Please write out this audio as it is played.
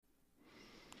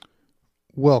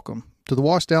Welcome to the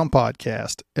Washdown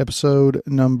podcast, episode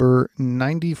number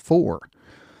 94.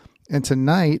 And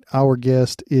tonight, our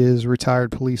guest is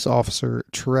retired police officer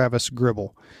Travis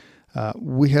Gribble.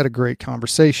 We had a great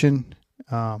conversation,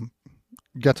 got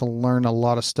to learn a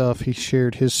lot of stuff. He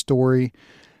shared his story.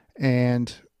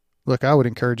 And look, I would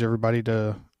encourage everybody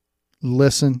to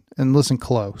listen and listen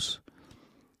close.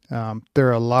 There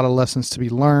are a lot of lessons to be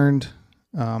learned,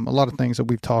 a lot of things that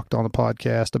we've talked on the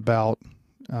podcast about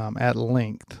at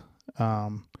length.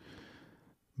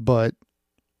 But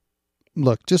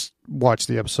look, just watch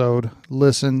the episode,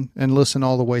 listen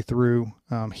all the way through.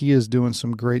 He is doing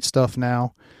some great stuff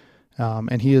now.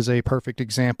 And he is a perfect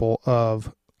example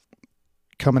of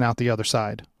coming out the other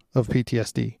side of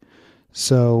PTSD.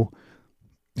 So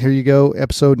here you go.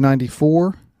 Episode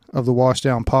 94 of the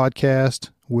Washdown podcast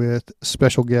with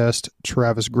special guest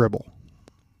Travis Gribble.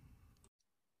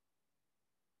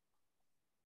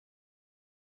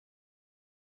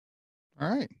 All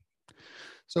right.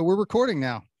 So we're recording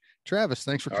now. Travis,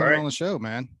 thanks for coming on the show,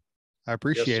 man. I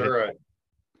appreciate it. Yes, sir.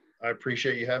 I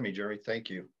appreciate you having me, Jeremy. Thank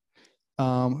you.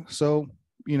 So,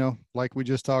 like we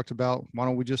just talked about, why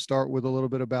don't we just start with a little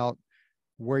bit about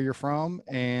where you're from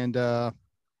and,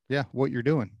 what you're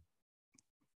doing.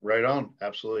 Right on.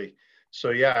 Absolutely. So,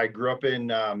 I grew up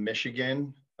in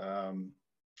Michigan,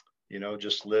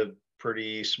 just lived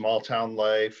pretty small town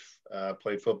life,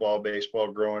 played football,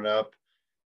 baseball growing up,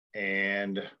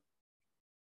 and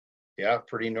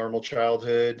pretty normal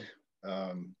childhood.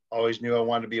 Always knew I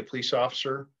wanted to be a police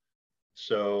officer.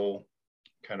 So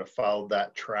kind of followed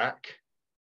that track.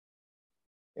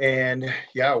 And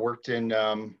I worked in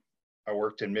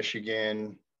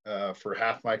Michigan for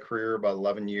half my career, about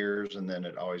 11 years. And then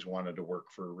it always wanted to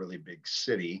work for a really big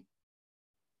city.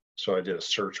 So I did a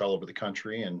search all over the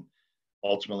country and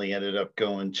ultimately ended up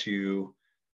going to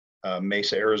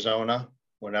Mesa, Arizona.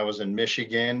 When I was in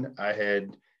Michigan, I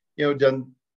had, I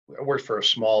worked for a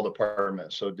small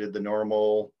department. So did the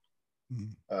normal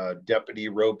deputy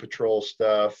road patrol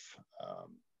stuff.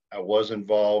 I was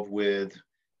involved with,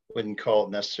 wouldn't call it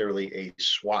necessarily a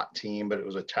SWAT team, but it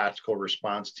was a tactical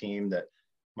response team that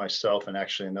myself and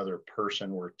actually another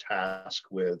person were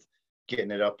tasked with getting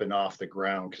it up and off the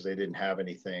ground because they didn't have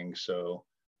anything. So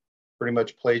pretty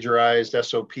much plagiarized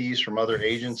SOPs from other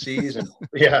agencies and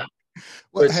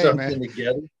put something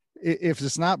together. If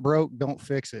it's not broke, don't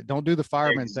fix it. Don't do the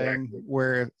fireman thing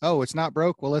where, it's not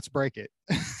broke. Well, let's break it.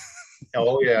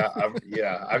 Oh yeah.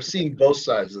 I've seen both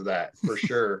sides of that for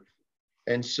sure.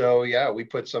 And so, we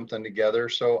put something together.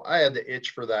 So I had the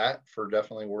itch for that, for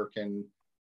definitely working,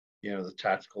 the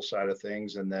tactical side of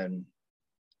things, and then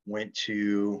went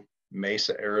to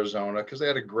Mesa, Arizona, because they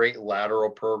had a great lateral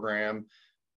program,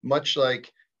 much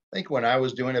like, I think when I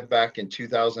was doing it back in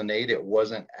 2008, it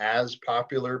wasn't as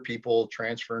popular, people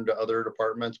transferring to other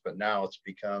departments, but now it's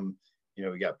become,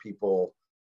 we got people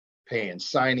paying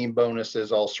signing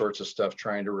bonuses, all sorts of stuff,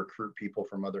 trying to recruit people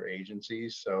from other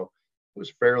agencies. So it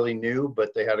was fairly new,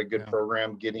 but they had a good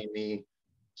program getting me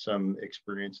some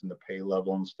experience in the pay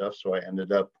level and stuff. So I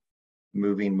ended up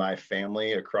moving my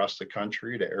family across the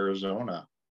country to Arizona.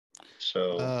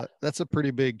 So that's a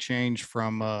pretty big change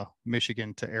from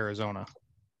Michigan to Arizona.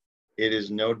 It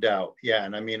is, no doubt. Yeah.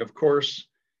 And I mean, of course,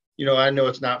 I know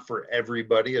it's not for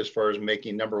everybody as far as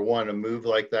making, number one, a move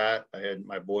like that.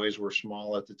 My boys were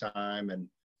small at the time,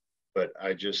 but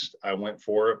I went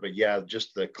for it. But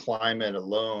just the climate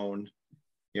alone,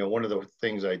 one of the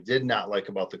things I did not like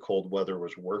about the cold weather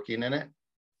was working in it.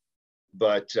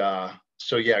 But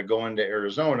going to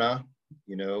Arizona,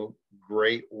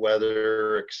 great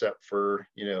weather, except for,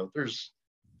 there's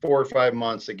 4 or 5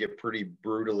 months that get pretty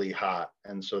brutally hot.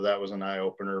 And so that was an eye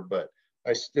opener, but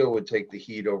I still would take the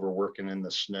heat over working in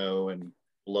the snow and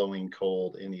blowing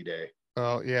cold any day.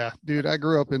 Oh yeah, dude, I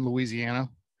grew up in Louisiana.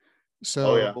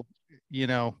 So,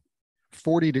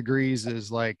 40 degrees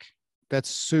is like, that's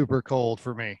super cold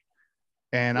for me.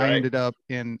 And right. I ended up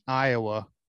in Iowa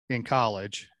in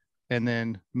college and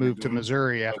then moved to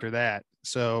Missouri after that.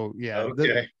 So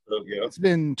it's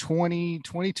been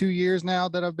 22 years now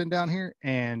that I've been down here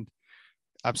and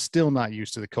I'm still not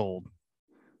used to the cold.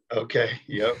 Okay.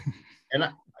 Yep. And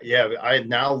I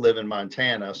now live in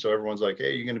Montana. So everyone's like,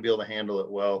 hey, you're going to be able to handle it.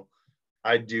 Well,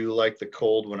 I do like the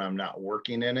cold when I'm not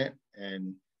working in it,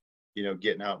 and,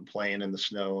 getting out and playing in the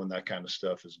snow and that kind of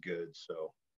stuff is good.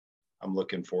 So I'm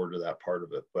looking forward to that part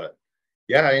of it. But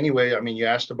anyway, I mean, you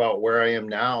asked about where I am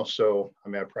now. So, I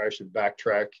mean, I probably should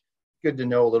backtrack. Good to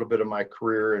know a little bit of my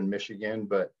career in Michigan,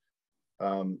 but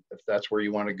if that's where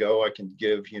you want to go, I can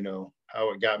give,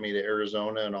 how it got me to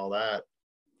Arizona and all that.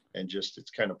 And just, it's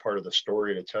kind of part of the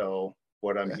story to tell,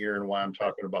 what I'm hearing, why I'm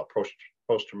talking about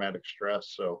post-traumatic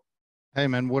stress. So, hey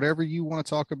man, whatever you want to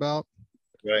talk about,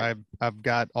 right. I've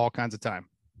got all kinds of time.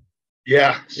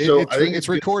 Yeah. So I think It's it's good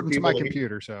for recording to my people to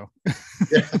computer. So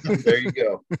yeah, there you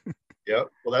go. Yep.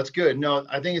 Well, that's good. No,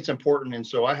 I think it's important. And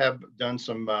so I have done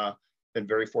some, been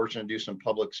very fortunate to do some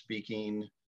public speaking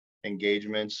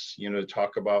engagements, to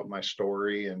talk about my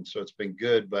story. And so it's been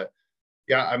good. But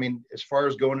yeah, I mean, as far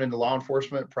as going into law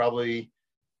enforcement, probably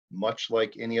much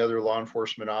like any other law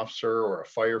enforcement officer or a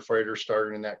firefighter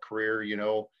starting in that career,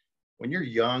 when you're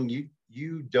young,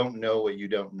 you don't know what you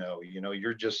don't know.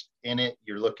 You're just in it.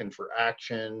 You're looking for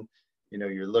action.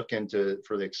 You're looking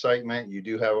for the excitement. You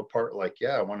do have a part like,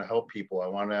 yeah, I want to help people.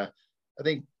 I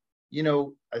think,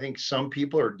 I think some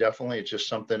people are definitely, it's just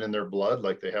something in their blood,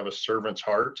 like they have a servant's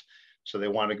heart. So they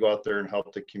want to go out there and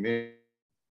help the community.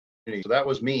 So that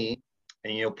was me.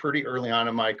 And, pretty early on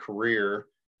in my career,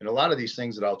 and a lot of these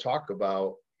things that I'll talk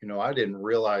about, I didn't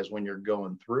realize when you're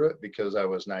going through it because I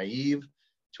was naive,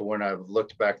 to when I've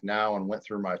looked back now and went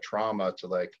through my trauma to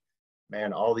like,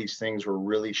 man, all these things were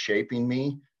really shaping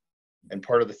me. And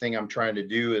part of the thing I'm trying to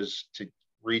do is to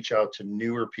reach out to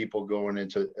newer people going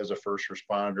into as a first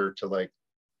responder to like,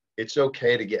 it's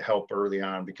okay to get help early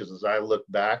on, because as I look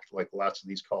back, like lots of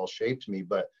these calls shaped me.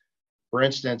 But for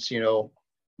instance,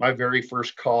 my very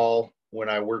first call when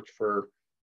I worked for,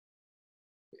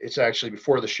 it's actually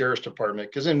before the sheriff's department,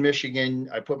 because in Michigan,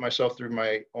 I put myself through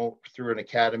through an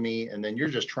academy, and then you're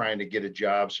just trying to get a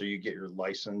job so you get your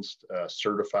licensed,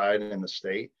 certified in the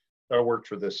state. I worked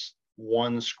for this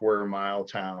 1 square mile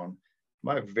town.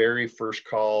 My very first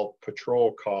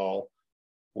patrol call,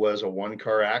 was a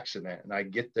 1-car accident, and I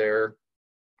get there,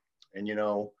 and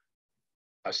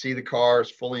I see the car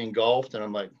is fully engulfed, and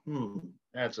I'm like,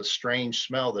 that's a strange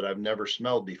smell that I've never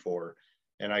smelled before.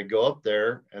 And I go up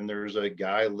there, and there's a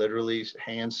guy literally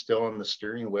hands still on the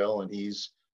steering wheel, and he's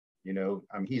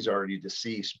already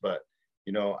deceased, but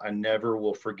I never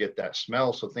will forget that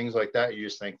smell. So things like that, you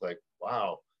just think like,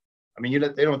 wow. I mean,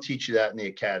 they don't teach you that in the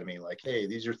academy. Like, hey,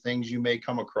 these are things you may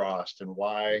come across, and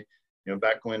why.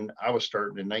 Back when I was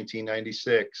starting in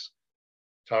 1996,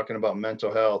 talking about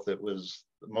mental health, it was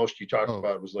the most you talked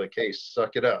about was like, hey,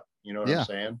 suck it up. You know what I'm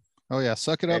saying? Oh yeah,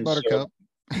 suck it up, And buttercup.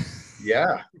 So,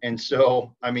 yeah. And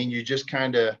so, I mean, you just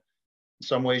kind of, in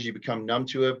some ways you become numb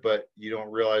to it, but you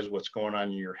don't realize what's going on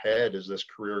in your head as this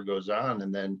career goes on.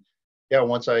 And then, yeah,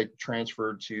 once I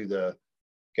transferred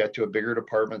got to a bigger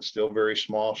department, still very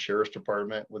small, sheriff's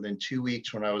department, within 2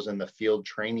 weeks when I was in the field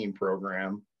training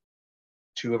program,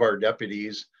 2 of our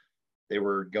deputies, they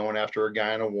were going after a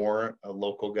guy on a warrant, a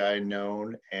local guy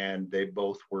known, and they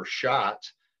both were shot.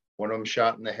 One of them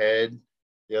shot in the head,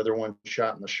 the other one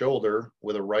shot in the shoulder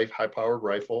with a high-powered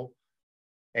rifle.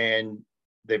 And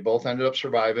they both ended up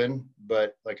surviving.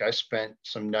 But like, I spent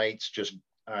some nights just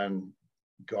on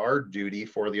guard duty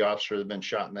for the officer that had been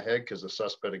shot in the head, because the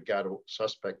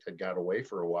suspect had got away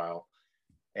for a while,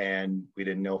 and we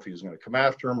didn't know if he was going to come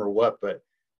after him or what. But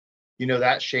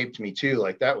that shaped me too.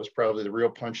 Like, that was probably the real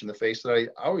punch in the face that I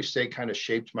always say kind of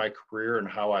shaped my career and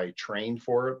how I trained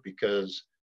for it. Because,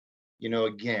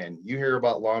 again, you hear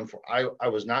about law enforcement. I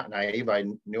was not naive. I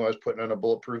knew I was putting on a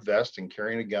bulletproof vest and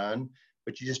carrying a gun,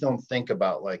 but you just don't think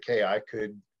about like, hey, I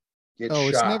could get shot.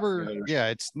 It's never,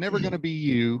 it's never going to be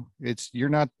you. You're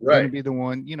not going to be the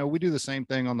one. We do the same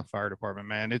thing on the fire department,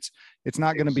 man. It's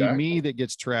not going to be me that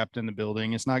gets trapped in the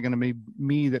building. It's not going to be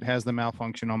me that has the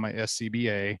malfunction on my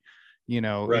SCBA.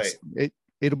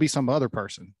 It'll be some other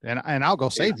person, and I'll go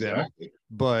save them,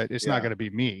 but it's not going to be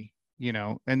me,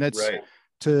 and that's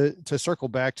to circle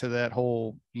back to that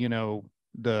whole,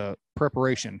 the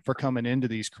preparation for coming into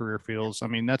these career fields. I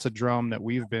mean, that's a drum that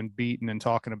we've been beating and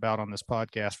talking about on this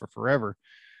podcast for forever.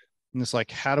 And it's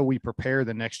like, how do we prepare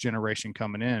the next generation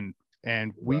coming in?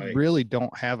 And we really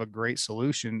don't have a great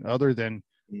solution other than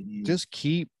just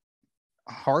keep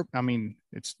I mean,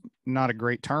 it's not a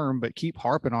great term, but keep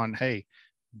harping on, hey,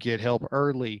 get help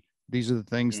early. These are the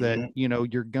things that,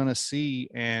 you're going to see,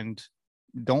 and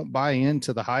don't buy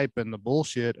into the hype and the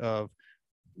bullshit of,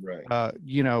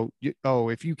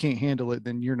 if you can't handle it,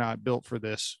 then you're not built for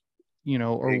this,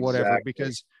 or whatever,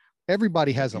 because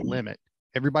everybody has a limit.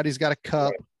 Everybody's got a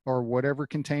cup or whatever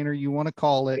container you want to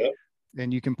call it.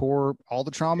 And you can pour all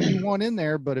the trauma you want in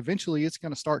there, but eventually it's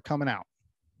going to start coming out.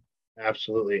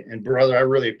 Absolutely. And brother, I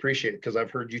really appreciate it, because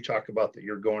I've heard you talk about that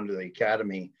you're going to the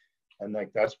academy, and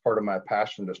like, that's part of my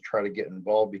passion, to try to get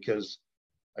involved, because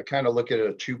I kind of look at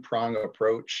a 2-prong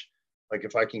approach. Like,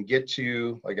 if I can get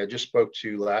to, like I just spoke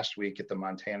to last week at the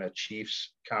Montana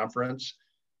Chiefs conference,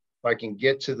 if I can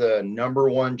get to the number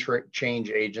one change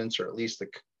agents, or at least the,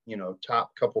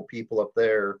 top couple people up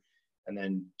there, and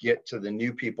then get to the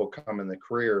new people coming in the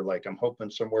career. Like I'm hoping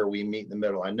somewhere we meet in the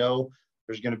middle. I know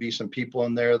there's going to be some people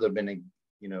in there that have been,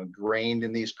 ingrained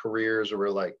in these careers, or we're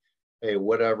like, hey,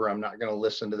 whatever, I'm not going to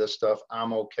listen to this stuff.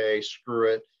 I'm okay, screw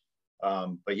it.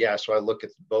 But yeah, so I look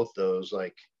at both those,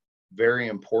 like very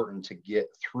important to get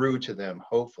through to them,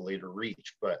 hopefully to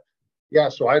reach. But yeah,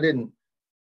 so I didn't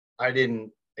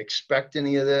expect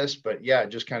any of this, but yeah, it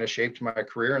just kind of shaped my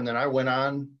career. And then I went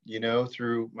on,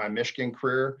 through my Michigan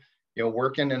career,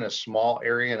 working in a small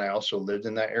area. And I also lived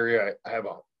in that area. I have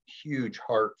a huge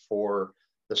heart for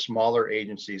the smaller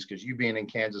agencies, because you being in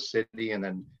Kansas City and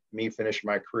then me finishing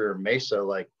my career in Mesa,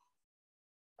 like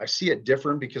I see it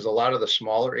different, because a lot of the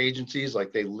smaller agencies,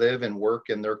 like they live and work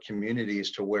in their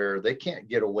communities to where they can't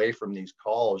get away from these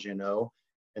calls, And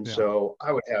Yeah. so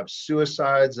I would have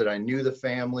suicides that I knew the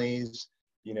families,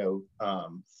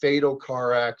 fatal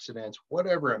car accidents,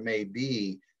 whatever it may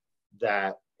be,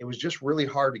 that it was just really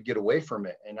hard to get away from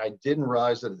it. And I didn't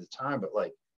realize it at the time, but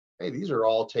like, hey, these are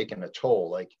all taking a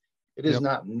toll. Like it is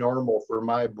not normal for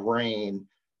my brain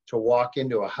to walk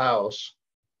into a house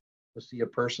to see a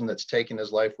person that's taken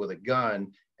his life with a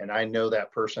gun, and I know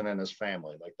that person and his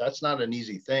family. Like that's not an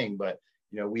easy thing, but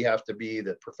we have to be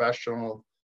the professional,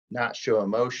 not show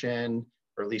emotion,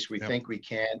 or at least we think we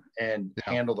can, and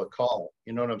handle the call.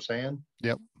 You know what I'm saying?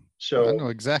 Yep. So I know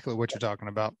exactly what you're talking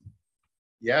about.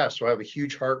 Yeah, so I have a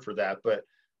huge heart for that. But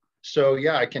so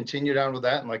yeah, I continued on with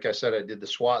that. And like I said, I did the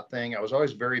SWAT thing. I was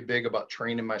always very big about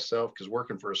training myself, because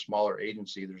working for a smaller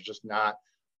agency, there's just not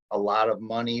a lot of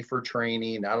money for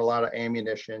training, not a lot of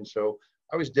ammunition. So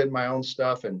I always did my own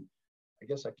stuff. And I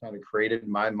guess I kind of created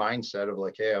my mindset of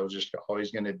like, hey, I was just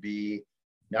always going to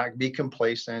not be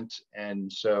complacent.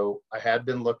 And so I had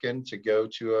been looking to go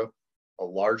to a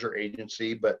larger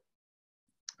agency, but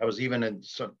I was even in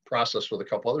some process with a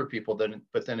couple other people.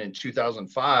 But then in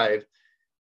 2005,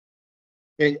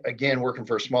 again, working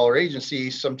for a smaller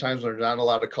agency, sometimes there's not a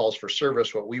lot of calls for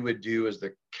service. What we would do is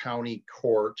the county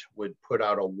court would put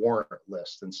out a warrant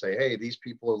list and say, hey, these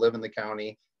people who live in the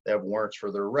county, they have warrants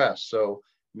for their arrest. So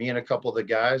me and a couple of the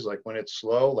guys, like when it's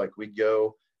slow, like we'd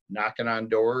go knocking on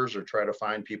doors or try to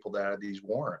find people that had these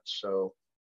warrants. So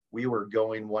we were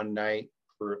going one night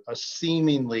for a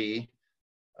seemingly,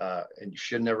 and you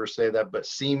should never say that, but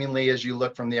seemingly as you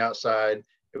look from the outside,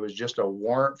 it was just a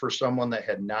warrant for someone that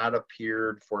had not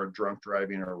appeared for a drunk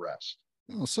driving arrest.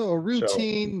 So a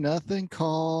routine, nothing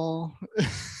call.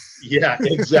 Yeah,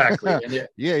 exactly. And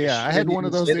I had one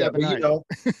of those the other night.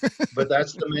 But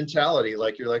that's the mentality.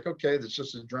 Like you're like, okay, that's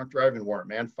just a drunk driving warrant,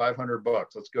 man. $500.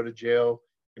 Let's go to jail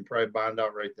and probably bond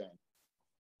out right then.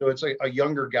 So it's a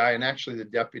younger guy, and actually the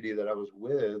deputy that I was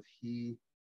with, he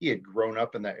had grown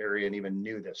up in that area and even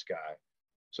knew this guy.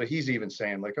 So he's even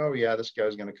saying like, oh yeah, this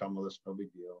guy's going to come with us, no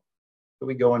big deal. So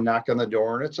we go and knock on the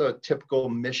door, and it's a typical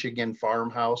Michigan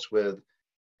farmhouse with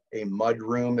a mud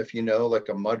room, if you know, like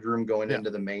a mud room going into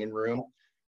the main room.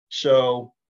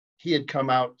 So he had come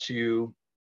out to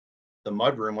the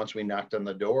mud room once we knocked on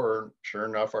the door. Sure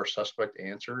enough, our suspect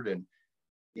answered, and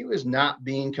he was not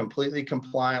being completely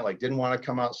compliant, like didn't want to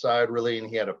come outside really. And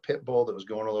he had a pit bull that was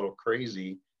going a little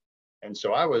crazy. And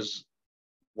so I was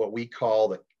what we call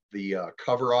the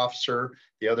cover officer.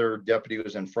 The other deputy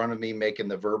was in front of me making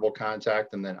the verbal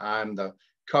contact, and then I'm the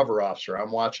cover officer.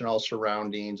 I'm watching all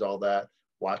surroundings, all that,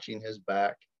 watching his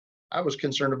back. I was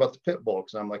concerned about the pit bull,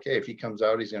 because I'm like, hey, if he comes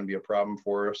out, he's going to be a problem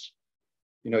for us.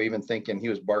 Even thinking he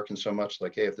was barking so much,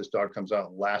 like, hey, if this dog comes out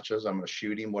and latches, I'm going to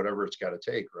shoot him, whatever it's got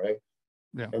to take, right?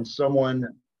 Yeah. And someone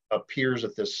appears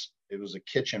at it was a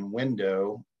kitchen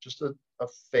window, just a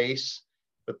face,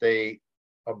 but they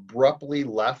abruptly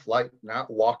left, like not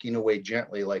walking away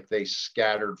gently, like they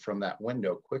scattered from that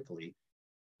window quickly.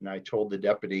 And I told the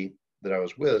deputy that I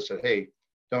was with, I said, hey,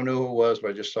 don't know who it was,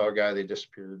 but I just saw a guy, they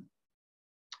disappeared.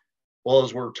 Well,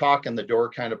 as we're talking, the door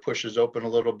kind of pushes open a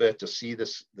little bit to see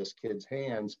this kid's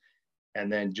hands.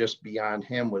 And then just beyond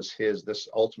him was this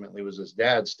ultimately was his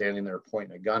dad standing there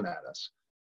pointing a gun at us.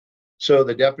 So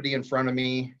the deputy in front of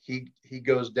me, he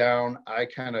goes down. I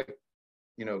kind of,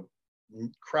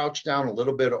 crouch down a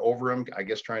little bit over him, I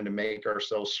guess trying to make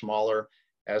ourselves smaller.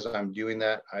 As I'm doing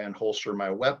that, I unholster my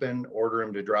weapon, order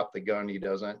him to drop the gun. He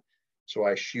doesn't. So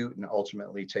I shoot and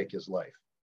ultimately take his life.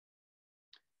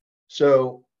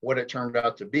 So what it turned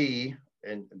out to be,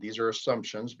 and these are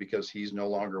assumptions because he's no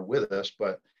longer with us,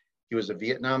 but he was a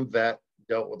Vietnam vet,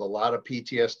 dealt with a lot of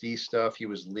PTSD stuff. He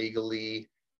was legally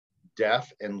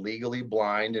deaf and legally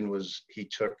blind, and he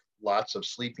took lots of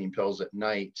sleeping pills at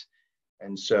night.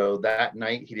 And so that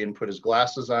night he didn't put his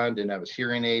glasses on, didn't have his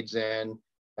hearing aids in,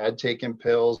 had taken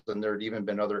pills, and there had even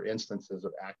been other instances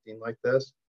of acting like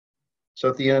this. So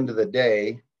at the end of the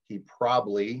day, he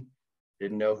probably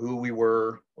didn't know who we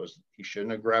were, he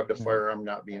shouldn't have grabbed a firearm,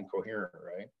 not being coherent,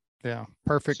 right? Yeah.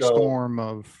 Perfect So, storm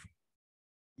of.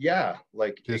 yeah,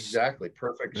 like Just, exactly.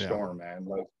 Perfect storm, man.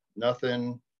 Like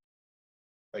nothing,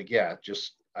 like, yeah,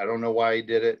 just, I don't know why he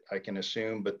did it. I can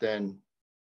assume, but then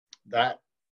that,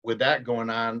 with that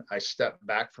going on, I stepped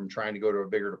back from trying to go to a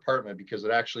bigger department because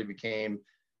it actually became,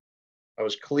 I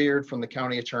was cleared from the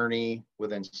county attorney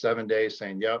within 7 days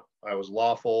saying, yep, I was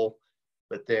lawful.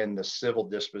 But then the civil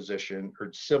disposition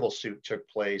or civil suit took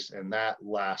place, and that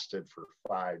lasted for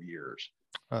 5 years.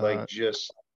 Like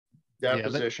just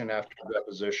deposition after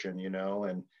deposition, you know,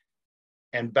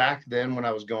 and back then when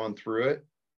I was going through it,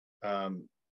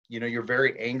 you know, you're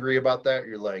very angry about that.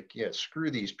 You're like, yeah, screw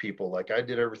these people. Like I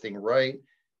did everything right.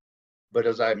 But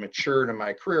as I matured in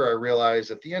my career, I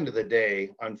realized at the end of the day,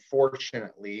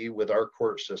 unfortunately, with our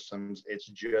court systems, it's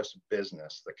just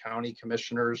business. The county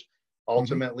commissioners,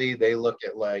 ultimately, they look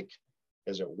at like,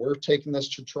 is it worth taking this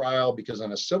to trial? Because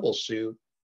in a civil suit,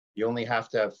 you only have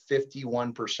to have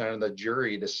 51% of the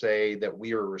jury to say that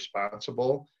we are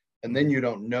responsible. And then you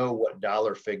don't know what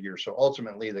dollar figure. So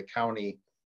ultimately, the county,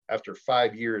 after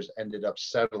 5 years, ended up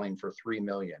settling for $3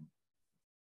 million.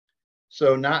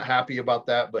 So not happy about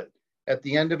that, but at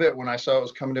the end of it, when I saw it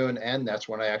was coming to an end, that's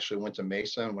when I actually went to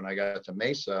Mesa. And when I got to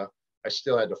Mesa, I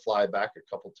still had to fly back a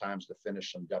couple times to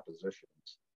finish some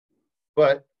depositions.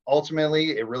 But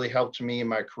ultimately, it really helped me in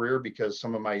my career because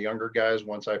some of my younger guys,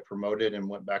 once I promoted and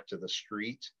went back to the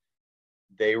street,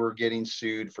 they were getting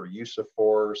sued for use of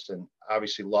force. And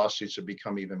obviously lawsuits have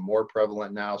become even more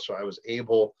prevalent now. So I was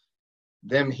able,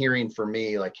 them hearing from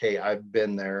me like, hey, I've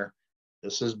been there.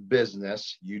 This is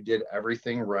business. You did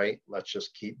everything right. Let's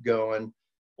just keep going.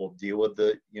 We'll deal with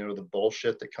the, you know, the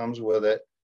bullshit that comes with it.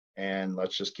 And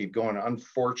let's just keep going.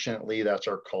 Unfortunately, that's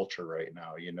our culture right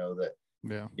now, you know, that,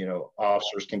 you know,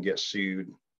 officers can get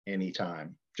sued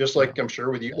anytime, just like I'm sure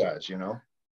with you guys, you know?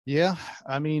 Yeah.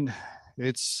 I mean,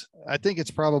 I think it's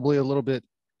probably a little bit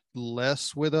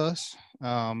less with us.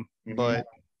 But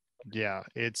yeah,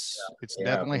 it's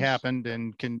definitely happened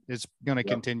and it's going to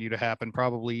continue to happen,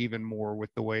 probably even more with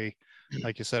the way,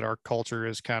 like you said, our culture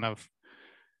is kind of,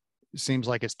 seems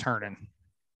like it's turning.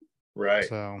 Right.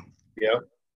 So, yeah,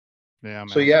 man.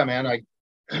 So yeah, man,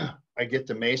 I get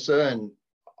to Mesa and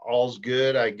all's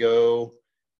good. I go,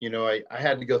 you know, I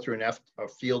had to go through a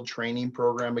field training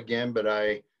program again, but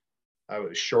I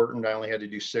was shortened. I only had to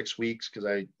do 6 weeks because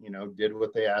I, you know, did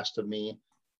what they asked of me.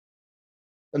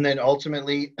 And then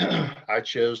ultimately, I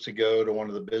chose to go to one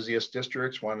of the busiest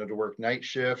districts, wanted to work night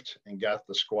shift, and got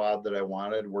the squad that I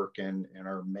wanted working in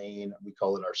our main, we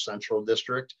call it our central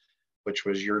district, which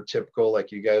was your typical,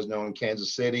 like you guys know in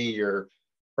Kansas City, your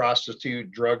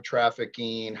prostitute, drug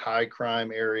trafficking, high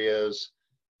crime areas.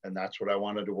 And that's what I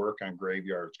wanted to work on,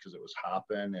 graveyards, because it was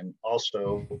hopping. And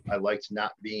also, I liked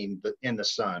not being in the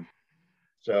sun.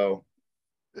 So,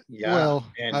 yeah. Well,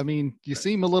 I mean, you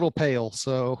seem a little pale,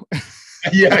 so.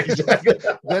 Yeah, exactly.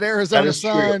 That Arizona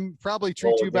sun probably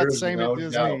treats you about the same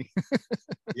as me.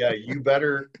 Yeah, you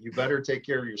better take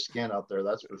care of your skin out there.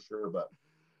 That's for sure. But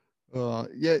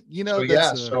yeah, you know, so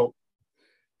yeah, so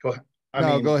go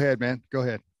ahead. Go ahead, man. Go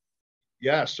ahead.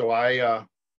 Yeah, so I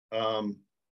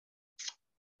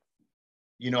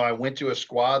you know, I went to a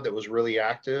squad that was really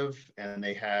active, and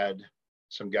they had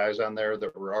some guys on there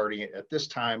that were already, at this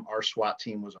time, our SWAT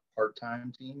team was a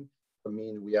part-time team. I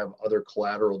mean, we have other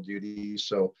collateral duties.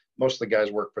 So most of the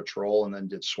guys worked patrol and then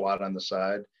did SWAT on the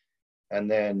side. And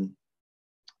then,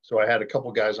 so I had a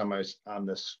couple guys on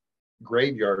this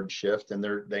graveyard shift, and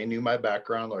they knew my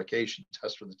background. Like, hey, you should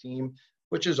test for the team,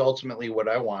 which is ultimately what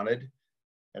I wanted.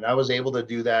 And I was able to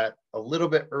do that a little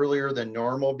bit earlier than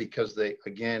normal because they,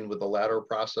 again, with the lateral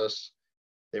process,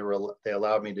 they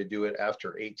allowed me to do it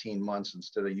after 18 months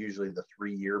instead of usually the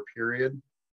 3-year period.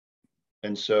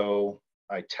 And so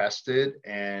I tested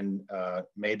and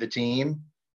made the team.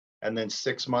 And then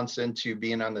 6 months into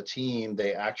being on the team,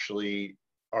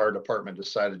 our department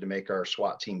decided to make our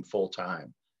SWAT team full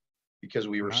time because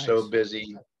we were so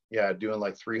busy, doing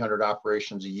like 300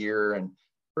 operations a year. And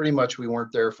pretty much we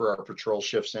weren't there for our patrol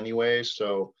shifts anyway.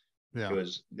 So they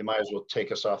might as well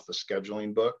take us off the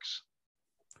scheduling books.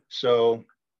 So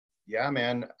yeah,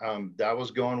 man, that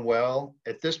was going well.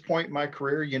 At this point in my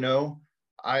career, you know,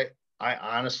 I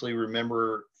honestly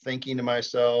remember thinking to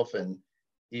myself and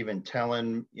even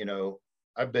telling, you know,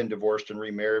 I've been divorced and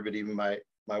remarried, but even my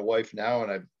wife now,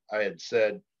 and I had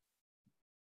said,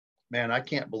 man, I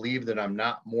can't believe that I'm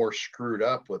not more screwed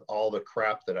up with all the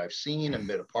crap that I've seen and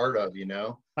been a part of, you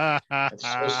know. It's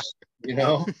just, you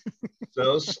know,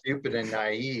 so stupid and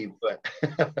naive, but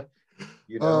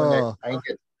you know, and I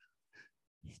get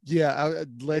Yeah,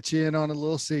 I'd let you in on a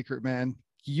little secret, man.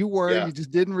 Yeah, You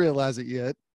just didn't realize it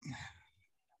yet.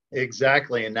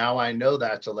 exactly. And now I know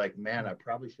that. So like, man, I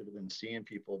probably should have been seeing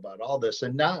people about all this,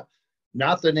 and not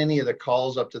that any of the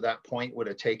calls up to that point would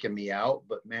have taken me out,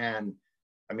 but man,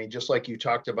 I mean, just like you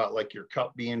talked about, like your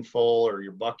cup being full or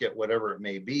your bucket, whatever it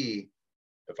may be,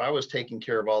 if I was taking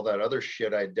care of all that other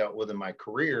shit I dealt with in my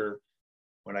career,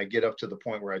 when I get up to the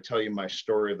point where I tell you my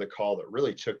story of the call that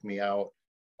really took me out,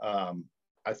 um,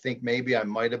 I think maybe I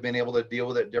might have been able to deal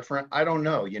with it different. I don't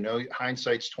know.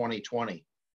 Hindsight's 2020.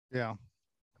 Yeah.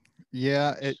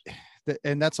 Yeah.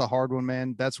 And that's a hard one,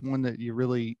 man. That's one that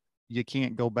you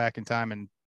can't go back in time and,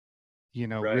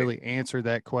 Right. really answer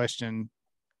that question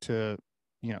to,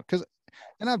 cause,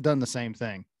 and I've done the same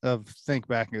thing of think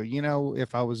back and go,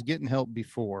 if I was getting help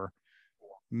before,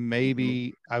 Mm-hmm.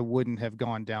 maybe I wouldn't have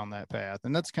gone down that path.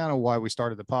 And that's kind of why we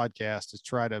started the podcast, is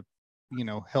try to,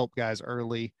 help guys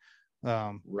early.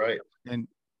 Right. And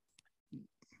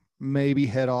maybe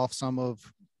head off some of,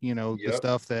 the Yep.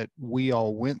 stuff that we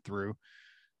all went through.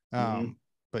 Mm-hmm.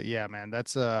 But yeah, man,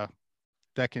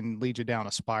 that can lead you down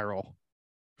a spiral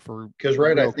for Because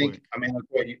right, I real think, quick. I mean, like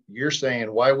what you're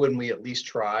saying, why wouldn't we at least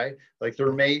try? Like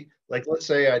like, let's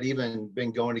say I'd even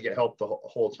been going to get help the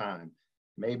whole time.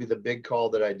 Maybe the big call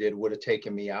that I did would have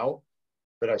taken me out,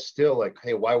 but I still like,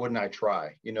 hey, why wouldn't I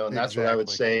try? And that's what I would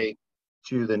Exactly. say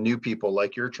to the new people,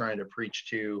 like you're trying to preach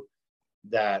to,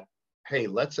 that, hey,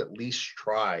 let's at least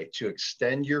try to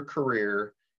extend your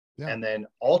career. Yeah, And then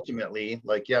ultimately,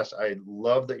 like, yes, I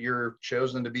love that you're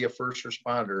chosen to be a first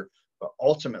responder, but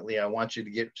ultimately, I want you to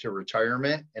get to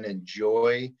retirement and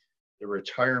enjoy the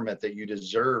retirement that you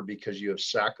deserve because you have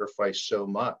sacrificed so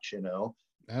much. So,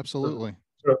 absolutely.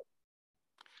 so,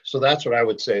 so that's what I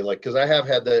would say. Like, because I have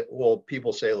had that. Well,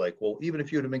 people say, like, well, even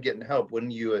if you'd have been getting help,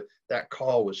 wouldn't you? That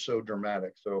call was so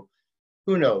dramatic. So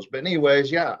who knows? But,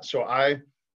 anyways, yeah. So I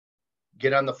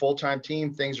get on the full time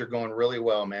team. Things are going really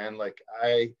well, man. Like,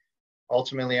 I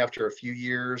ultimately, after a few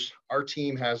years, our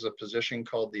team has a position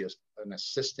called an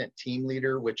assistant team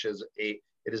leader, which is it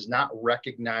is not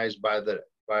recognized by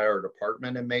our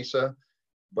department in Mesa,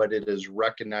 but it is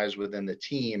recognized within the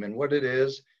team. And what it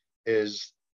is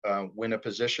when a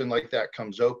position like that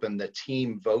comes open, the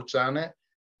team votes on it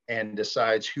and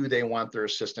decides who they want their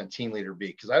assistant team leader to be.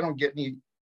 Because I don't get any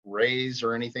raise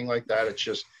or anything like that. It's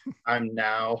just I'm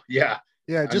now, yeah,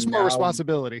 Yeah, I'm just more now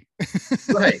responsibility.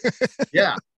 right.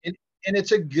 Yeah. And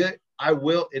it's a good,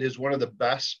 it is one of the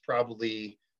best,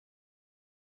 probably,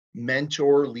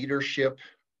 mentor leadership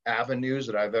avenues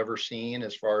that I've ever seen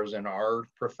as far as in our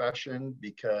profession,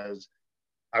 because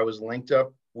I was linked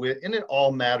up with, and it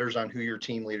all matters on who your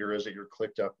team leader is that you're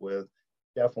clicked up with.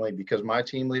 Definitely, because my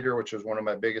team leader, which was one of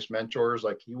my biggest mentors,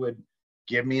 like, he would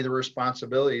give me the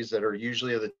responsibilities that are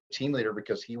usually of the team leader,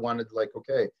 because he wanted, like,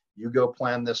 okay, you go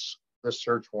plan this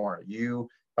search warrant, you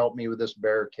help me with this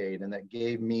barricade, and that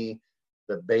gave me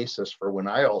the basis for when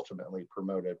I ultimately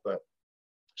promoted. But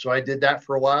so I did that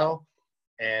for a while,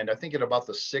 and I think at about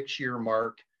the 6 year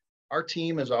mark, our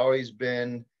team has always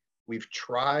been, we've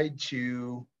tried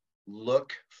to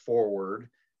look forward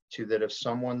to that. If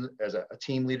someone, as a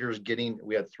team leader, is getting,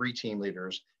 we had 3 team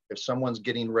leaders, if someone's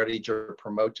getting ready to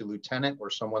promote to lieutenant, or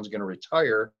someone's going to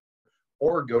retire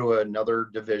or go to another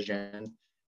division,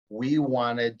 we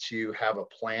wanted to have a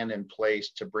plan in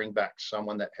place to bring back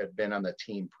someone that had been on the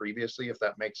team previously, if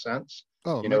that makes sense,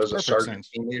 Oh, it makes as a perfect sergeant sense.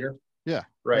 team leader. Yeah. Yeah.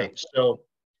 Right.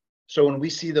 So when we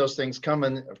see those things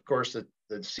coming, of course,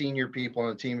 the senior people on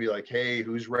the team be like, hey,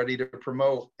 who's ready to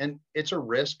promote? And it's a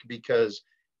risk, because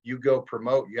you go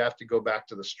promote, you have to go back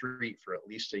to the street for at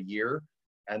least a year.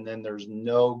 And then there's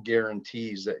no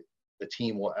guarantees that the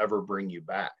team will ever bring you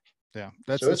back. Yeah.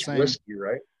 That's So the it's same. risky,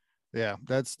 right? Yeah.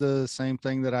 That's the same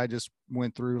thing that I just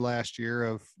went through last year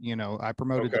of, I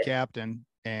promoted to Okay. captain,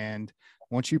 and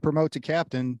once you promote to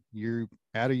captain, you're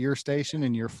out of your station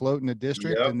and you're floating the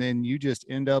district, Yep. and then you just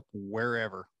end up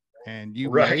wherever, and you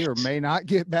may or Right. may not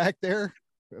get back there,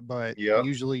 but Yep.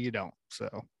 usually you don't. So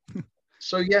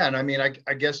So yeah, and I mean,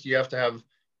 I guess you have to have.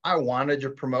 I wanted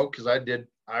to promote because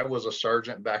I was a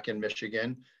sergeant back in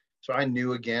Michigan, so I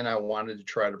knew, again, I wanted to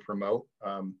try to promote.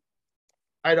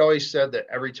 I'd always said that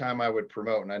every time I would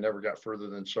promote, and I never got further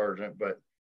than sergeant, but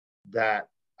that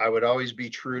I would always be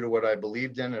true to what I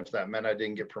believed in. If that meant I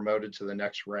didn't get promoted to the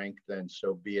next rank, then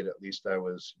so be it. At least I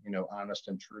was, honest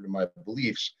and true to my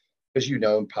beliefs. Because,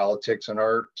 in politics and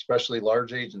art, especially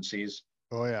large agencies,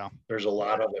 oh yeah. there's a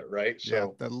lot of it, right? Yeah,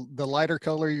 So, the lighter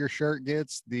color your shirt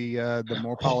gets, the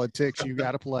more oh, politics you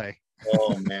got to play.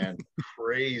 oh man,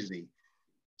 crazy.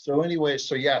 So anyway,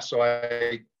 so yeah, so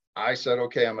I said,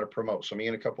 okay, I'm going to promote. So me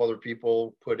and a couple other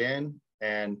people put in,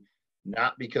 and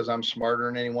not because I'm smarter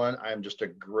than anyone. I'm just a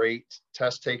great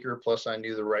test taker. Plus, I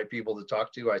knew the right people to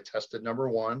talk to. I tested number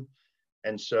one.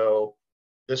 And so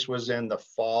this was in the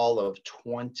fall of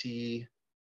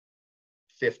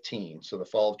 2015. So the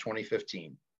fall of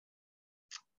 2015.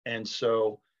 And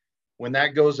so when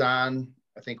that goes on,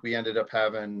 I think we ended up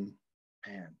having,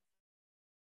 man,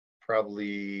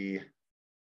 probably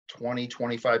 20,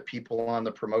 25 people on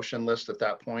the promotion list at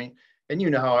that point. And you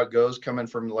know how it goes coming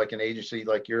from like an agency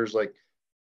like yours, like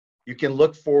you can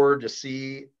look forward to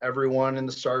see everyone in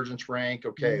the sergeant's rank.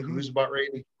 Okay, who's about ready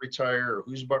to retire or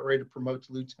who's about ready to promote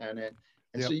to lieutenant.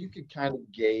 And so you could kind of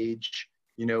gauge,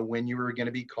 when you were going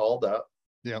to be called up.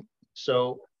 Yep.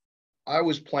 So I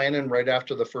was planning right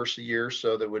after the first year.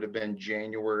 So that would have been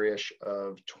January-ish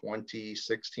of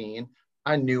 2016.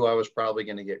 I knew I was probably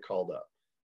going to get called up.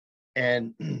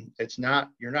 And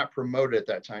you're not promoted at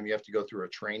that time. You have to go through a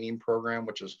training program,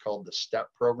 which is called the STEP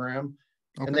program.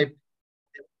 Okay. And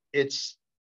it's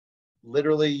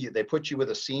literally, they put you with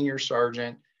a senior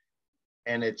sergeant,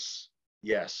 and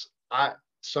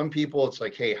some people, it's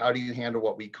like, hey, how do you handle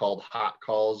what we called hot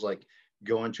calls, like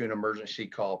going to an emergency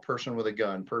call, person with a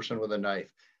gun, person with a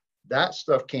knife? That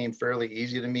stuff came fairly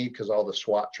easy to me because all the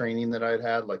SWAT training that I'd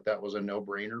had, like that was a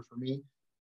no-brainer for me.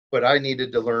 But I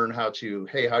needed to learn how do you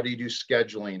do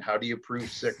scheduling? How do you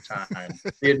prove sick time?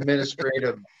 The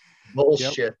administrative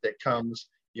bullshit that comes,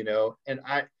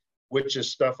 and which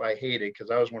is stuff I hated because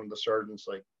I was one of the sergeants,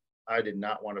 like I did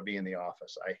not want to be in the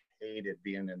office. I hated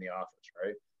being in the office,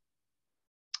 right?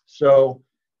 So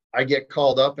I get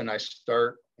called up and I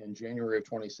start in January of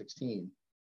 2016.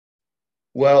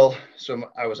 Well, so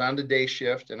I was on the day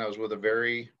shift and I was with I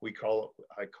call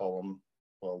them,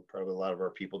 well, probably a lot of our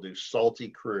people do, salty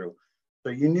crew. So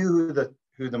you knew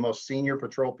who the most senior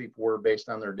patrol people were based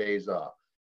on their days off.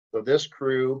 So this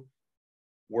crew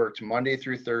worked Monday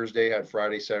through Thursday, had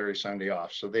Friday, Saturday, Sunday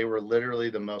off. So they were literally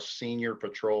the most senior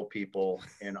patrol people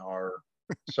in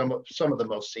some of the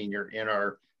most senior in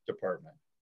our department.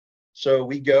 So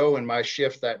we go, and my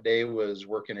shift that day was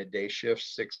working a day shift,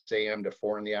 6 a.m. to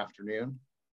 4 in the afternoon.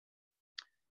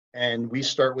 And we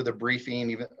start with a briefing.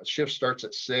 Even shift starts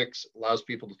at 6, allows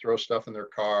people to throw stuff in their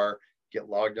car, get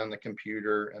logged on the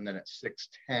computer. And then at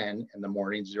 6:10 in the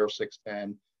morning,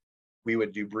 06:10, we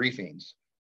would do briefings.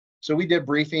 So we did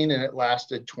briefing and it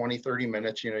lasted 20, 30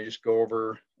 minutes, just go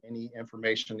over any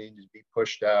information needed to be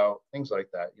pushed out, things like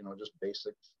that, just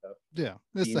basic stuff. Yeah.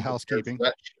 It's the housekeeping.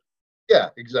 Yeah,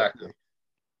 exactly.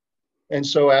 And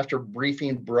so after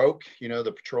briefing broke,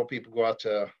 the patrol people go out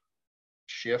to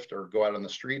shift or go out on the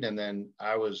street. And then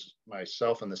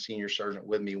myself and the senior sergeant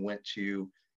with me went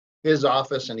to his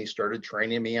office and he started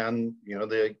training me on,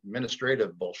 the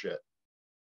administrative bullshit.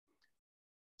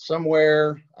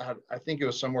 Somewhere, I think it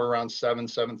was somewhere around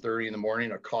 7:30 in the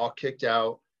morning, a call kicked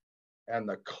out. And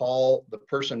the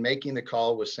person making the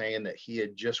call was saying that he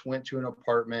had just went to an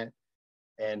apartment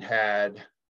and had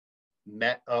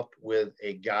met up with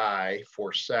a guy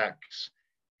for sex.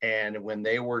 And when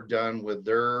they were done with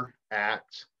their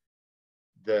act,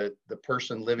 the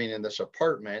person living in this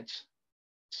apartment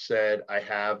said, I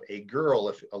have a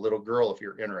little girl, if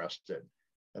you're interested.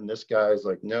 And this guy's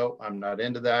like, no, I'm not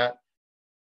into that.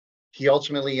 He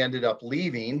ultimately ended up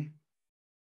leaving.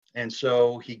 And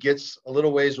so he gets a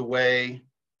little ways away.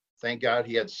 Thank God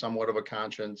he had somewhat of a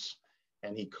conscience.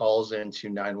 And he calls into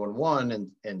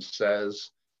 911 and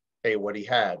says, hey, what he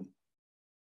had.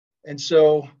 And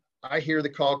so I hear the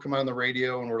call come on the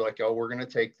radio and we're like, oh, we're going to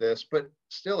take this. But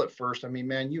still at first, I mean,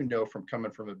 man, from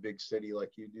coming from a big city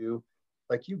like you do,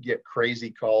 like you get crazy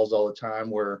calls all the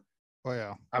time where, oh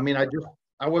yeah. I mean,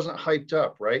 I wasn't hyped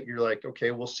up, right? You're like,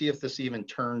 okay, we'll see if this even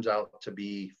turns out to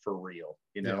be for real,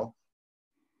 Yeah.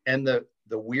 And the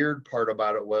weird part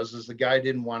about it is the guy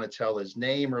didn't want to tell his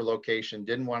name or location,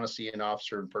 didn't want to see an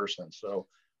officer in person. So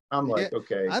I'm like,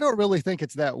 okay. I don't really think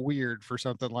it's that weird for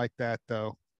something like that,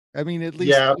 though. I mean, at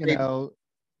least,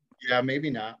 Yeah, maybe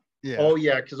not. Yeah. Oh,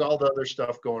 yeah, because all the other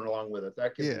stuff going along with it.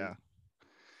 That could be.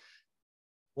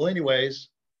 Well, anyways,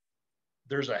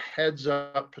 there's a heads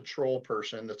up patrol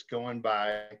person that's going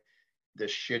by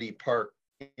this shitty park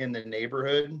in the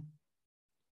neighborhood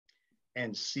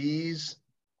and sees,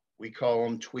 we call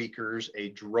them tweakers, a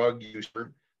drug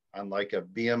user on like a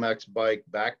BMX bike,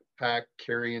 backpack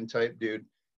carrying type dude.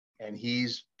 And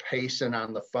he's pacing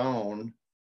on the phone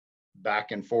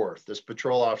back and forth. This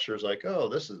patrol officer is like, oh,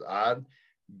 this is odd.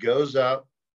 Goes up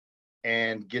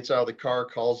and gets out of the car,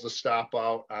 calls the stop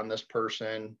out on this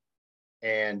person.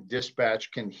 And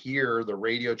dispatch can hear the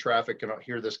radio traffic, can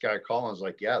hear this guy calling. Is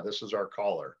like, yeah, this is our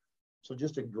caller. So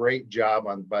just a great job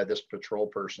by this patrol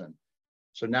person.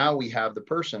 So now we have the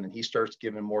person, and he starts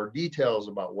giving more details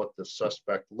about what the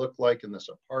suspect looked like in this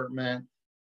apartment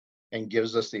and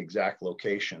gives us the exact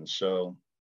location. So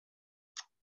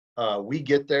we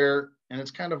get there, and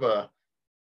it's kind of a,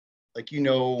 like,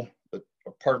 the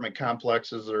apartment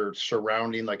complexes are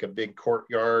surrounding like a big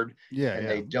courtyard, and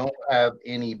they don't have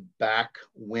any back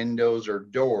windows or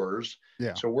doors.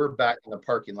 Yeah. So we're back in the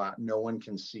parking lot. No one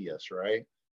can see us, right?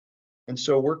 And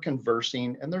so we're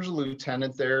conversing, and there's a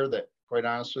lieutenant there that, quite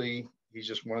honestly, he's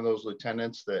just one of those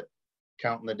lieutenants that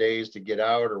counting the days to get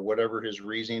out or whatever his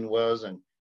reasoning was. And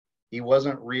he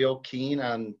wasn't real keen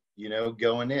on,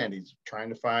 going in. He's trying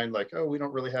to find like, oh, we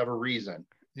don't really have a reason.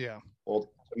 Yeah.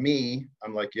 Well, to me,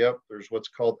 I'm like, yep, there's what's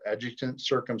called exigent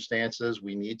circumstances.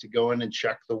 We need to go in and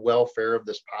check the welfare of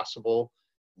this possible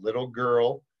little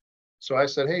girl. So I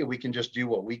said, hey, we can just do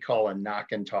what we call a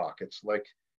knock and talk. It's like,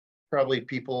 probably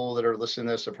people that are listening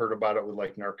to this have heard about it with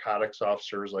like narcotics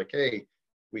officers, like, hey,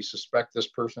 we suspect this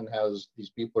person these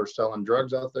people are selling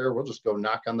drugs out there. We'll just go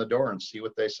knock on the door and see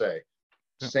what they say.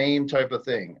 Yeah. Same type of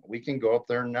thing. We can go up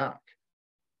there and knock.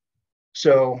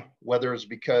 So whether it's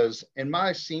because, and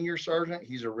my senior sergeant,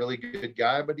 he's a really good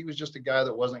guy, but he was just a guy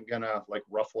that wasn't gonna like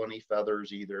ruffle any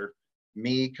feathers either.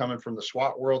 Me coming from the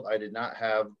SWAT world, I did not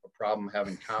have a problem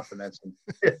having confidence in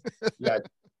yeah,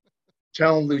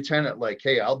 telling lieutenant like,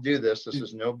 hey, I'll do this. This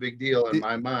is no big deal in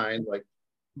my mind. Like,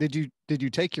 did you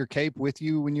take your cape with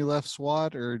you when you left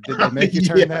SWAT, or did they make you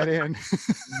turn that in?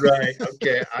 Right.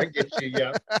 Okay. I get you.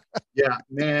 Yeah. Yeah,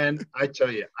 man. I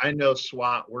tell you, I know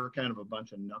SWAT, we're kind of a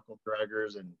bunch of knuckle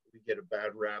draggers and we get a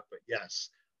bad rap, but yes,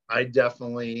 I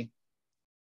definitely,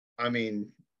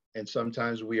 and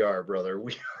sometimes we are, brother.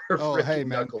 We are freaking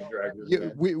knuckle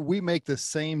draggers. We make the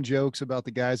same jokes about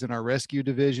the guys in our rescue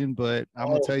division, but I'm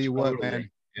gonna tell you what, man.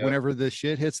 Yep. Whenever the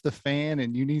shit hits the fan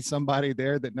and you need somebody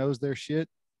there that knows their shit,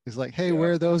 it's like, hey,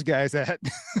 where are those guys at?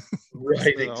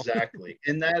 Right, so. Exactly.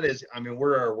 And that is,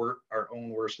 we're our own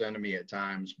worst enemy at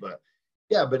times, but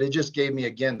it just gave me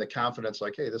again the confidence,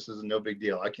 like, hey, this is no big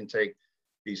deal. I can take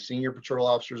these senior patrol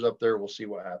officers up there. We'll see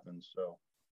what happens. So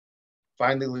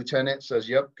finally, lieutenant says,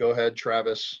 yep, go ahead,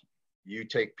 Travis, you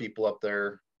take people up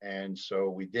there. And so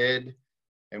we did,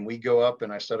 and we go up,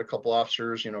 and I set a couple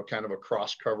officers, kind of a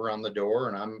cross cover on the door,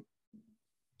 and I'm,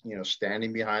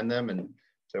 standing behind them and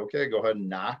say, okay, go ahead and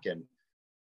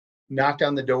knock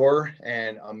on the door.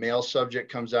 And a male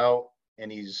subject comes out, and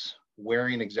he's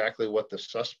wearing exactly what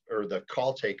the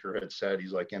call taker had said.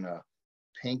 He's like in a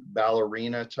pink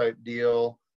ballerina type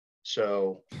deal.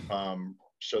 So,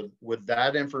 so with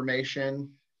that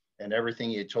information and everything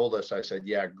he had told us, I said,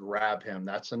 yeah, grab him.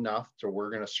 That's enough. So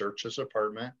we're going to search his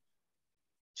apartment.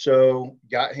 So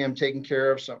got him taken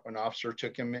care of. An officer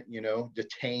took him,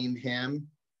 detained him.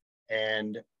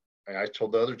 And I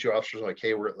told the other two officers, like,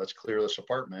 hey, let's clear this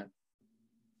apartment.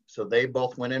 So they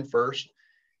both went in first.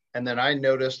 And then I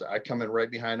noticed, I come in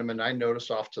right behind them, and I notice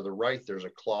off to the right, there's a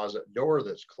closet door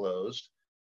that's closed.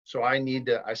 So I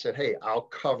said, hey, I'll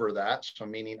cover that. So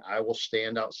meaning I will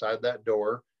stand outside that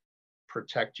door,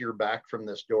 protect your back from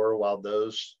this door while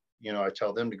those, I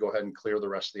tell them to go ahead and clear the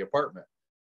rest of the apartment.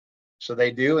 So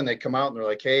they do, and they come out and they're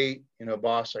like, hey,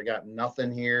 boss, I got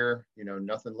nothing here.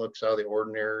 Nothing looks out of the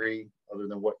ordinary other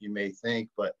than what you may think,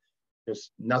 but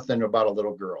just nothing about a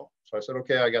little girl. So I said,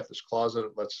 okay, I got this closet.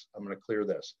 I'm going to clear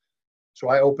this. So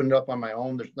I opened up on my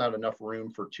own. There's not enough room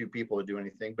for two people to do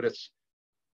anything, but if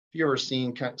you ever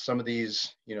seen some of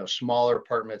these, smaller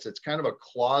apartments, it's kind of a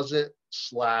closet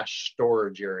 /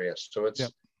 storage area. So it's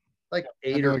like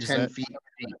 8 or 10 feet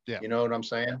deep. Yeah. You know what I'm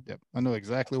saying? Yep. I know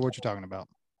exactly what you're talking about.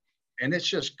 And it's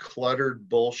just cluttered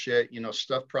bullshit,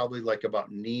 stuff probably like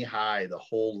about knee high, the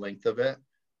whole length of it.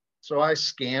 So I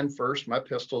scan first, my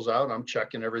pistol's out. I'm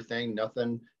checking everything,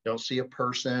 nothing, don't see a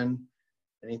person,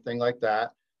 anything like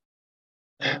that.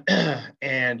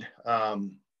 And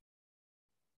I'm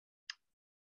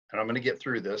going to get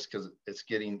through this because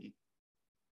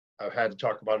I've had to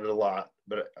talk about it a lot,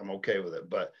 but I'm okay with it.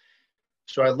 But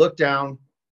so I look down,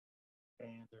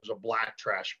 and there's a black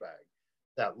trash bag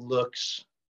that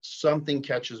something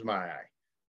catches my eye,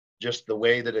 just the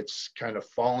way that it's kind of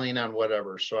falling on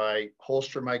whatever. So I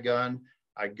holster my gun,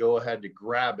 I go ahead to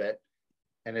grab it,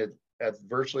 and at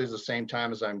virtually the same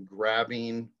time as I'm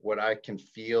grabbing what I can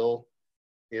feel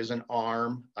is an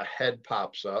arm, a head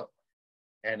pops up,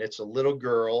 and it's a little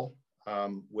girl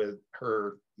with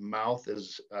her mouth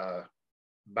is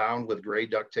bound with gray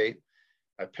duct tape.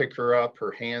 I pick her up,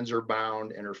 her hands are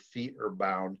bound and her feet are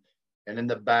bound. And in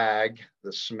the bag,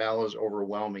 the smell is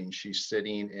overwhelming. She's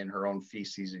sitting in her own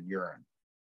feces and urine.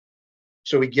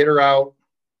 So we get her out,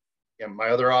 and my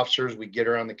other officers, we get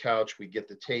her on the couch, we get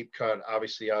the tape cut,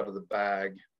 obviously, out of the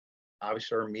bag.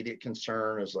 obviously our immediate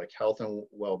concern is like health and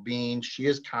well-being. She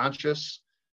is conscious,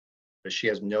 but she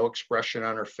has no expression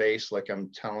on her face. Like I'm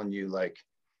telling you, like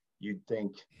you'd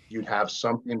think you'd have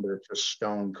something, but it's just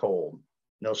stone cold.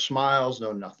 No smiles,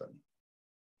 no nothing,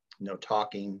 no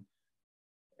talking.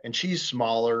 And she's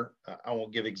smaller. I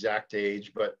won't give exact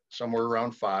age, but somewhere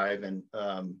around 5. And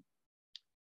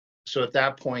so at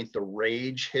that point, the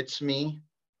rage hits me,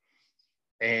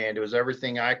 and it was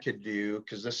everything I could do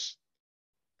because this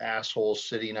asshole's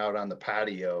sitting out on the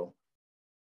patio,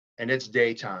 and it's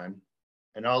daytime.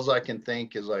 And all I can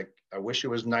think is like, I wish it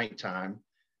was nighttime,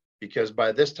 because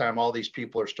by this time, all these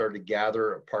people are starting to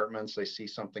gather at apartments. They see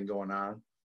something going on.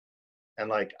 And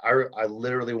like, I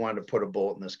literally wanted to put a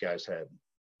bullet in this guy's head.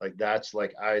 Like, that's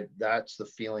the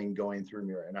feeling going through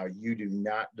me right now. You do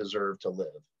not deserve to live.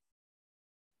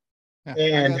 Yeah,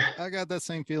 And I got that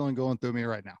same feeling going through me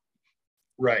right now.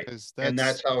 right. And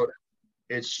that's how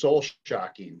it's soul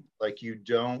shocking. Like you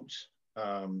don't,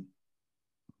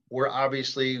 we're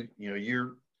obviously,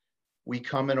 we're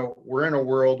in a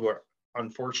world where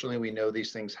unfortunately we know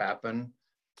these things happen,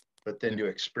 but then to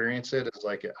experience it is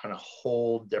like on a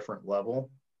whole different level.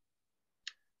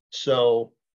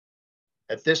 So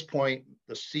at this point,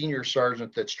 the senior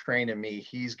sergeant that's training me,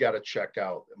 he's got to check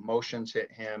out. Emotions hit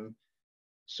him.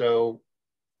 So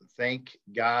thank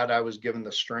God I was given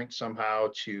the strength somehow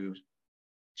to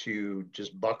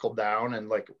just buckle down. And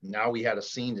like now we had a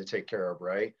scene to take care of,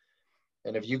 right?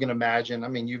 And if you can imagine, I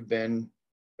mean, you've been,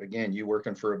 again, you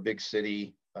working for a big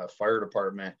city fire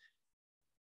department.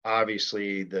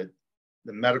 Obviously, the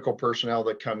medical personnel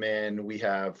that come in, we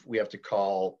have to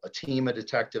call a team of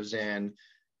detectives in.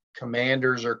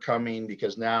 Commanders are coming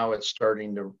because now it's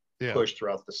starting to push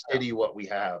throughout the city what we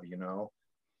have,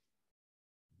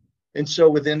 And so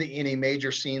within any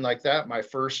major scene like that, my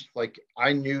first, like,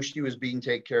 I knew she was being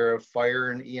taken care of.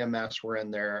 Fire and EMS were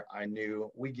in there. I knew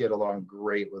we get along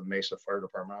great with Mesa Fire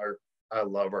Department. I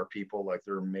love our people. Like,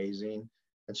 they're amazing.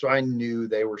 And so I knew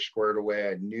they were squared away.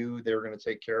 I knew they were going to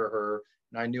take care of her.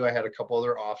 And I knew I had a couple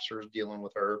other officers dealing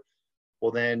with her.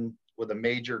 Well, then with a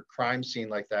major crime scene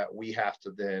like that, we have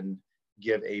to then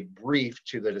give a brief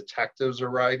to the detectives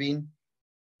arriving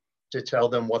to tell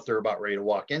them what they're about ready to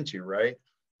walk into, right?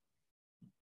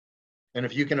 And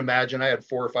if you can imagine, I had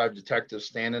 4 or 5 detectives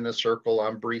stand in a circle.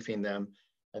 I'm briefing them.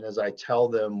 And as I tell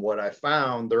them what I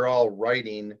found, they're all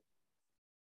writing.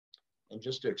 And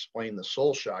just to explain the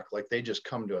soul shock, like they just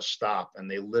come to a stop and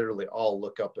they literally all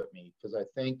look up at me. Because I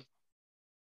think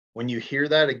when you hear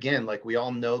that again, like we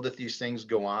all know that these things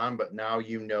go on, but now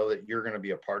you know that you're going to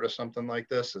be a part of something like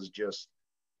this is just,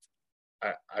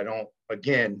 I don't,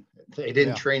 again, they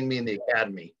didn't train me in the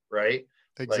academy, right?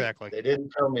 Exactly. Like, they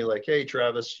didn't tell me like, hey,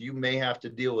 Travis, you may have to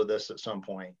deal with this at some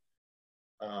point.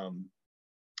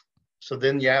 So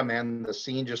then, yeah, man, the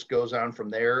scene just goes on from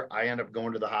there. I end up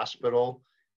going to the hospital.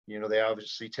 They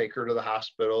obviously take her to the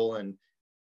hospital, and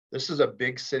this is a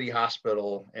big city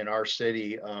hospital in our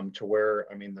city, to where,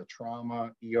 I mean, the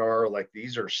trauma ER, like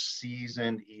these are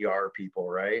seasoned ER people,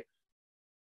 right?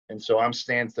 And so I'm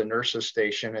standing at the nurse's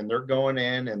station, and they're going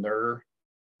in and they're,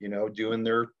 doing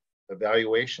their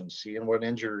evaluations, seeing what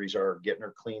injuries are, getting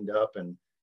her cleaned up. And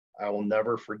I will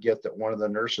never forget that one of the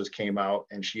nurses came out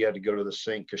and she had to go to the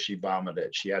sink because she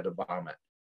vomited. She had to vomit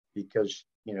because,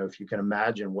 if you can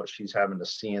imagine what she's having to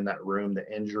see in that room,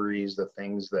 the injuries, the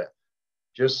things that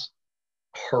just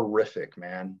horrific,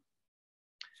 man.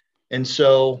 And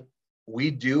so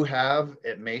we do have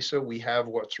at Mesa, we have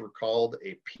what's called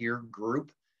a peer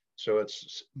group. So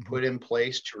it's put in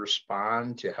place to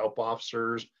respond to help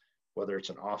officers, whether it's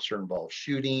an officer involved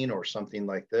shooting or something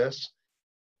like this.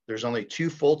 There's only 2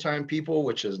 full-time people,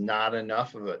 which is not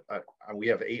enough of it. We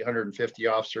have 850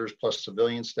 officers plus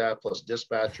civilian staff plus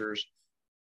dispatchers.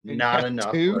 Not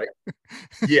enough, 2? right?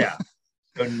 Yeah.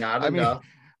 So not enough.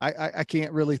 I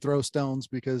can't really throw stones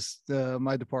because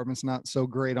my department's not so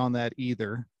great on that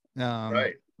either.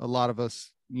 Right. A lot of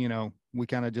us, we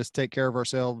kind of just take care of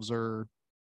ourselves or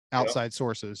outside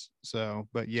sources. So,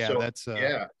 but yeah, that's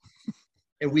yeah.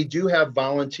 And we do have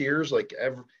volunteers, like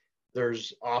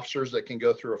there's officers that can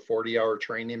go through a 40-hour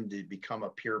training to become a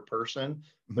peer person,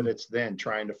 but it's then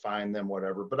trying to find them,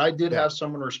 whatever. But I did have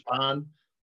someone respond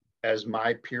as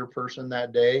my peer person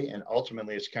that day. And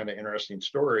ultimately, it's kind of interesting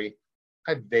story.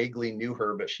 I vaguely knew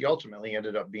her, but she ultimately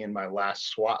ended up being my last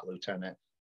SWAT lieutenant.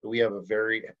 We have a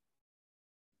very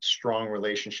strong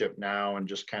relationship now and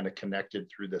just kind of connected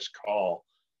through this call.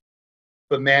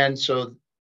 But man, so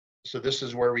this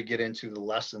is where we get into the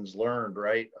lessons learned,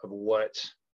 right? Of what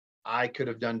I could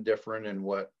have done different and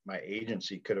what my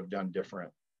agency could have done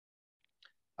different.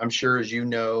 I'm sure, as you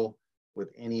know,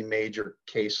 with any major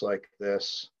case like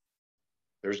this,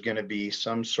 there's going to be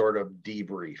some sort of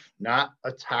debrief, not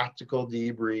a tactical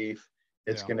debrief.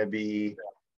 It's going to be,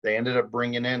 they ended up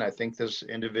bringing in, I think this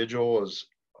individual was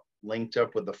linked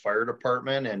up with the fire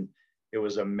department, and it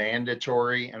was a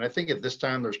mandatory. And I think at this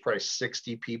time, there's probably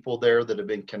 60 people there that have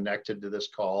been connected to this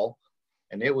call.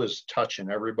 And it was touching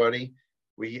everybody.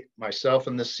 Myself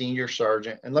and the senior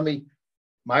sergeant, and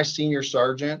my senior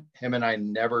sergeant, him and I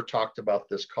never talked about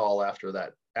this call after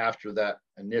that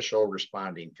initial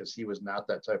responding, because he was not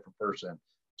that type of person.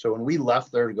 So when we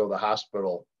left there to go to the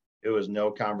hospital, it was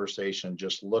no conversation,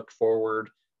 just look forward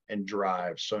and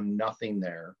drive. So nothing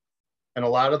there. And a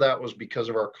lot of that was because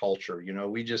of our culture.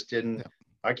 We just didn't,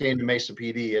 I came to Mesa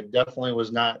PD. It definitely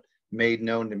was not made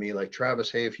known to me like,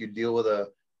 Travis, hey, if you deal with a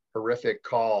horrific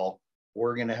call,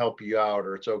 we're going to help you out,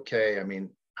 or it's okay. I mean,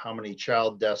 how many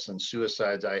child deaths and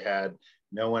suicides I had,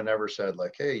 no one ever said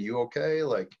like, hey, you okay?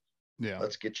 Like,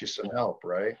 let's get you some help,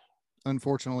 right?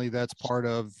 Unfortunately, that's part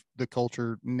of the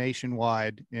culture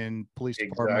nationwide in police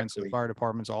departments and fire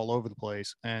departments all over the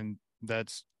place. And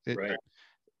that's it. Right.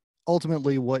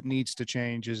 Ultimately, what needs to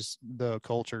change is the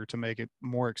culture to make it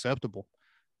more acceptable.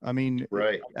 I mean,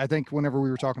 right. I think whenever we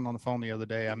were talking on the phone the other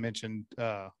day, I mentioned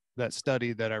that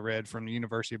study that I read from the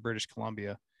University of British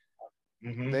Columbia.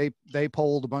 Mm-hmm. They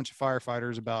polled a bunch of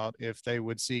firefighters about if they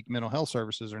would seek mental health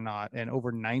services or not, and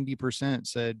over 90%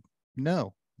 said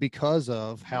no, because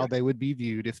of how they would be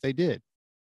viewed if they did.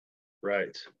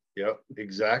 Right. Yep,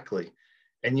 exactly.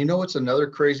 And what's another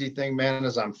crazy thing, man,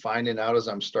 as I'm finding out as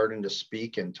I'm starting to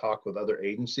speak and talk with other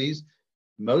agencies,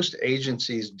 most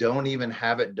agencies don't even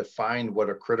have it defined what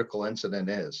a critical incident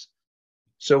is.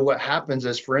 So what happens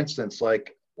is, for instance,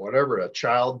 like whatever, a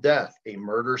child death, a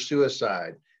murder,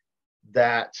 suicide,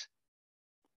 that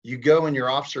you go and your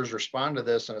officers respond to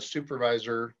this, and a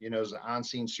supervisor, as an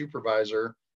on-scene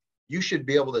supervisor, you should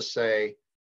be able to say,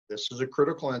 this is a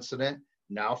critical incident.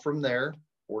 Now from there,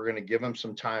 we're going to give them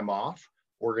some time off.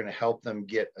 We're going to help them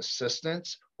get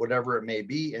assistance, whatever it may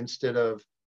be, instead of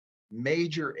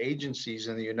major agencies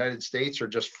in the United States are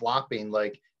just flopping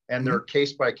like, and they're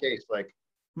case by case, like,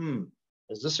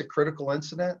 is this a critical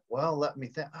incident? Well, let me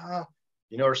think,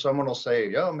 or someone will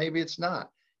say, maybe it's not.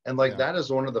 And like, that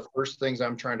is one of the first things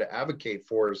I'm trying to advocate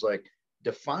for, is like,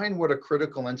 define what a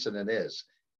critical incident is.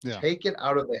 Take it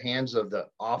out of the hands of the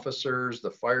officers,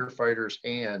 the firefighters'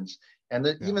 hands, and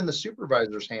even the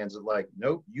supervisor's hands. Of like,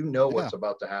 nope, what's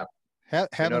about to happen.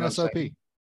 Have an SOP.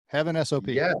 Have an SOP,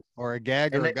 or a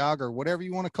gag or a GOG or whatever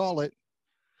you want to call it.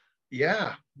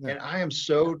 Yeah. And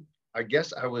I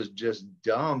guess I was just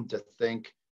dumb to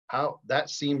think how that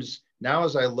seems now,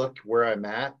 as I look where I'm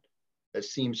at, it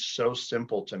seems so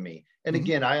simple to me. And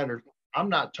again, I'm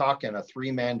not talking a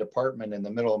 3-man department in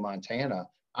the middle of Montana.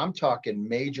 I'm talking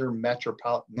major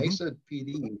metropolitan. Mesa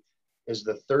PD is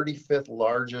the 35th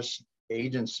largest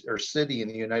agency or city in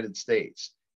the United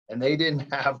States. And they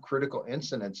didn't have critical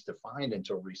incidents defined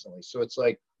until recently. So it's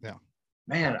like,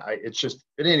 man,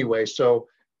 but anyway, so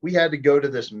we had to go to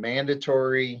this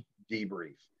mandatory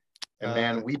debrief. And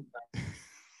man,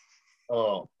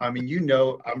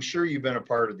 I'm sure you've been a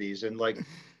part of these. And like,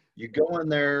 you go in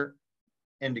there,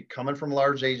 and coming from a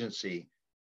large agency,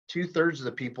 2/3 of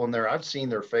the people in there, I've seen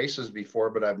their faces before,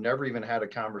 but I've never even had a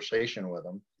conversation with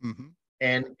them.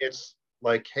 And it's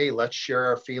like, hey, let's share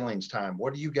our feelings time.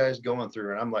 What are you guys going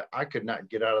through? And I'm like, I could not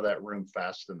get out of that room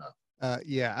fast enough.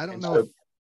 I don't know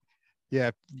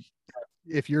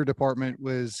if your department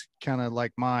was kind of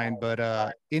like mine,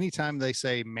 but anytime they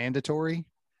say mandatory,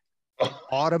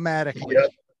 automatically.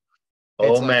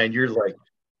 Oh man, you're like,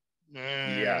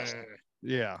 yes.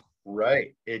 Yeah.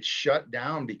 Right. It's shut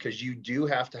down because you do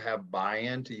have to have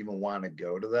buy-in to even want to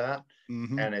go to that.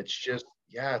 And it's just,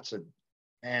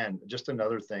 just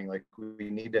another thing. Like,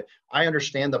 we need to, I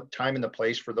understand the time and the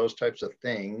place for those types of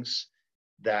things,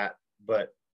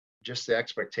 but just the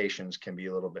expectations can be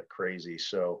a little bit crazy.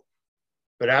 So,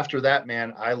 but after that,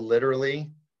 man, I literally,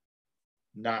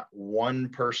 not one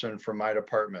person from my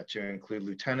department, to include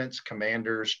lieutenants,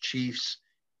 commanders, chiefs,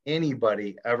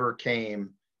 anybody ever came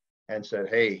and said,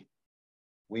 hey,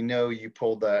 we know you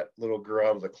pulled that little girl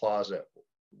out of the closet.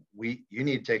 You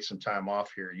need to take some time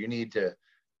off here.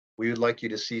 We would like you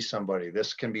to see somebody.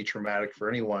 This can be traumatic for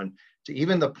anyone, to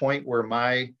even the point where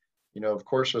of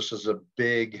course, this is a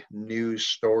big news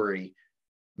story.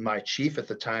 My chief at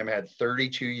the time had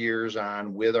 32 years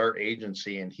on with our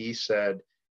agency. And he said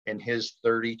in his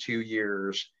 32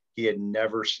 years, he had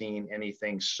never seen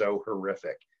anything so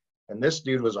horrific. And this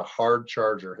dude was a hard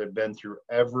charger, had been through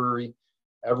every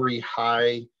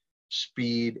high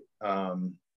speed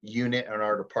unit in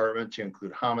our department, to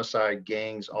include homicide,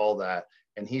 gangs, all that.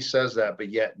 And he says that, but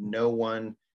yet no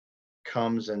one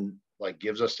comes and like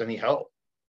gives us any help.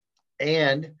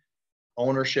 And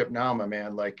ownership now, my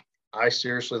man, like I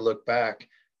seriously look back,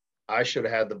 I should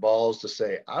have had the balls to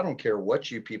say, I don't care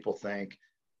what you people think,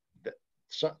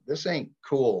 this ain't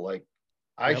cool. Like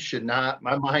I Yep. should not,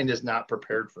 my mind is not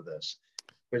prepared for this.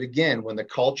 But again, when the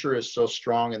culture is so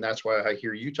strong, and that's why I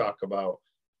hear you talk about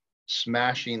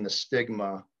smashing the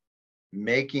stigma,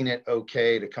 making it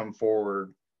okay to come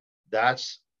forward.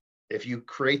 That's, if you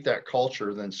create that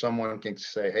culture, then someone can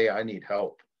say, hey, I need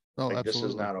help. Oh, Like this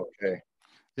is absolutely. not okay.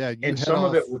 Yeah, you And head some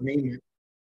of off. it with me,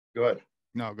 go ahead.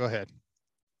 No, go ahead.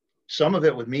 Some of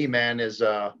it with me, man, is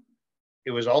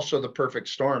it was also the perfect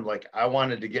storm. Like I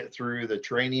wanted to get through the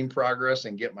training progress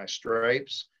and get my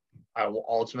stripes. I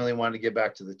ultimately wanted to get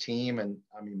back to the team. And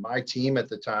I mean, my team at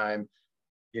the time,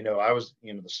 I was,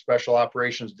 the special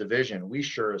operations division. We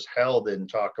sure as hell didn't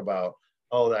talk about,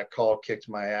 oh, that call kicked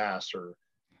my ass or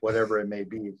whatever it may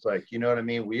be. It's like, you know what I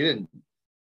mean?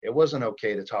 It wasn't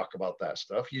okay to talk about that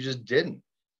stuff. You just didn't,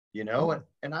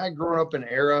 and I grew up in an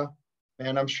era,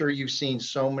 and I'm sure you've seen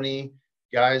so many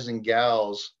guys and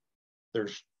gals,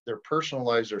 their personal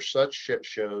lives are such shit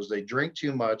shows. They drink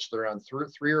too much. They're on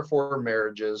three or four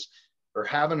marriages or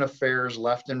having affairs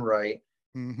left and right.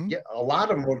 Mm-hmm. Yeah, a lot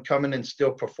of them would come in and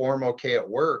still perform okay at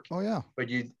work. Oh yeah. But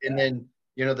then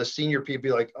the senior people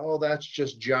be like, oh, that's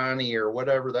just Johnny or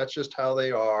whatever. That's just how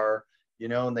they are,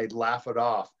 and they'd laugh it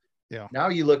off. Yeah. Now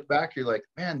you look back, you're like,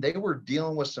 man, they were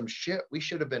dealing with some shit. We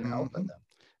should have been helping them.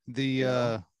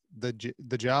 The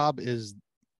job is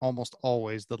almost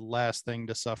always the last thing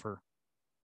to suffer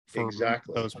for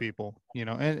Exactly. those people,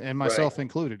 and myself Right.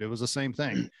 included. It was the same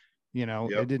thing. Yep.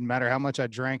 It didn't matter how much I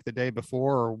drank the day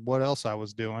before or what else I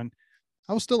was doing.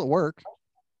 I was still at work and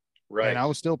Right. I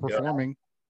was still Yep. performing,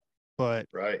 but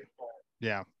Right.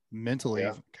 yeah, mentally,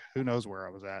 Yeah. who knows where I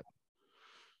was at.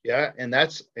 Yeah. And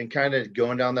kind of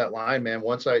going down that line, man,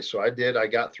 I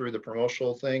got through the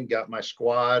promotional thing, got my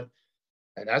squad,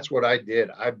 and that's what I did.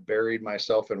 I buried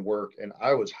myself in work and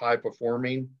I was high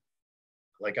performing.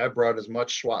 Like I brought as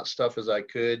much SWAT stuff as I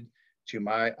could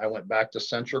I went back to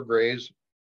Central Graves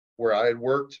where I had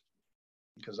worked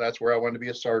because that's where I wanted to be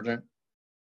a sergeant.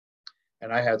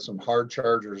 And I had some hard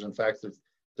chargers. In fact,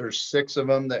 there's 6 of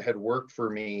them that had worked for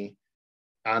me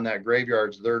on that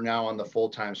graveyards. They're now on the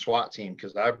full-time SWAT team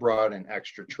because I brought in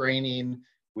extra training.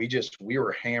 We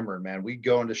were hammered, man. We'd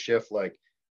go into shift like,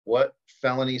 what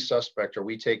felony suspect are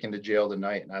we taking to jail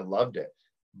tonight? And I loved it.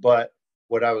 But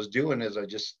what I was doing is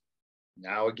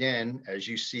now again, as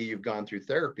you see, you've gone through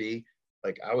therapy,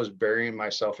 like I was burying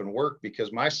myself in work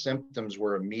because my symptoms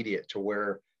were immediate to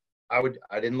where I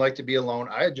didn't like to be alone.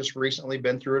 I had just recently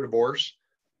been through a divorce.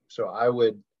 So I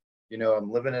would,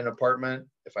 I'm living in an apartment.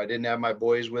 If I didn't have my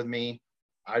boys with me,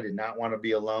 I did not want to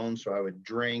be alone. So I would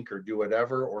drink or do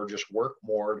whatever, or just work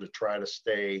more to try to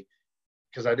stay,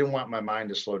 because I didn't want my mind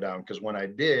to slow down. Because when I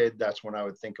did, that's when I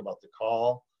would think about the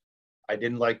call. I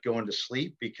didn't like going to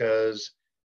sleep because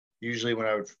usually when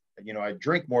I'd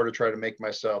drink more to try to make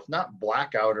myself not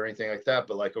blackout or anything like that,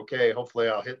 but like, okay, hopefully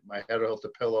my head will hit the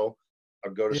pillow.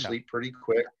 I'll go to Yeah. sleep pretty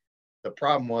quick. The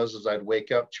problem was I'd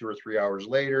wake up 2 or 3 hours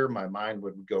later, my mind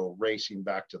would go racing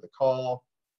back to the call.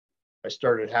 I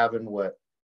started having what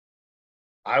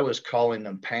I was calling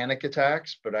them panic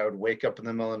attacks, but I would wake up in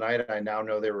the middle of the night. I now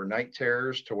know they were night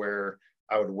terrors, to where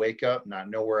I would wake up, not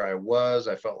know where I was.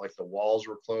 I felt like the walls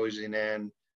were closing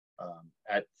in.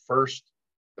 At first,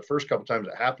 the first couple times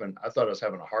it happened, I thought I was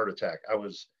having a heart attack. I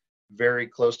was very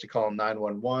close to calling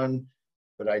 911,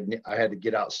 but I had to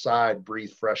get outside,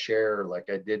 breathe fresh air. Like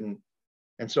I didn't.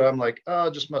 And so I'm like, oh,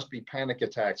 it just must be panic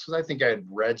attacks. Cause I think I had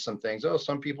read some things. Oh,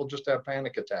 some people just have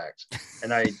panic attacks.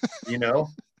 And you know,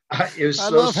 it was I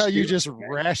so love how you stupid, just man.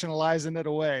 rationalizing it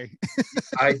away.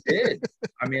 I did.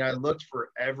 I mean, I looked for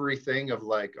everything of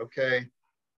like, okay,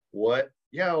 what?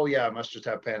 Yeah, oh yeah, I must just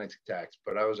have panic attacks.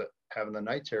 But I was having the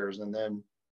night terrors. And then,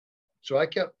 so I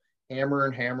kept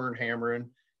hammering.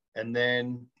 And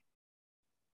then,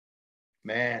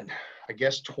 man, I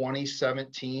guess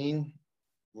 2017,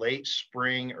 late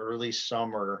spring, early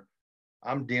summer,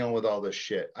 I'm dealing with all this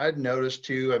shit. I'd noticed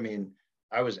too, I mean,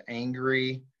 I was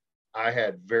angry. I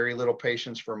had very little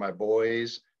patience for my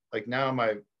boys. Like now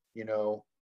you know,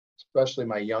 especially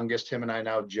my youngest, him and I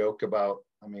now joke about,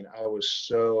 I mean, I was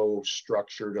so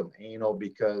structured of anal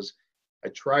because I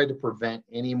tried to prevent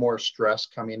any more stress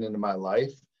coming into my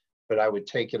life, but I would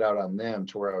take it out on them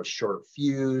to where I was short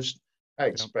fused. I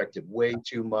Yep. expected way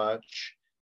too much.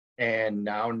 And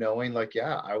now knowing like,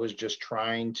 yeah, I was just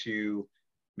trying to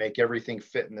make everything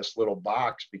fit in this little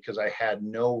box because I had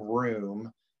no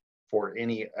room for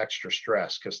any extra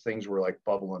stress because things were like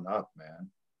bubbling up, man.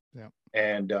 Yeah.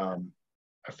 And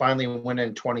I finally went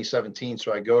in 2017.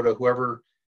 So I go to whoever,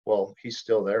 well, he's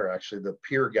still there actually, the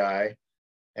peer guy,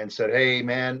 and said, "Hey,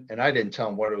 man," and I didn't tell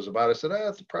him what it was about. I said,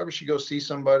 "I probably should go see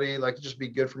somebody. Like, it'd just be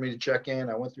good for me to check in.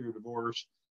 I went through a divorce."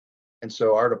 And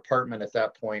so our department at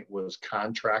that point was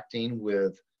contracting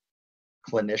with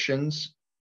clinicians.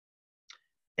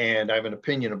 And I have an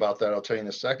opinion about that. I'll tell you in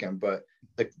a second. But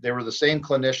they were the same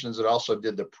clinicians that also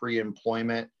did the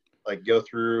pre-employment, like go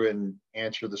through and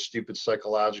answer the stupid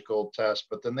psychological test.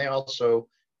 But then they also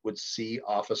would see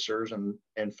officers and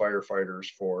firefighters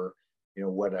for,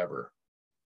 whatever.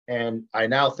 And I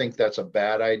now think that's a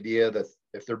bad idea, that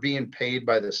if they're being paid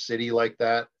by the city like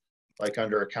that, like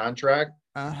under a contract,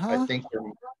 I think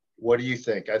what do you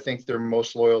think? I think they're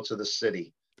most loyal to the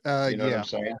city. You know what I'm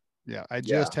saying? Yeah. I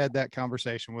just had that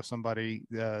conversation with somebody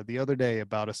the other day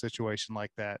about a situation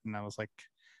like that. And I was like,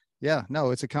 yeah,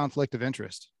 no, it's a conflict of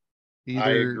interest. I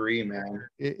agree, man.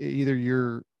 Either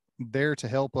you're there to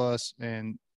help us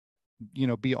and,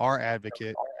 be our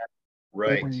advocate,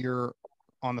 right? Or you're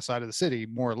on the side of the city,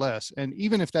 more or less. And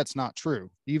even if that's not true,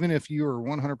 even if you're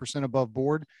 100% above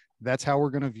board, that's how we're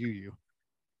going to view you.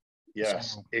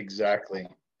 Yes, exactly.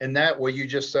 And that, what you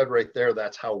just said right there,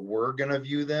 that's how we're going to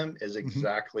view them, is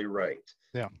exactly right.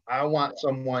 Yeah. I want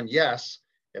someone, yes,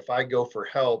 if I go for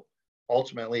help,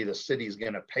 ultimately the city's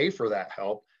going to pay for that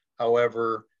help.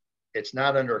 However, it's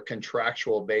not under a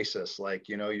contractual basis. Like,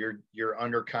 you're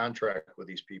under contract with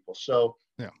these people. So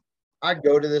yeah, I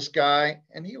go to this guy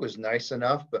and he was nice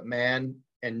enough, but man,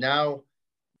 and now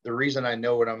the reason I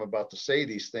know what I'm about to say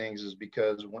these things is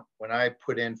because when I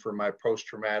put in for my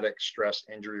post-traumatic stress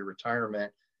injury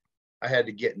retirement, I had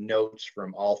to get notes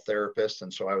from all therapists.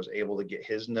 And so I was able to get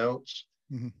his notes.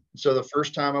 Mm-hmm. So the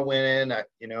first time I went in,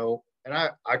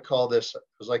 I call this, it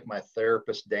was like my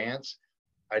therapist dance.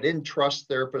 I didn't trust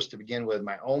therapists to begin with.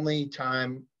 My only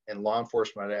time in law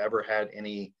enforcement I ever had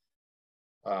any,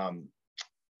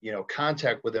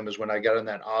 contact with them is when I got in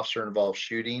that officer involved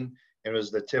shooting. It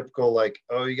was the typical, like,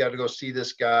 oh, you got to go see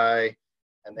this guy,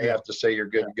 and they have to say you're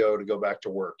good to go back to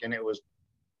work. And it was,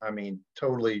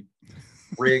 totally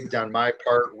rigged on my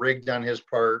part, rigged on his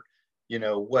part,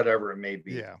 whatever it may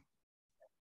be. Yeah.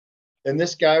 And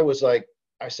this guy was like,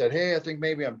 I said, "Hey, I think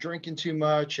maybe I'm drinking too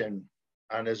much." And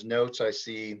on his notes, I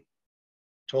see,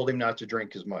 told him not to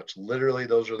drink as much. Literally,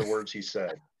 those are the words he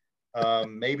said.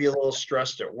 Maybe a little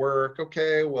stressed at work.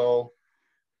 Okay, well,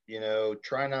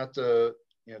 try not to,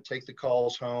 take the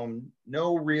calls home.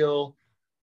 No real,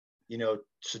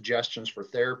 suggestions for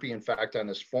therapy. In fact, on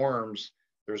his forms,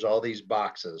 there's all these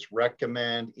boxes: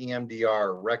 recommend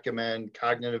EMDR, recommend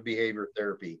cognitive behavior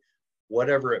therapy,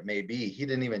 whatever it may be. He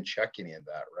didn't even check any of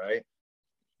that, right?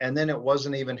 And then it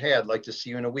wasn't even, "Hey, I'd like to see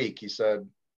you in a week." He said,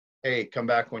 "Hey, come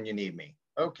back when you need me."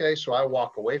 Okay, so I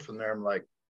walk away from there. I'm like,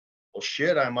 well,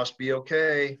 shit, I must be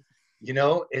okay.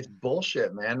 It's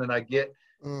bullshit, man. And I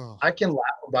can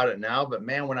laugh about it now, but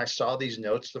man, when I saw these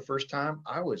notes the first time,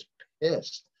 I was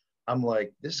pissed. I'm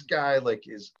like, this guy, like,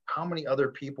 how many other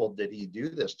people did he do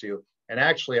this to? And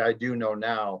actually, I do know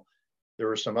now there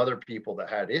were some other people that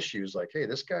had issues, like, hey,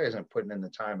 this guy isn't putting in the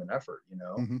time and effort,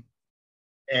 Mm-hmm.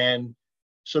 And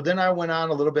so then I went on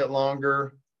a little bit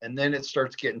longer, and then it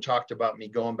starts getting talked about me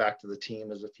going back to the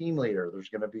team as a team leader. There's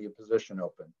going to be a position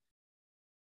open.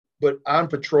 But on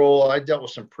patrol, I dealt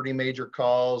with some pretty major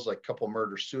calls, like a couple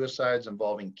murder suicides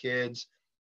involving kids.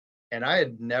 And I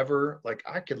had never, like,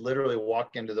 I could literally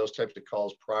walk into those types of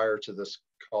calls prior to this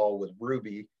call with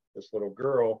Ruby, this little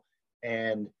girl,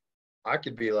 and I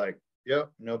could be like,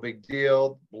 yep, no big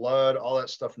deal. Blood, all that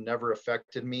stuff never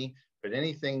affected me. But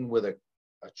anything with a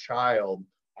child,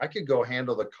 I could go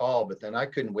handle the call, but then I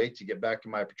couldn't wait to get back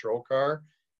in my patrol car.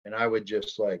 And I would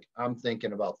just, like, I'm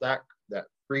thinking about that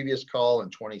previous call in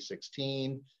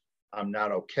 2016. I'm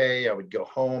not okay. I would go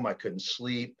home. I couldn't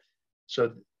sleep.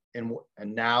 So, and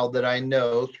now that I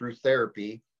know through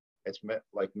therapy, it's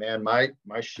like, man, my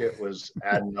shit was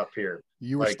adding up here.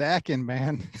 You were like, stacking,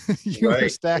 man. You were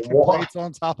stacking plates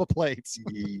on top of plates.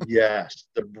 Yes,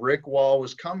 the brick wall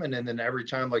was coming. And then every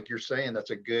time, like you're saying, that's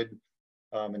a good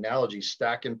analogy,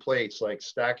 stacking plates, like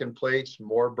stacking plates,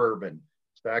 more bourbon,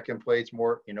 stacking plates,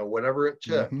 more, whatever it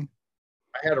took. Mm-hmm.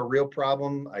 I had a real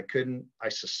problem. I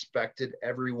suspected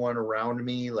everyone around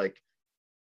me. Like,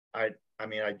 I'm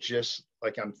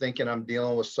thinking I'm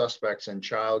dealing with suspects in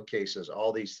child cases,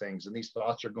 all these things, and these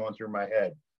thoughts are going through my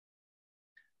head.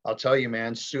 I'll tell you,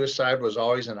 man, suicide was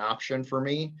always an option for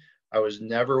me. I was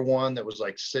never one that was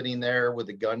like sitting there with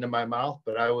a gun to my mouth,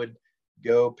 but I would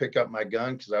go pick up my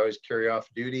gun because I always carry off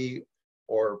duty,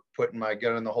 or putting my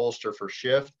gun in the holster for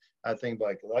shift. I think,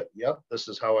 like, yep, this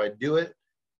is how I do it.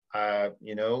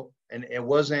 And it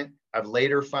wasn't I've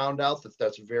later found out that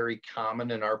that's very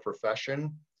common in our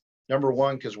profession. Number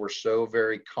one, because we're so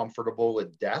very comfortable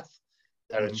with death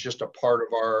that it's just a part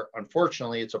of our,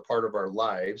 unfortunately, it's a part of our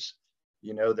lives,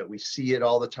 that we see it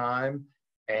all the time.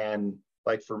 And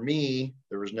like for me,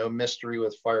 there was no mystery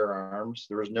with firearms.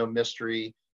 There was no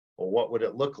mystery. Well, what would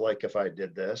it look like if I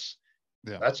did this?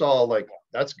 Yeah. That's all like,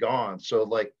 that's gone. So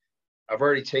like, I've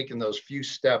already taken those few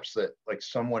steps that like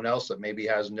someone else that maybe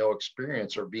has no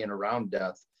experience or being around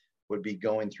death would be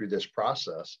going through this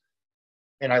process.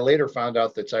 And I later found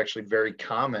out that's actually very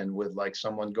common with like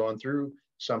someone going through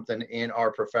something in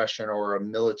our profession or a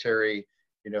military,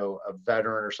 a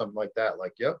veteran or something like that.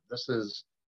 Like, yep,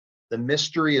 the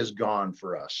mystery is gone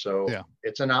for us. So Yeah.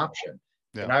 it's an option.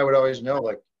 Yeah. And I would always know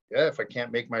like, yeah, if I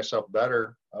can't make myself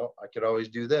better, oh, I could always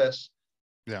do this.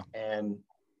 Yeah. And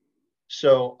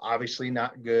so obviously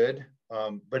not good.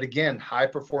 But again, high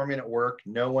performing at work.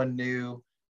 No one knew.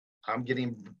 I'm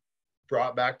getting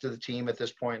brought back to the team at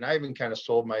this point. And I even kind of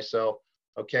sold myself,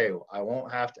 okay, I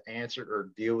won't have to answer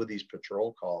or deal with these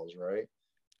patrol calls, right?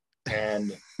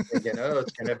 And thinking, oh,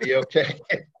 it's going to be okay.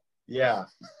 Yeah.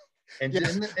 And, Yeah.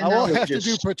 and, I that won't was have to do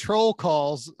just patrol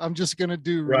calls. I'm just going to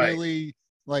do right. really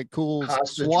like cool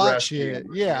Hostage SWAT rescue. shit.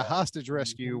 Yeah. Hostage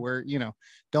rescue where,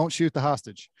 don't shoot the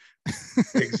hostage.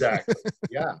 Exactly.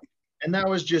 Yeah. And that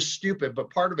was just stupid. But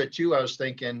part of it too, I was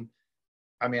thinking,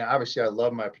 I mean, obviously I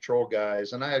love my patrol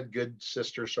guys and I had good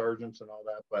sister sergeants and all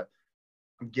that, but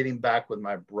I'm getting back with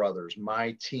my brothers,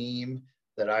 my team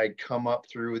that I'd come up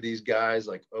through with these guys.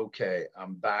 Like, okay,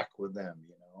 I'm back with them.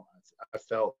 I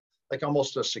felt like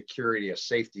almost a security, a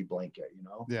safety blanket.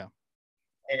 Yeah.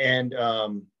 And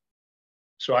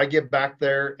so I get back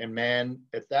there, and man,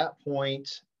 at that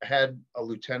point, I had a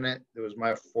lieutenant that was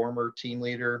my former team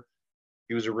leader.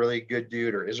 He was a really good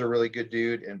dude, or is a really good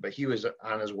dude, but he was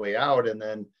on his way out. And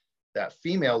then that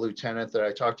female lieutenant that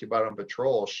I talked to you about on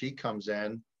patrol, she comes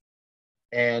in.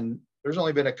 And there's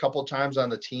only been a couple times on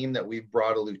the team that we've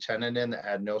brought a lieutenant in that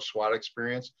had no SWAT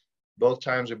experience. Both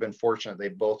times we've been fortunate. They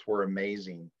both were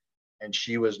amazing. And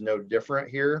she was no different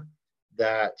here,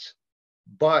 but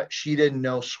she didn't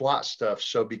know SWAT stuff.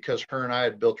 So because her and I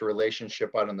had built a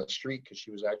relationship out on the street, because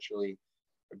she was actually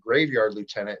a graveyard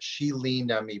lieutenant, she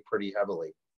leaned on me pretty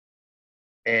heavily.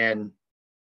 And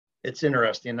it's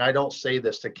interesting. And I don't say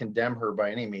this to condemn her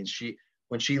by any means.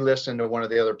 When she listened to one of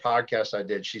the other podcasts I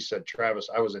did, she said, Travis,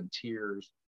 I was in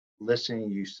tears listening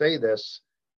to you say this,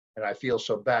 and I feel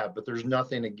so bad. But there's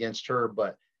nothing against her.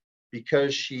 But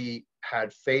because she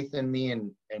had faith in me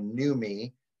and knew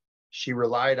me, she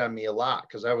relied on me a lot,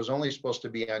 because I was only supposed to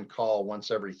be on call once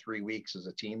every 3 weeks as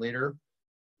a team leader.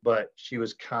 But she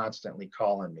was constantly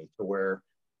calling me to where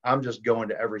I'm just going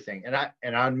to everything.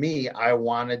 And on me, I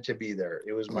wanted to be there.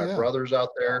 It was my brothers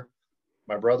out there.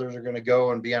 My brothers are going to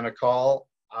go and be on a call.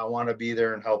 I want to be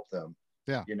there and help them.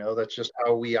 Yeah. That's just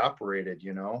how we operated,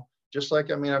 just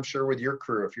like, I mean, I'm sure with your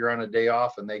crew, if you're on a day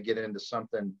off and they get into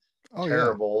something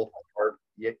terrible, or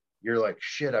you're like,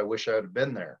 shit, I wish I would have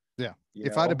been there. Yeah.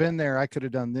 If I'd have been there, I could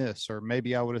have done this, or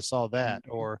maybe I would have saw that,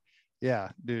 or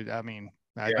dude, I mean,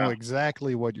 I know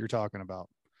exactly what you're talking about.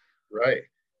 Right.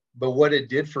 But what it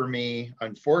did for me,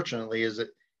 unfortunately, is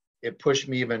it pushed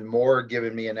me even more,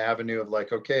 giving me an avenue of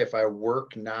like, okay, if I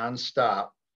work nonstop,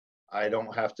 I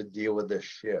don't have to deal with this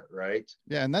shit, right?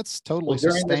 Yeah, and that's totally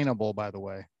sustainable, by the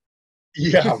way.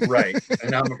 Yeah, right.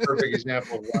 And I'm a perfect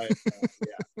example of why it's not.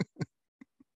 Yeah.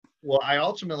 Well, I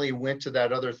ultimately went to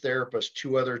that other therapist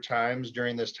 2 other times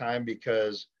during this time,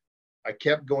 because I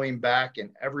kept going back, and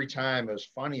every time it was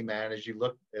funny, man.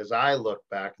 As I look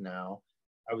back now,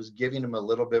 I was giving him a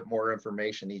little bit more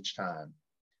information each time.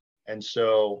 And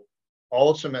so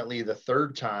ultimately the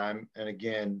 3rd time, and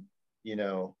again,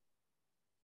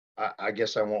 I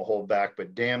guess I won't hold back,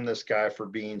 but damn this guy for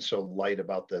being so light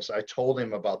about this. I told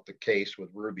him about the case with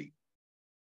Ruby,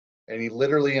 and he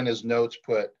literally in his notes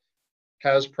put,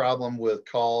 has problem with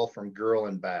call from girl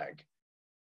in bag.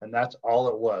 And that's all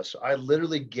it was. So I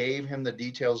literally gave him the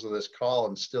details of this call,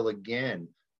 and still again,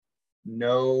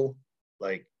 no,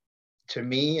 like, to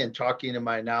me, and talking to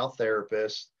my now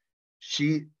therapist,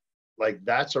 she, like,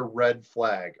 that's a red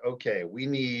flag. Okay, we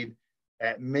need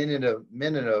at minimum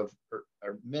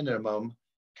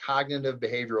cognitive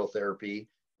behavioral therapy.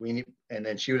 We need, and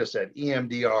then she would have said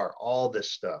EMDR, all this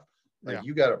stuff. Like,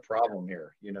 you got a problem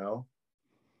here,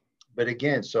 But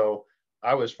again, so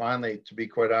I was finally, to be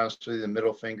quite honest with you, the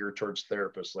middle finger towards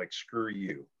therapists, like, screw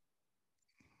you.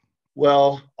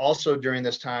 Well, also during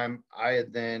this time, I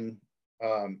had then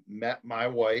met my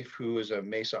wife, who is a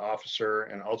Mesa officer,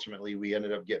 and ultimately we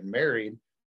ended up getting married.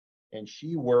 And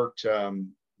she worked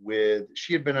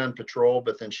she had been on patrol,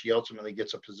 but then she ultimately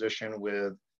gets a position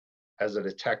with as a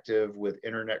detective with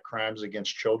internet crimes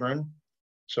against children.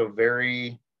 So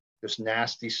very just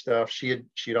nasty stuff.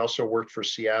 She'd also worked for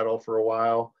Seattle for a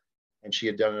while, and she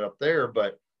had done it up there,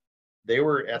 but they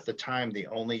were at the time the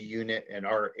only unit in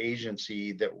our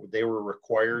agency that they were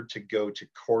required to go to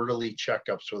quarterly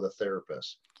checkups with a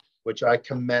therapist, which I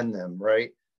commend them,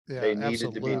 right? Yeah, They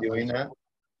needed to be absolutely. doing that.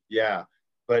 Yeah.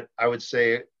 But I would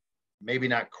say maybe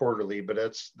not quarterly, but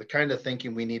that's the kind of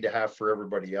thinking we need to have for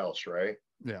everybody else, right?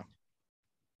 Yeah.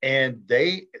 And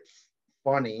they,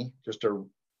 funny,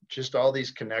 just all these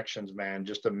connections, man,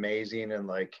 just amazing. And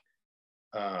like,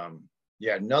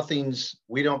 yeah,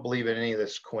 we don't believe in any of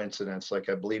this coincidence. Like,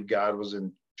 I believe God was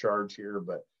in charge here,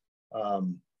 but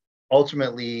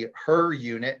ultimately her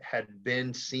unit had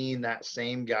been seeing that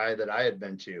same guy that I had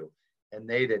been to, and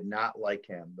they did not like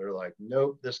him. They're like,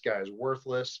 nope, this guy's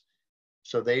worthless.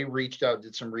 So they reached out,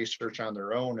 did some research on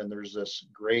their own, and there's this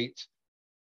great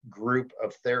group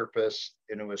of therapists,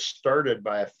 and it was started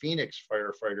by a Phoenix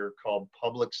firefighter called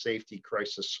Public Safety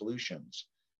Crisis Solutions.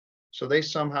 So they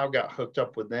somehow got hooked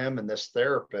up with them and this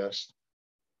therapist,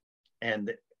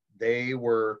 and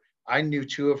I knew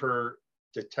two of her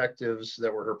detectives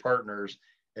that were her partners,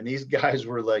 and these guys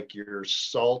were like your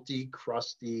salty,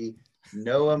 crusty,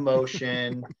 no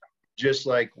emotion. Just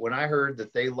like when I heard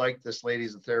that they liked this lady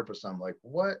as a therapist, I'm like,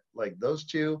 what? Like those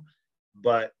two?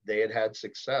 But they had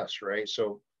success, right?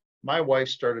 So my wife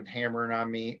started hammering on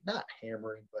me, not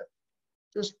hammering, but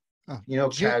just,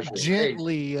 casually. Hey,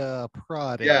 Gently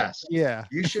prodding. yes, Yeah.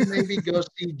 you should maybe go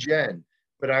see Jen.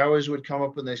 But I always would come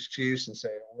up with an excuse and say,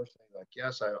 like,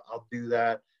 yes, I'll do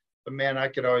that. But man, I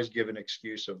could always give an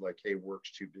excuse of like, hey,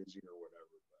 work's too busy or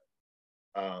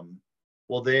whatever. But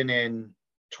well, then in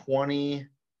 20,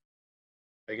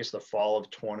 I guess the fall of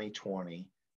 2020,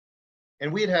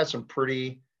 and we had some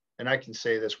pretty, and I can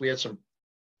say this, we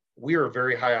were a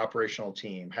very high operational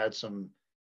team, had some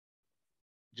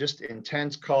just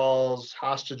intense calls,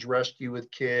 hostage rescue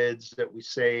with kids that we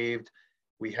saved.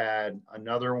 We had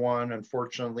another one,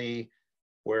 unfortunately,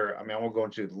 where, I won't go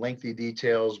into lengthy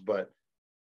details, but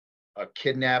a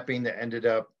kidnapping that ended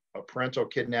up a parental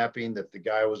kidnapping, that the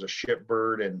guy was a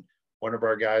shitbird, and one of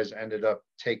our guys ended up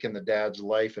taking the dad's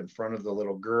life in front of the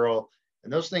little girl.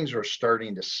 And those things were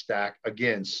starting to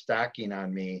stacking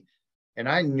on me. And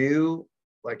I knew,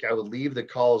 like, I would leave the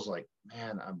calls like,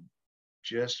 man, I'm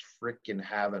just freaking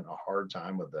having a hard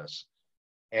time with this.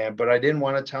 But I didn't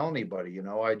want to tell anybody,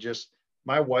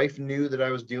 my wife knew that I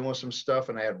was dealing with some stuff,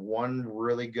 and I had one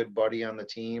really good buddy on the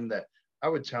team that I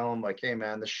would tell him like, hey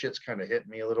man, this shit's kind of hitting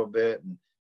me a little bit. And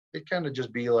it kind of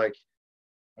just be like,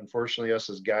 unfortunately us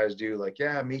as guys do, like,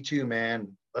 yeah, me too, man.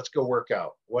 Let's go work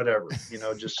out, whatever,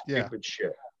 just Yeah. stupid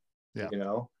shit, Yeah.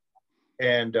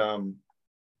 And,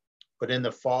 but in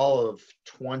the fall of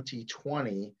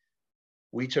 2020,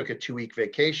 we took a 2-week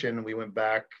vacation. We went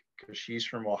back because she's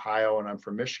from Ohio and I'm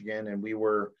from Michigan, and we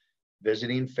were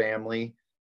visiting family.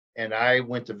 And I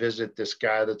went to visit this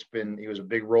guy he was a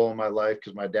big role in my life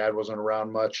because my dad wasn't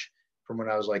around much from when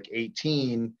I was like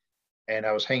 18. And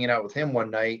I was hanging out with him one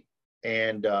night,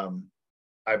 and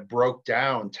I broke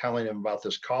down telling him about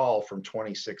this call from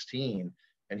 2016.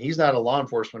 And he's not a law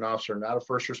enforcement officer, not a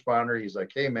first responder. He's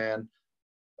like, hey man,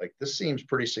 like, this seems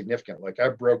pretty significant. Like, I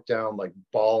broke down, like,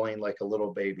 bawling like a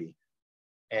little baby.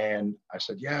 And I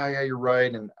said, yeah, you're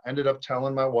right. And I ended up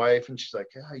telling my wife, and she's like,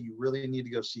 yeah, you really need to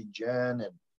go see Jen.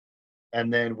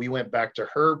 And then we went back to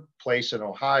her place in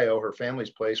Ohio, her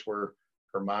family's place, where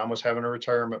her mom was having a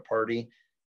retirement party.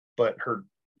 But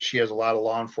she has a lot of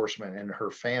law enforcement in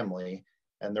her family.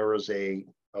 And there was a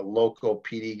local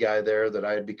PD guy there that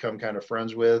I had become kind of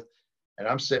friends with. And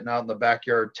I'm sitting out in the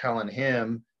backyard telling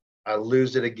him, I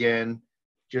lose it again.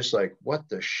 Just like, what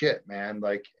the shit, man?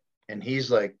 Like, and he's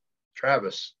like,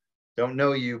 Travis, don't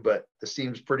know you, but this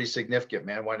seems pretty significant,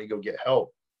 man. Why don't you go get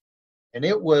help? And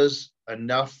it was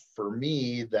enough for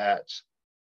me that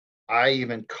I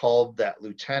even called that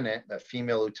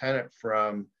female lieutenant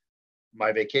from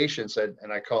my vacation,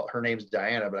 her name's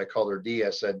Diana, but I called her D. I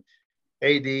said,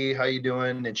 hey D, how you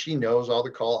doing? And she knows all the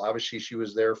call. Obviously she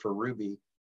was there for Ruby.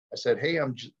 I said, hey,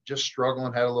 I'm just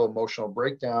struggling, had a little emotional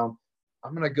breakdown.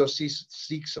 I'm going to go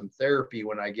seek some therapy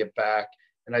when I get back.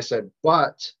 And I said,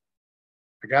 but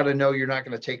I got to know you're not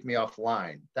going to take me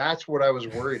offline. That's what I was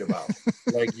worried about.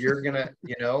 Like, you're going to,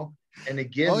 and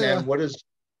again, man, what does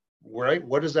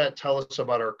that tell us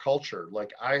about our culture?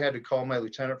 Like, I had to call my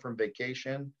lieutenant from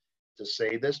vacation to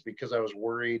say this because I was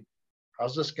worried,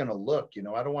 how's this going to look?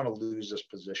 I don't want to lose this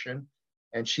position.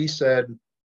 And she said,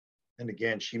 and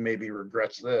again, she maybe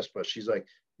regrets this, but she's like,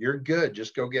 you're good.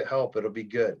 Just go get help. It'll be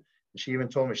good. And she even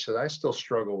told me, she said, I still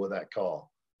struggle with that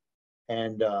call.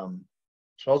 And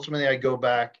So ultimately I go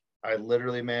back. I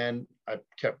literally, man, I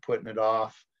kept putting it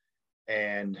off,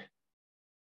 and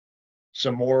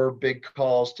some more big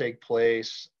calls take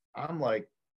place. I'm like,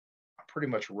 I'm pretty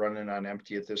much running on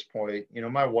empty at this point.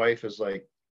 My wife is like,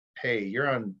 hey,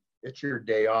 it's your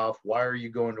day off. Why are you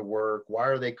going to work? Why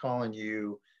are they calling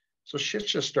you? So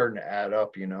shit's just starting to add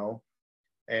up.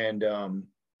 And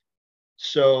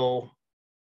so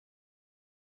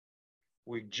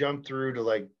we jump through to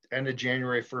like end of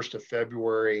January, 1st of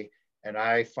February, and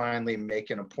I finally make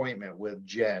an appointment with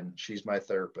Jen. She's my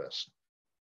therapist.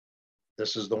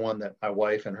 This is the one that my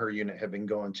wife and her unit have been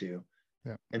going to.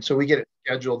 Yeah. And so we get it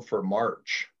scheduled for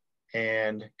March.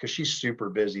 And because she's super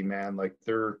busy, man, like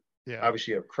they're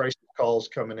obviously have crisis calls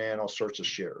coming in, all sorts of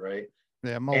shit, right?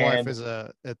 Yeah, my wife is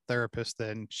a therapist,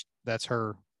 and that's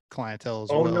her clientele as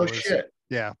well. Oh, no shit.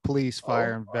 Yeah, police,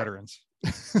 fire, and veterans.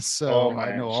 Oh, So I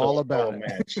man. know all about it.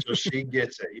 Man. So she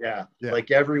gets it. Yeah. Yeah.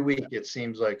 Like every week, it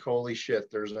seems like, holy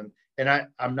shit,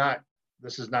 I'm not,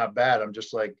 this is not bad. I'm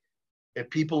just like, if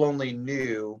people only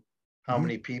knew how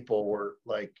many people were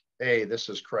like, hey, this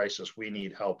is crisis. We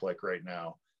need help like right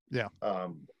now. Yeah.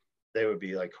 They would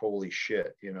be like, holy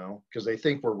shit, because they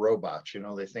think we're robots,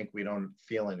 they think we don't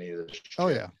feel any of this shit. Oh,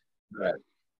 yeah. But,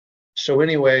 so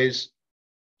anyways,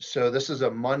 so this is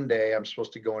a Monday. I'm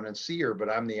supposed to go in and see her, but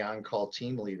I'm the on-call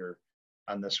team leader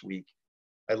on this week.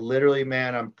 I literally,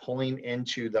 man, I'm pulling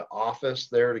into the office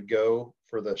there to go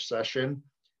for the session,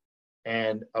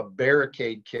 and a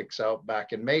barricade kicks out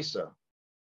back in Mesa. Of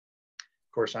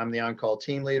course, I'm the on-call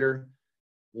team leader.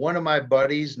 One of my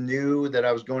buddies knew that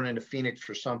I was going into Phoenix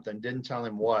for something, didn't tell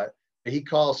him what. He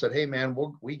called, said, hey, man,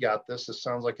 we got this. This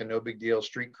sounds like a no big deal.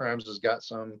 Street Crimes has got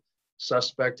some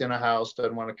suspect in a house,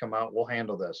 doesn't want to come out. We'll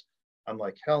handle this. I'm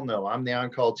like, hell no, I'm the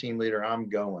on-call team leader. I'm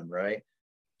going, right?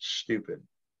 Stupid.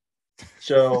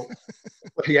 So,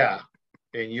 yeah.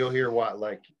 And you'll hear what,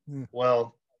 like,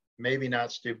 well, maybe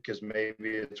not stupid, because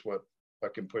maybe it's what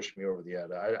fucking pushed me over the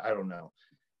edge. I don't know.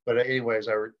 But anyways,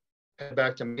 I head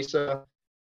back to Mesa.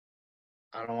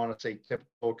 I don't want to say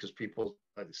typical, because people,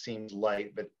 it seems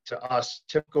light, but to us,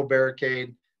 typical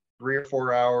barricade, 3 or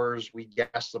 4 hours. We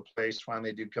gas the place.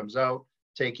 Finally, dude comes out,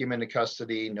 take him into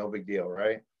custody. No big deal,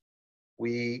 right?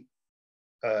 We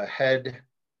head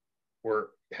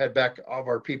back. All of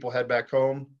our people head back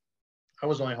home. I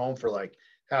was only home for like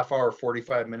half hour,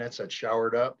 45 minutes. I'd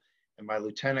showered up, and my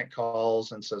lieutenant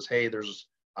calls and says, hey, there's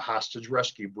a hostage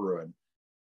rescue brewing.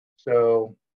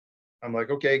 So I'm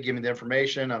like, okay, give me the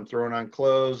information. I'm throwing on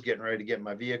clothes, getting ready to get in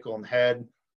my vehicle and head.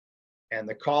 And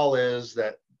the call is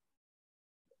that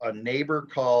a neighbor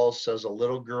calls, says a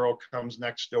little girl comes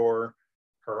next door.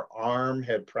 Her arm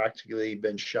had practically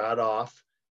been shot off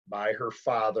by her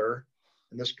father.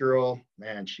 And this girl,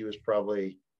 man, she was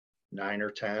probably 9 or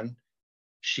 10.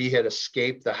 She had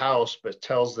escaped the house, but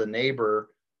tells the neighbor,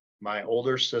 my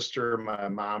older sister, my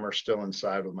mom are still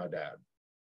inside with my dad.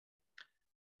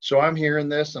 So I'm hearing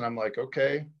this, and I'm like,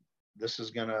 okay, this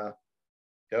is gonna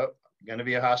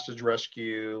be a hostage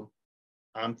rescue.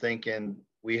 I'm thinking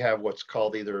we have what's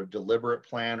called either a deliberate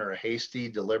plan or a hasty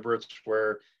deliberate,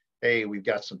 where, hey, we've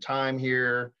got some time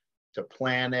here to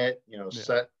plan it,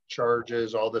 set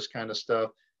charges, all this kind of stuff.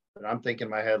 But I'm thinking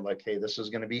in my head, like, hey, this is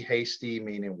going to be hasty,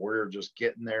 meaning we're just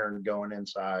getting there and going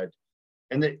inside.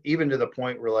 And even to the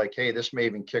point where, like, hey, this may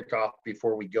even kick off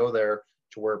before we go there,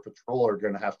 to where patrol are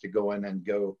going to have to go in and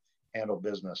go handle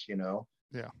business,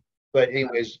 Yeah. But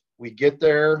anyways, we get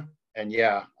there, and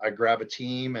I grab a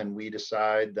team, and we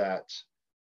decide that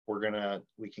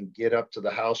we can get up to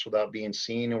the house without being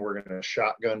seen, and we're going to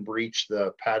shotgun breach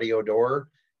the patio door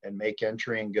and make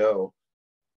entry and go.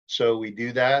 So we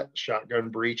do that, shotgun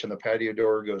breach, and the patio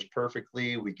door goes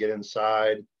perfectly. We get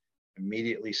inside,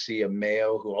 immediately see a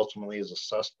male who ultimately is a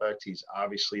suspect. He's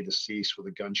obviously deceased with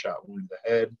a gunshot wound to the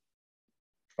head.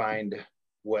 Find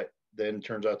what then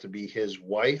turns out to be his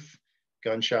wife,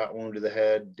 gunshot wound to the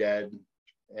head, dead.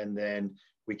 And then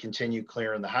we continue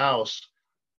clearing the house.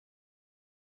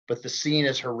 But the scene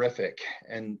is horrific.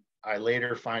 And I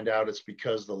later find out it's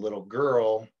because the little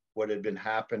girl, what had been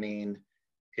happening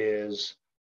is,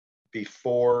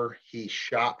 before he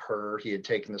shot her, he had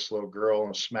taken this little girl and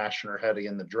was smashing her head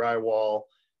in the drywall,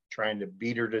 trying to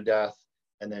beat her to death,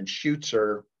 and then shoots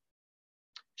her.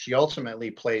 She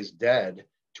ultimately plays dead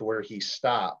to where he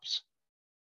stops.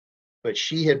 But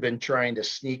she had been trying to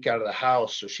sneak out of the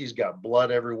house, so she's got blood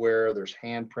everywhere. There's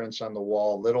handprints on the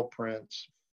wall, little prints,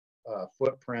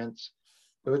 footprints.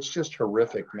 So it's just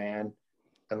horrific, man.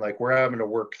 And like, we're having to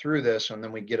work through this, and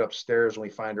then we get upstairs and we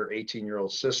find her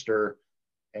 18-year-old sister,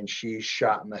 and she's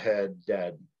shot in the head,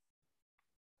 dead.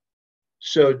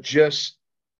 So just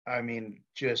I mean,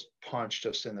 just punched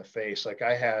us in the face. Like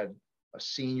I had a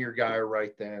senior guy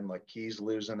right then, like he's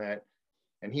losing it.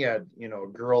 And he had, a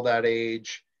girl that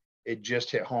age. It just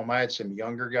hit home. I had some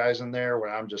younger guys in there where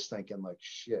I'm just thinking, like,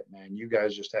 shit, man, you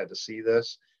guys just had to see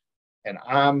this. And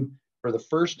for the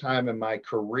first time in my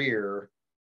career,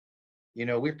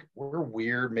 we're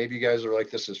weird. Maybe you guys are like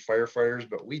this as firefighters,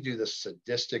 but we do this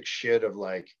sadistic shit of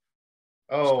like,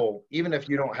 oh, even if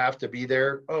you don't have to be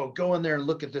there, oh, go in there and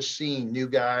look at this scene, new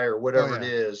guy or Oh whatever it yeah.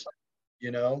 is, you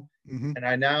know? Mm-hmm. And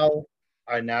I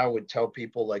now would tell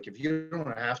people, like, if you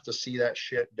don't have to see that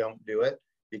shit, don't do it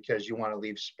because you want to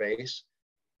leave space.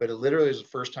 But it literally is the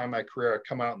first time in my career I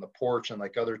come out on the porch and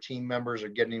like other team members are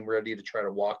getting ready to try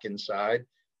to walk inside.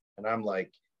 And I'm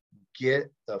like, get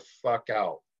the fuck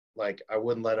out. Like I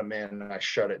wouldn't let them in and I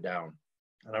shut it down.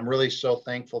 And I'm really so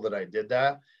thankful that I did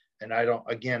that. And I'd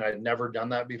never done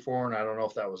that before. And I don't know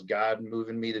if that was God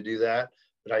moving me to do that,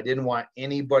 but I didn't want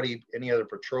anybody, any other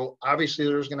patrol. Obviously,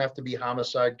 there's going to have to be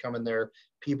homicide coming there,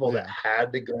 people that Yeah.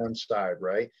 had to go inside,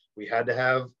 right? We had to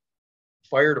have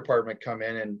fire department come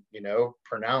in and,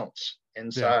 pronounce Yeah.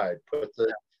 inside, put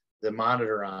the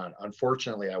monitor on.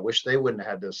 Unfortunately, I wish they wouldn't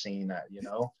have had to have seen that, You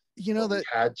know but we that,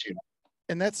 had to.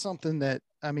 and that's something that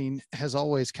I mean has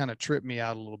always kind of tripped me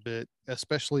out a little bit,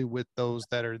 especially with those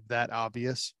that are that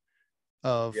obvious.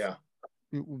 Of Yeah.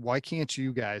 why can't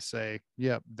you guys say,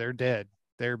 "Yep, they're dead.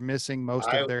 They're missing most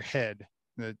of I, their head."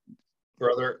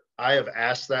 brother, I have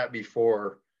asked that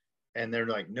before and they're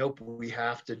like, nope, we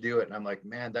have to do it. And I'm like,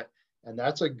 man, and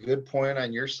that's a good point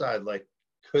on your side. Like,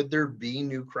 could there be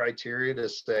new criteria to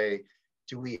say,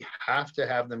 do we have to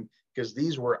have them? Because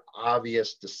these were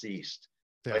obvious deceased.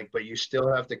 Yeah. Like, but you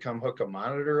still have to come hook a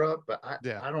monitor up. But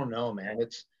Yeah. I don't know, man.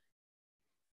 It's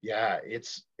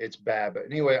bad. But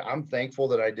anyway, I'm thankful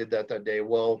that I did that day.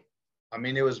 Well, I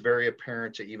mean, it was very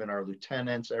apparent to even our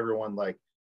lieutenants, everyone like,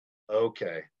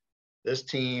 okay, this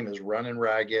team is running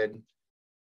ragged.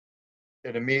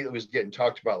 It immediately was getting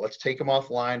talked about. Let's take them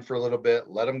offline for a little bit,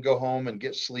 let them go home and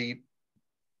get sleep.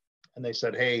 And they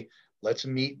said, hey, let's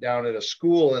meet down at a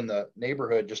school in the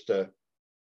neighborhood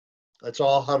let's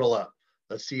all huddle up.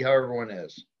 Let's see how everyone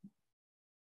is.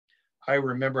 I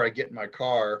remember I get in my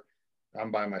car,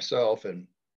 I'm by myself, and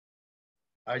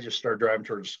I just started driving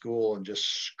towards school and just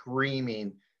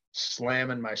screaming,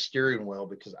 slamming my steering wheel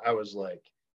because I was like,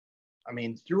 I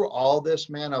mean, through all this,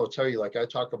 man, I will tell you, like I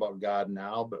talk about God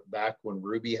now, but back when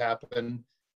Ruby happened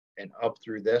and up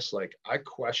through this, like I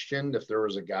questioned if there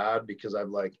was a God because I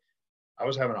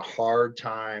was having a hard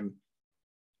time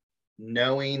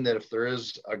knowing that if there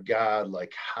is a God,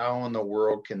 like how in the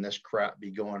world can this crap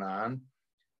be going on?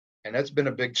 And that's been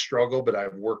a big struggle, but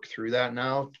I've worked through that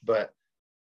now. But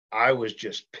I was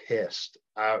just pissed,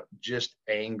 just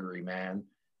angry, man.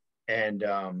 And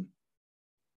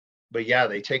but yeah,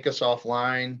 they take us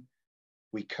offline.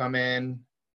 We come in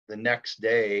the next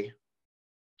day.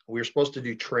 We were supposed to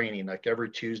do training, like every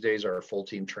Tuesdays our full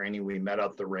team training. We met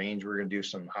out the range. We are gonna do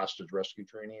some hostage rescue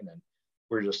training, and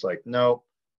we're just like, no,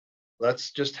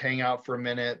 let's just hang out for a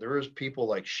minute. There was people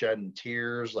like shedding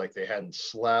tears, like they hadn't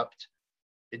slept.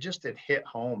 It hit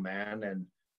home, man. And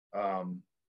um,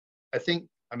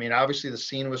 I mean, obviously the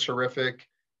scene was horrific.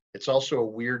 It's also a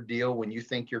weird deal when you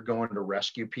think you're going to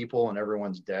rescue people and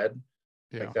everyone's dead.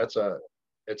 Yeah. Like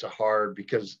it's a hard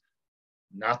because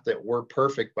not that we're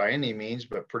perfect by any means,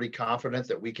 but pretty confident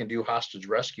that we can do hostage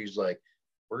rescues. Like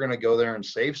we're going to go there and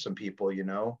save some people.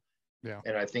 Yeah.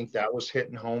 And I think that was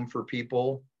hitting home for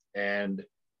people. And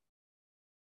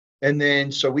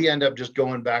then so we end up just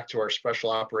going back to our special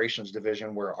operations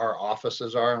division where our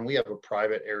offices are, and we have a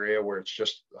private area where it's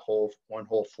just one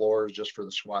whole floor is just for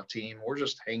the SWAT team. We're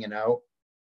just hanging out.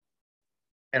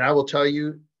 And I will tell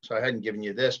you, so I hadn't given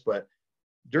you this, but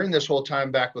during this whole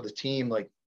time back with the team, like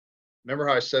remember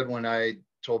how I said when I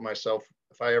told myself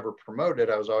if I ever promoted,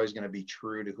 I was always going to be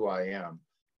true to who I am.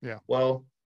 Yeah. Well,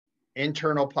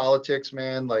 internal politics,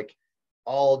 man, like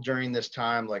all during this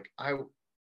time, like I'll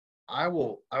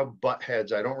butt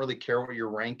heads. I don't really care what your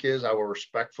rank is. I will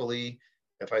respectfully,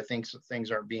 if I think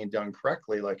things aren't being done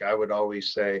correctly, like I would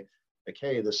always say, like,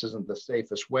 hey, this isn't the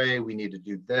safest way. We need to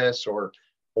do this. Or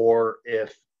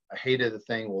if I hated the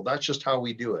thing, well, that's just how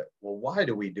we do it. Well, why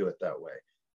do we do it that way?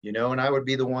 And I would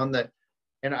be the one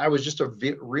and I was just a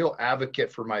real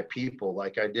advocate for my people.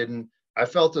 Like I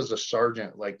felt as a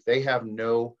sergeant, like they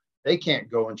can't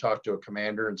go and talk to a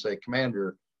commander and say,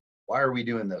 Commander, why are we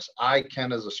doing this? I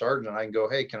can, as a sergeant, I can go,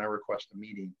 hey, can I request a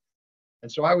meeting?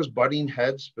 And so I was butting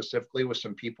heads specifically with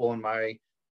some people in my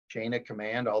chain of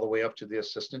command, all the way up to the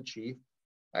assistant chief.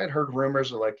 I had heard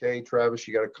rumors of like, hey, Travis,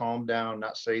 you got to calm down,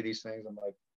 not say these things. I'm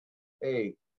like,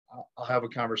 hey, I'll have a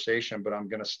conversation, but I'm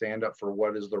going to stand up for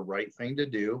what is the right thing to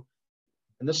do.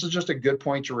 And this is just a good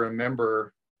point to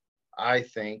remember. I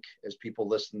think as people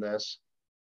listen to this,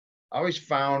 I always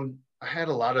found I had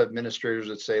a lot of administrators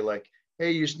that say like,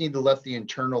 hey, you just need to let the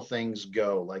internal things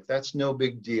go. Like that's no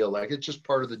big deal. Like it's just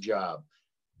part of the job.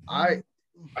 I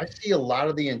see a lot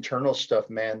of the internal stuff,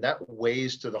 man, that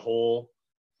weighs to the whole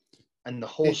and the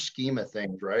whole scheme of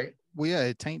things, right? Well, yeah,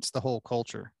 it taints the whole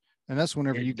culture. And that's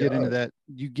whenever It you get into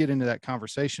does. that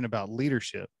conversation about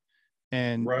leadership.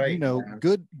 And Right, man.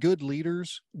 good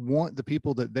leaders want the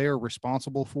people that they are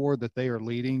responsible for, that they are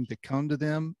leading, to come to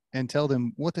them and tell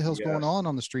them what the hell's going Yes.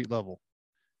 on the street level.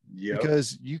 Yep.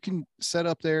 Because you can set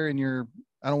up there in your,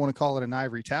 I don't want to call it an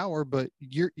ivory tower, but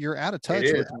you're out of It touch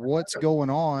is. with what's going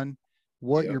on,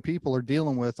 what Yep. your people are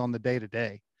dealing with on the day to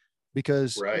day.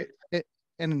 Because Right.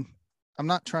 and I'm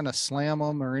not trying to slam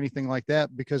them or anything like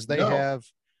that, because they No, have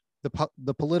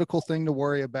the political thing to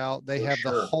worry about. They for have the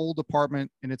sure. whole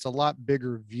department, and it's a lot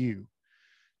bigger view.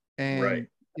 Right. And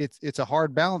it's a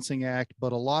hard balancing act,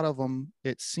 but a lot of them,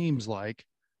 it seems like,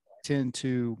 tend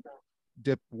to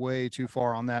dip way too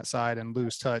far on that side and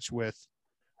lose touch with,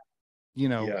 you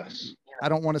know, Yes. I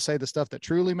don't want to say the stuff that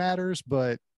truly matters,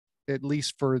 but at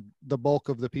least for the bulk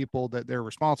of the people that they're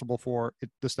responsible for,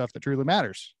 the stuff that truly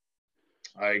matters.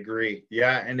 I agree.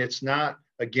 Yeah. And it's not,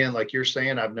 again, like you're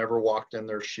saying, I've never walked in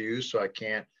their shoes, so I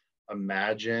can't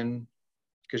imagine.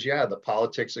 Because, yeah, the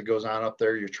politics that goes on up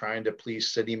there, you're trying to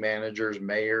please city managers,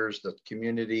 mayors, the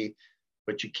community,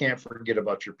 but you can't forget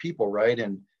about your people, right?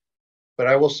 But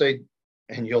I will say,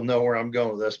 and you'll know where I'm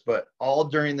going with this, but all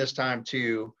during this time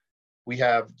too, we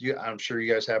have, I'm sure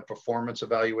you guys have performance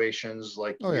evaluations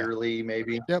like Oh yeah. yearly,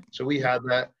 maybe. Yep. So we had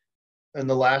that. And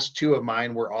the last two of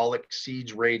mine were all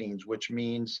exceeds ratings, which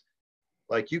means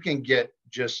like you can get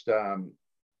just, I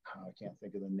can't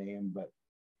think of the name, but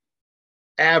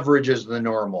average is the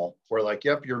normal. We're like,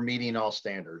 yep, you're meeting all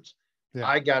standards. Yeah.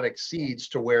 I got exceeds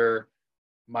to where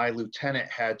my lieutenant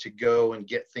had to go and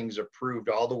get things approved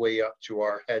all the way up to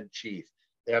our head chief.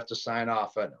 They have to sign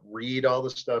off and read all the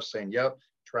stuff saying, yep,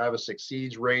 Travis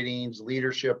exceeds ratings,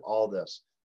 leadership, all this.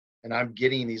 And I'm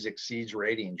getting these exceeds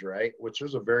ratings, right? Which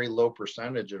is a very low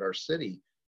percentage at our city.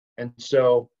 And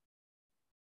so,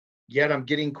 yet I'm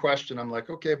getting questioned. I'm like,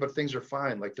 okay, but things are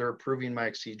fine. Like they're approving my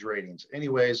exceeds ratings.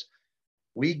 Anyways,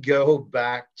 we go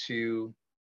back to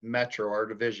Metro, our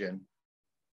division,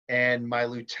 and my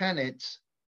lieutenant,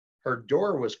 her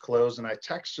door was closed, and I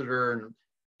texted her and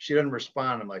she didn't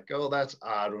respond. I'm like, oh, that's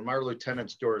odd. When my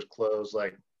lieutenant's door is closed,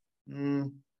 like,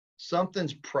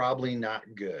 something's probably not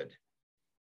good.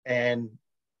 And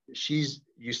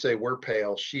you say we're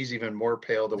pale. She's even more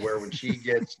pale, to where when she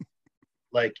gets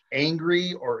like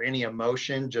angry or any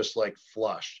emotion, just like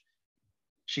flush.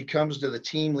 She comes to the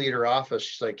team leader office.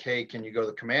 She's like, hey, can you go to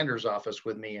the commander's office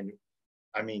with me? And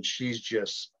I mean, she's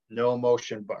just no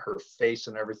emotion, but her face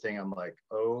and everything. I'm like,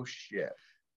 oh shit.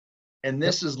 And Yep.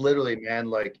 this is literally, man,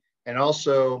 like, and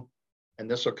also, and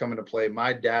this will come into play.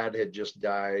 My dad had just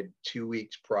died 2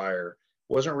 weeks prior.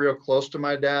 Wasn't real close to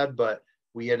my dad, but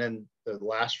we had in the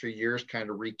last few years kind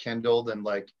of rekindled. And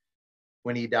like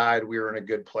when he died, we were in a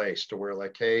good place to where,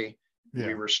 like, hey, we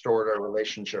Yeah. restored our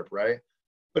relationship, right?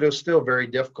 But it was still very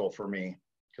difficult for me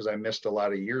because I missed a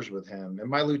lot of years with him. And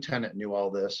my lieutenant knew all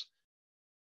this.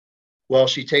 Well,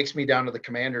 she takes me down to the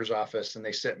commander's office and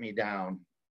they sit me down,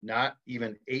 not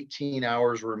even 18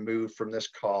 hours removed from this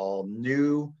call,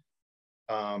 new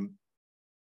um,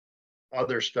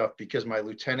 other stuff, because my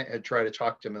lieutenant had tried to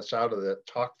talk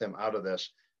them out of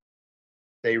this.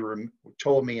 They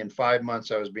told me in 5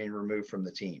 months I was being removed from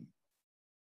the team.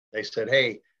 They said,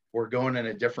 hey, we're going in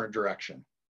a different direction.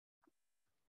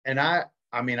 And I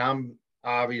mean, I'm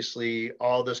obviously,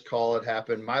 all this call had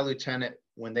happened. My lieutenant,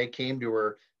 when they came to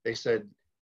her, they said,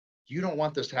 you don't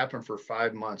want this to happen for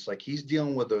 5 months. Like he's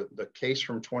dealing with the case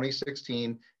from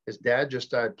 2016. His dad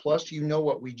just died. Plus, you know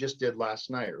what we just did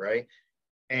last night, right?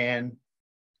 And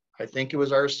I think it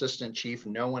was our assistant chief.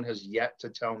 No one has yet to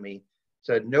tell me,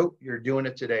 said, nope, you're doing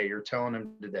it today. You're telling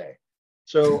him today.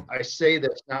 So I say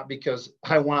this not because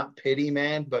I want pity,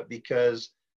 man, but because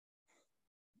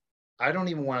I don't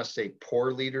even want to say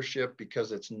poor leadership,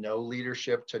 because it's no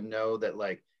leadership to know that,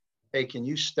 like, hey, can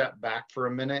you step back for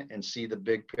a minute and see the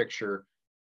big picture?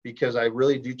 Because I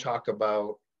really do talk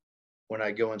about, when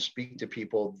I go and speak to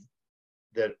people,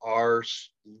 that are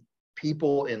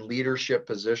people in leadership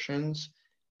positions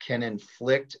can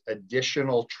inflict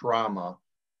additional trauma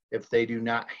if they do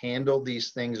not handle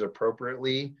these things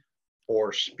appropriately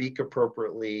or speak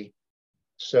appropriately.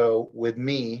 So with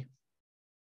me,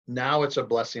 now it's a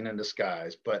blessing in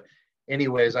disguise. But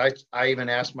anyways, I even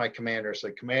asked my commander, I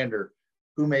said, Commander,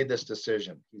 who made this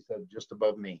decision? He said, just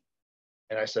above me.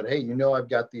 And I said, hey, you know, I've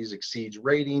got these exceeds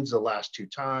ratings the last 2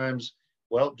 times.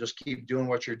 Well, just keep doing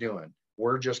what you're doing.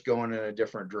 We're just going in a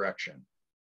different direction.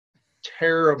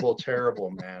 Terrible, terrible,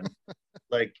 man.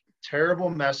 Like terrible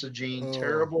messaging,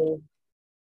 terrible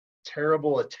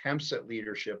attempts at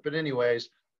leadership. But anyways,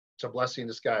 it's a blessing in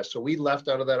disguise. So we left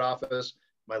out of that office.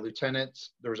 My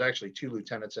lieutenants, there was actually 2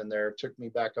 lieutenants in there, took me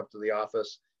back up to the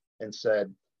office and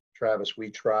said, Travis, we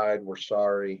tried. We're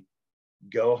sorry.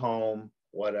 Go home,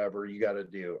 whatever you got to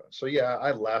do. So yeah,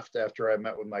 I left after I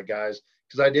met with my guys,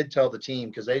 because I did tell the team,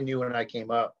 because they knew when I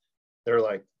came up, they're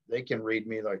like, they can read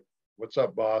me like, what's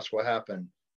up, boss? What happened?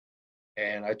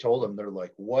 And I told them, they're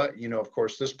like, what? You know, of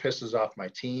course, this pisses off my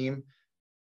team.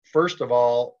 First of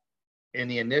all, in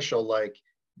the initial, like,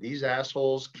 these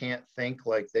assholes can't think,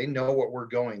 like, they know what we're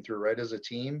going through, right, as a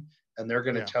team, and they're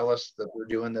going to tell us that we're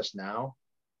doing this now.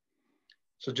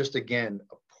 So just, again,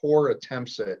 poor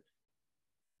attempts at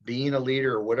being a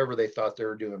leader or whatever they thought they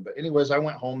were doing. But anyways, I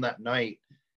went home that night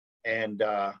and,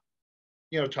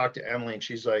 you know, talked to Emily, and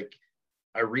she's like,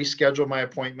 I rescheduled my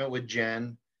appointment with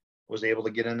Jen, was able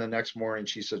to get in the next morning.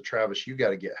 She said, Travis, you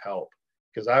got to get help.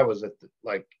 Because I was at the,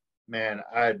 like, man,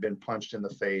 I had been punched in the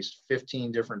face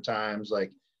 15 different times.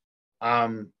 Like,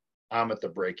 I'm at the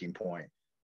breaking point.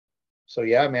 So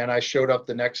yeah, man, I showed up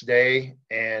the next day,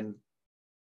 and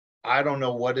I don't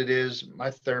know what it is.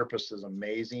 My therapist is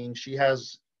amazing.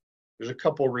 There's a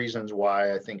couple reasons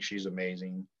why I think she's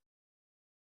amazing.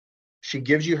 She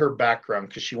gives you her background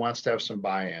because she wants to have some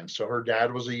buy-in. So her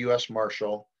dad was a U.S.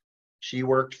 Marshal. She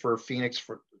worked for Phoenix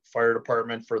Fire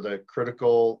Department for the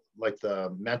critical, like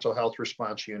the mental health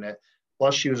response unit.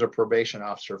 Plus she was a probation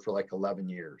officer for like 11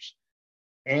 years.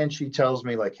 And she tells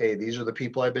me, like, hey, these are the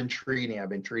people I've been treating. I've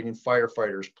been treating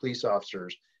firefighters, police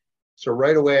officers. So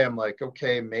right away, I'm like,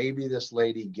 okay, maybe this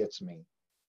lady gets me.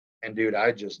 And dude,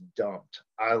 I just dumped.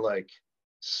 I like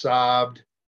sobbed,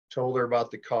 told her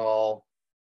about the call,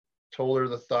 told her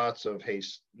the thoughts of, hey,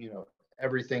 you know,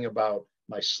 everything about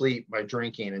my sleep, my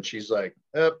drinking. And she's like,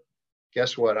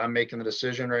 guess what? I'm making the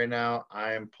decision right now.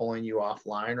 I am pulling you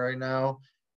offline right now.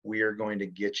 We are going to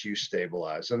get you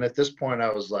stabilized. And at this point,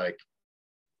 I was like,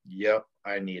 yep,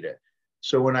 I need it.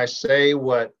 So when I say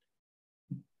whatever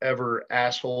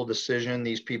asshole decision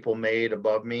these people made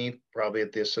above me, probably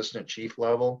at the assistant chief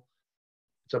level,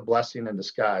 it's a blessing in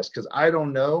disguise. Because I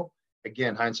don't know,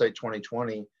 again, hindsight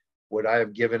 2020, would I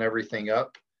have given everything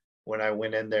up when I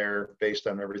went in there based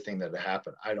on everything that had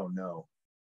happened? I don't know.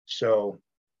 So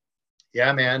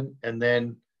yeah, man. And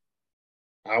then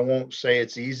I won't say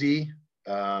it's easy.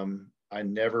 I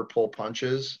never pull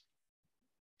punches,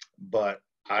 but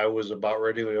I was about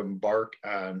ready to embark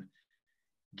on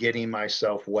getting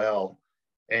myself well.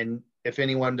 And if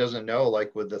anyone doesn't know,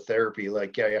 like with the therapy,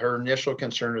 like, yeah, her initial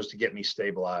concern was to get me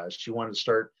stabilized. She wanted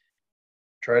to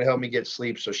try to help me get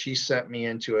sleep. So she sent me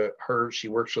into she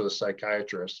works with a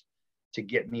psychiatrist to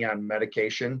get me on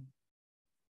medication.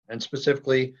 And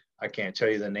specifically, I can't tell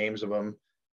you the names of them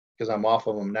because I'm off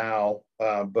of them now,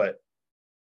 but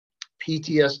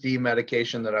PTSD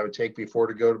medication that I would take before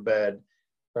to go to bed,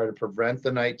 try to prevent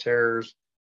the night terrors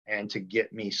and to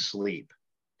get me sleep.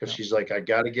 Because she's like, I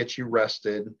got to get you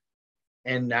rested.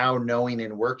 And now knowing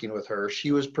and working with her,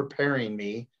 she was preparing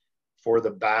me for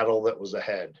the battle that was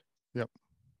ahead. Yep.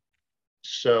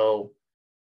 So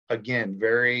again,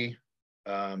 very,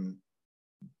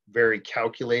 very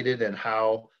calculated, and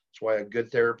how that's why a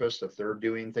good therapist, if they're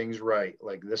doing things right,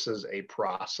 like this is a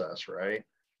process, right?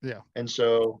 Yeah. And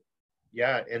so,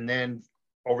 yeah. And then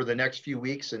over the next few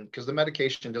weeks, and because the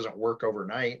medication doesn't work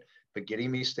overnight, but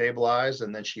getting me stabilized,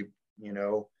 and then she, you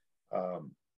know,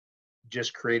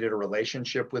 just created a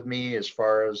relationship with me as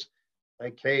far as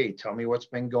like, hey, tell me what's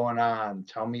been going on.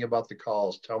 Tell me about the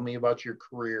calls. Tell me about your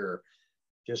career.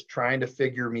 Just trying to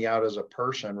figure me out as a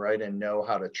person, right? And know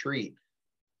how to treat.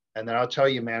 And then I'll tell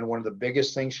you, man, one of the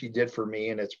biggest things she did for me,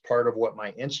 and it's part of what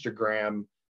my Instagram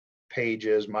page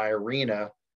is, my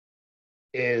arena,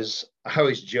 is I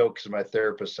always joke because my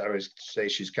therapist, I always say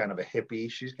she's kind of a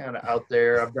hippie. She's kind of out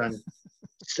there. I've done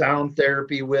sound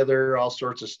therapy with her, all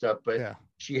sorts of stuff. But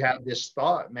she had this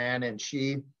thought, man. And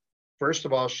first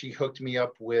of all, she hooked me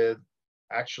up with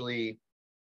actually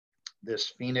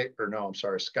this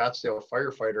Scottsdale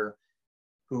firefighter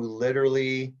who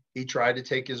literally, he tried to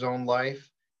take his own life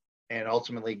and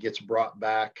ultimately gets brought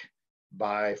back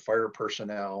by fire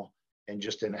personnel and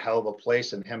just in a hell of a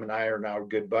place. And him and I are now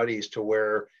good buddies, to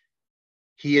where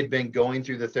he had been going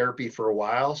through the therapy for a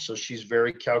while. So she's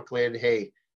very calculated.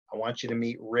 Hey, I want you to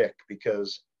meet Rick,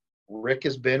 because Rick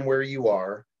has been where you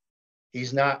are.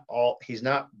 He's not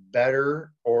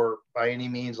better or by any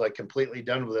means like completely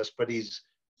done with this, but he's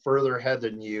further ahead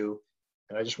than you.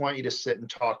 And I just want you to sit and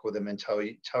talk with him and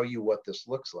tell you what this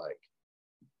looks like.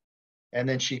 And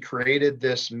then she created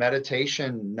this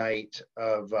meditation night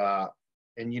of,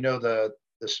 and the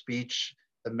speech,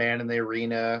 The Man in the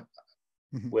Arena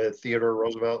with Theodore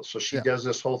Roosevelt. So she does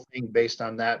this whole thing based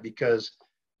on that, because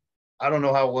I don't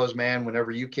know how it was, man,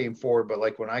 whenever you came forward, but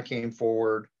like when I came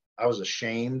forward, I was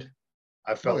ashamed.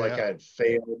 I felt like I had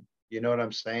failed. You know what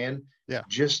I'm saying? Yeah.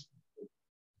 Just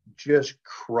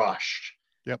crushed.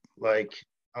 Yep. Like,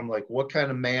 I'm like, what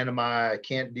kind of man am I? I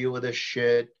can't deal with this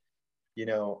shit.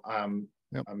 I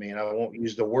mean, I won't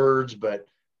use the words, but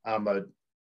I'm a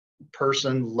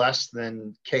person less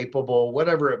than capable,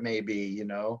 whatever it may be.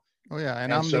 Oh yeah.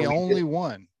 And I'm the only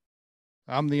one.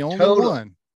 I'm the only total,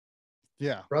 one.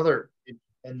 Yeah. Brother.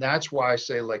 And that's why I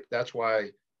say, like, that's why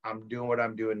I'm doing what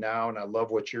I'm doing now. And I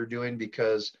love what you're doing,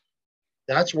 because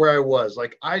that's where I was.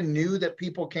 Like, I knew that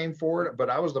people came forward, but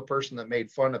I was the person that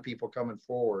made fun of people coming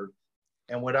forward.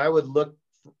 And when I would look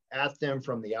at them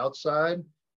from the outside,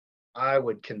 I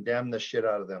would condemn the shit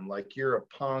out of them. Like, you're a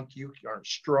punk. You aren't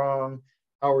strong.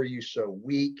 How are you so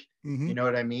weak? You know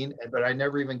what I mean? But I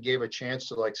never even gave a chance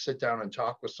to like sit down and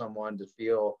talk with someone to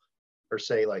feel or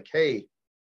say like, hey,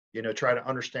 try to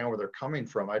understand where they're coming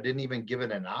from. I didn't even give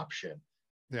it an option,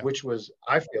 which was,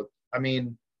 I feel, I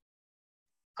mean,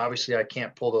 obviously I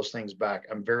can't pull those things back.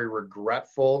 I'm very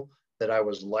regretful that I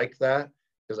was like that,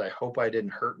 because I hope I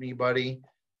didn't hurt anybody,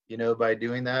 by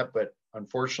doing that. But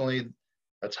unfortunately,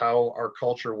 that's how our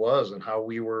culture was and how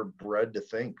we were bred to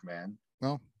think, man.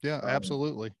 Well, yeah,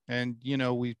 absolutely. And,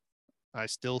 I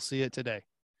still see it today.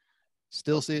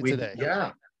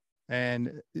 Yeah.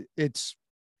 And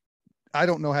I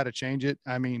don't know how to change it.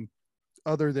 I mean,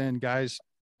 other than guys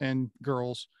and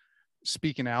girls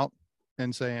speaking out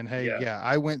and saying, hey,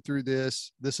 I went through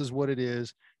this. This is what it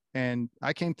is. And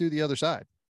I came through the other side,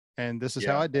 and this is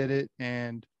how I did it.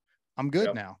 And I'm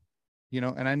good now,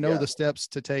 and I know the steps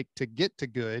to take to get to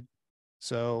good.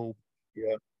 So,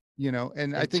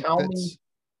 and I think that's,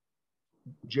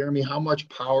 Jeremy, how much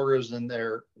power is in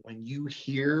there when you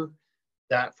hear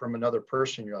that from another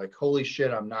person? You're like, holy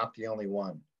shit, I'm not the only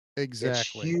one.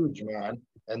 Exactly. It's huge, man.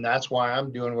 And that's why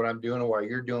I'm doing what I'm doing, and why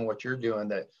you're doing what you're doing.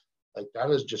 That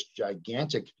is just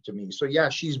gigantic to me. So yeah,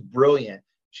 she's brilliant.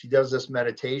 She does this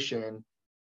meditation.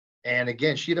 And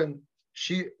again,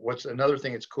 what's another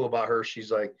thing that's cool about her,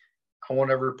 she's like, I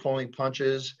won't ever pulling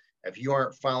punches. If you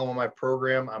aren't following my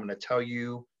program, I'm going to tell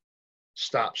you,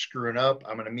 stop screwing up.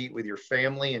 I'm going to meet with your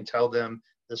family and tell them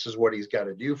this is what he's got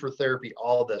to do for therapy,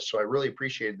 all this. So I really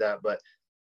appreciated that. But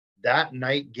that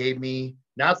night gave me,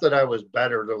 not that I was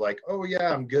better. They're like, oh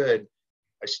yeah, I'm good.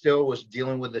 I still was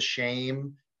dealing with the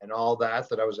shame and all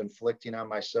that I was inflicting on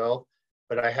myself.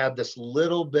 But I had this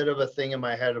little bit of a thing in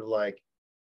my head of like,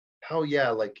 hell yeah,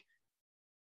 like,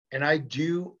 and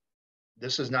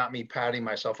this is not me patting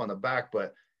myself on the back,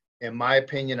 but in my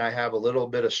opinion, I have a little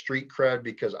bit of street cred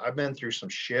because I've been through some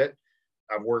shit.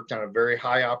 I've worked on a very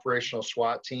high operational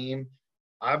SWAT team.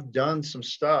 I've done some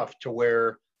stuff to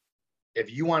where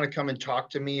if you want to come and talk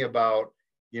to me about,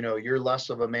 you're less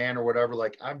of a man or whatever,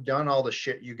 like, I've done all the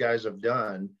shit you guys have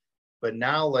done. But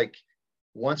now, like,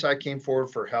 once I came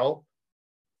forward for help,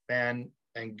 and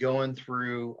going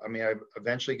through, I mean, I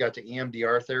eventually got to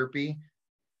EMDR therapy.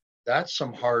 That's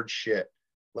some hard shit.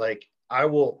 Like,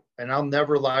 I'll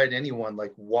never lie to anyone,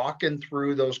 like walking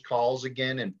through those calls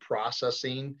again and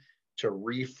processing to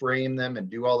reframe them and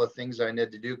do all the things I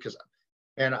need to do. Cause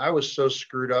man, I was so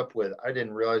screwed up I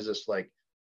didn't realize this, like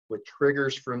with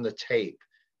triggers from the tape,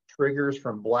 triggers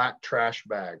from black trash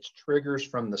bags, triggers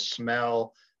from the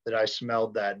smell that I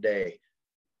smelled that day.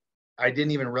 I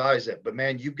didn't even realize it, but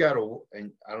man, you've got to,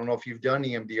 and I don't know if you've done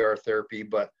EMDR therapy,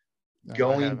 but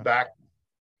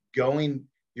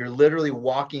you're literally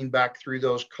walking back through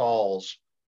those calls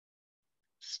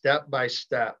step by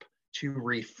step to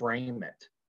reframe it.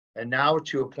 And now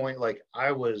to a point, like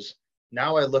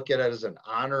now I look at it as an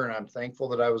honor, and I'm thankful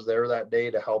that I was there that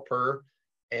day to help her.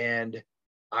 And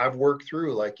I've worked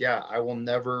through, like, yeah, I will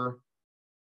never,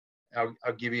 I'll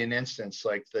give you an instance,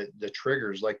 like the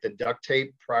triggers, like the duct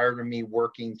tape prior to me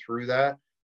working through that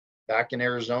back in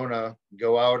Arizona,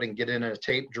 go out and get in a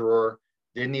tape drawer.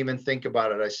 Didn't even think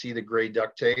about it. I see the gray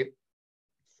duct tape,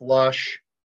 flush,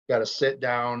 got to sit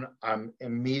down. I'm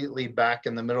immediately back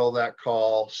in the middle of that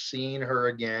call, seeing her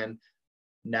again.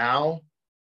 Now,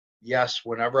 yes,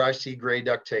 whenever I see gray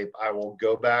duct tape, I will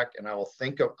go back and I will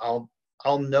think of,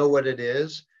 I'll know what it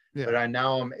is, but I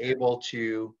now am able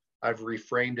to, I've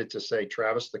reframed it to say,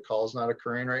 Travis, the call's not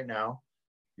occurring right now.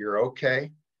 You're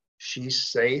okay. She's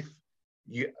safe.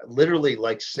 You literally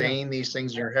like saying these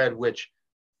things in your head, which,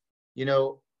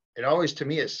 it always, to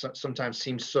me, it sometimes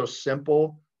seems so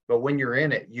simple, but when you're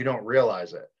in it, you don't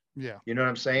realize it. Yeah. You know what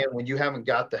I'm saying? When you haven't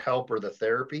got the help or the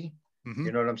therapy, Mm-hmm.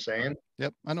 you know what I'm saying?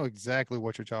 Yep. I know exactly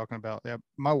what you're talking about. Yeah.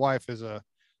 My wife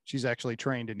she's actually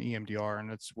trained in EMDR,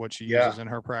 and it's what she Yeah. uses in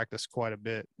her practice quite a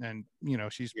bit. And, Yeah.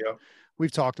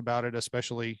 we've talked about it,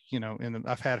 especially,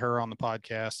 I've had her on the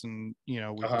podcast, and, we've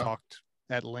Uh-huh. talked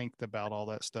at length about all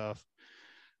that stuff.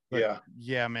 But Yeah.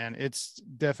 yeah, man, it's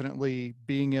definitely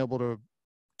being able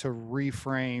to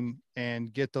reframe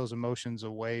and get those emotions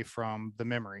away from the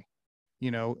memory,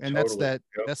 and Totally. Yep.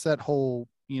 that's that whole,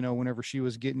 whenever she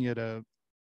was getting you to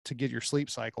get your sleep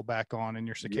cycle back on and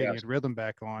your circadian Yes. rhythm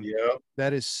back on, Yep.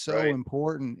 that is so Right.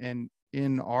 important. And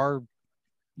in our,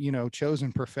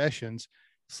 chosen professions,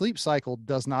 sleep cycle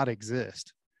does not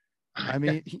exist. I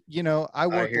mean,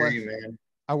 I hear you, man.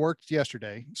 I worked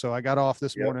yesterday, so I got off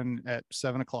this Yep. morning at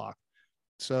 7 o'clock.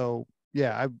 So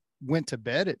yeah, I went to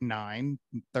bed at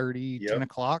 9:30, Yep. 10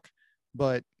 o'clock,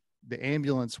 but the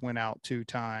ambulance went out 2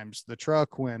 times. The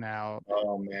truck went out.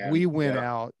 Oh man. We went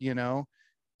Yeah. out,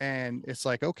 and it's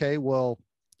like, okay, well,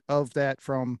 of that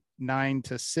from 9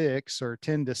 to 6 or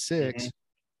 10 to Hmm. 6,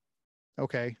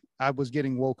 okay, I was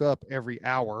getting woke up every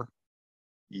hour.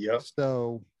 Yep.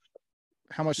 So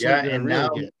how much Yeah. sleep did I And really now,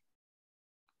 get?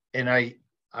 and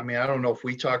I mean, I don't know if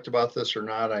we talked about this or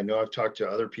not. I know I've talked to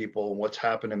other people and what's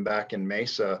happening back in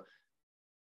Mesa.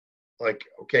 Like,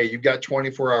 okay, you've got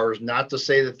 24 hours, not to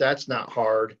say that that's not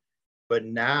hard, but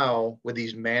now with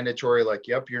these mandatory, like,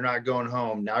 yep, you're not going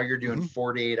home. Now you're doing Mm-hmm.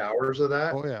 48 hours of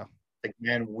that. Oh yeah. Like,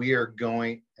 man, we are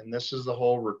going, and this is the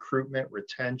whole recruitment,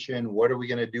 retention. What are we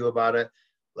going to do about it?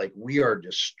 Like, we are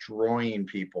destroying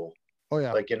people. Oh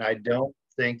yeah. Like, and I don't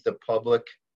think the public,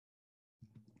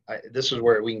 this is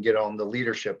where we can get on the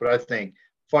leadership, but I think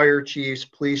fire chiefs,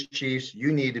 police chiefs,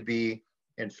 you need to be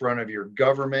in front of your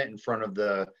government, in front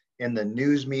of in the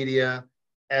news media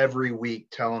every week,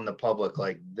 telling the public,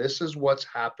 like, this is what's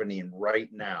happening right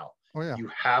now. Oh yeah. You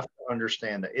have to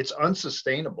understand that it's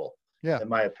unsustainable, Yeah. in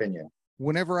my opinion.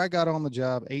 Whenever I got on the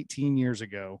job 18 years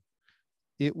ago,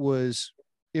 it was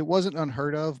it wasn't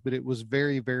unheard of, but it was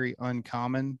very, very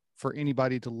uncommon for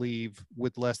anybody to leave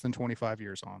with less than 25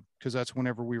 years on, because that's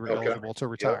whenever we were Okay. eligible to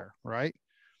Yep. retire, right?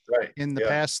 Right. In the Yeah.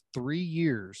 past 3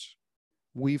 years,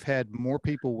 we've had more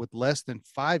people with less than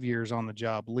 5 years on the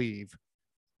job leave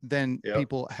than Yep.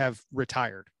 people have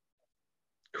retired.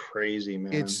 Crazy,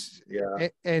 man. It's Yeah.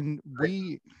 and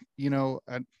we,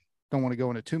 I don't want to go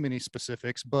into too many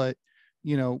specifics, but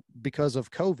because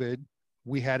of COVID,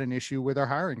 we had an issue with our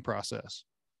hiring process.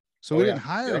 So Oh we didn't yeah.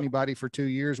 hire Yep. anybody for 2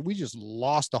 years. We just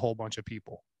lost a whole bunch of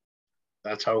people.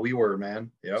 That's how we were,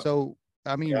 man. Yep. So,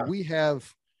 I mean, Yeah. we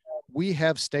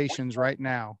have stations right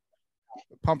now,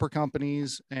 pumper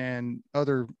companies and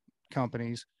other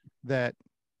companies that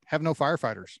have no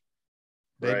firefighters.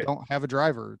 They Right. don't have a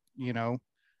driver.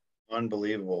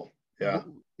 Unbelievable. Yeah.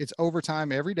 It's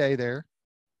overtime every day there.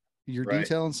 You're Right.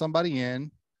 detailing somebody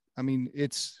in. I mean,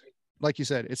 it's like you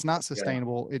said, it's not Yeah.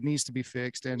 sustainable. It needs to be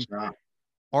fixed. And It's not.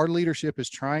 our leadership is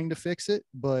trying to fix it,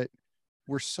 but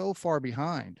we're so far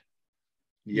behind,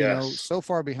 Yes. so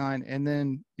far behind. And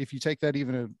then if you take that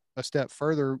even a step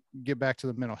further, get back to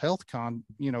the mental health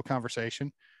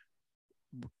conversation,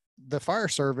 the fire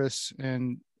service,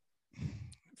 and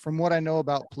from what I know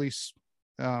about police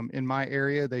in my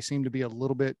area, they seem to be a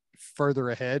little bit further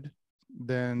ahead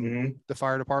than Hmm. the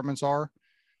fire departments are.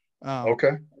 Um,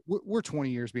 Okay. we're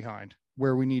 20 years behind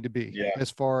where we need to be Yeah.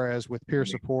 as far as with peer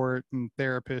support and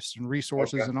therapists and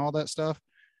resources Okay. and all that stuff.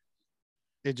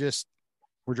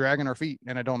 We're dragging our feet,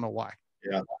 and I don't know why.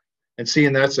 Yeah. And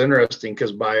seeing that's interesting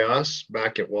because by us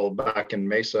back in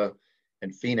Mesa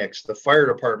and Phoenix, the fire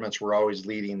departments were always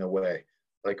leading the way.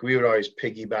 Like we would always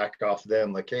piggyback off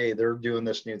them, like, hey, they're doing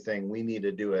this new thing. We need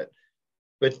to do it.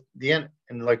 But the end,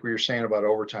 and like we were saying about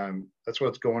overtime, that's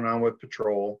what's going on with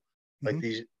patrol. Like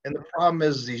Mm-hmm. and the problem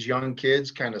is these young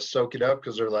kids kind of soak it up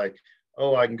because they're like,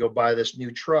 oh, I can go buy this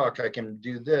new truck. I can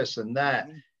do this and that.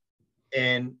 Mm-hmm.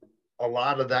 And a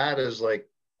lot of that is like,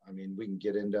 I mean, we can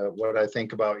get into what I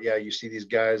think about. Yeah, you see these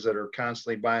guys that are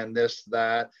constantly buying this,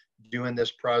 that, doing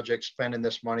this project, spending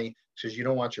this money because you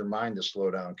don't want your mind to slow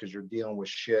down because you're dealing with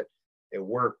shit at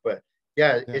work. But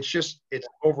yeah, Yeah. it's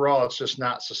overall, it's just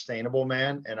not sustainable,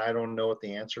 man. And I don't know what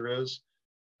the answer is.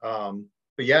 But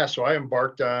yeah, so I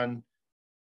embarked on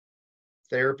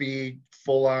therapy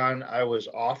full on. I was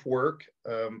off work.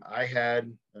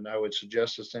 And I would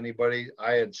suggest this to anybody,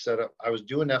 I had set up, I was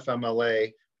doing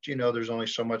FMLA, but there's only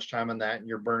so much time in that and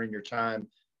you're burning your time.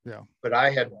 Yeah. But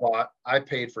I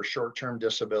paid for short-term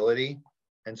disability.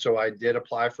 And so I did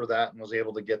apply for that and was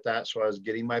able to get that. So I was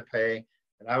getting my pay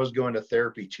and I was going to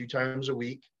therapy 2 times a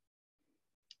week.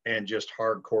 and just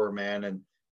hardcore, man. And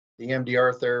the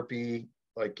MDR therapy,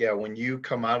 like, yeah, when you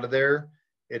come out of there,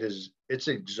 it's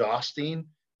exhausting,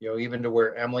 even to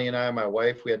where Emily and I, my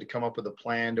wife, we had to come up with a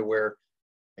plan to where,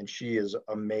 and she is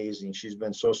amazing. She's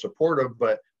been so supportive.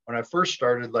 But when I first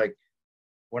started, like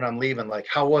when I'm leaving, like,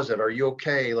 how was it? Are you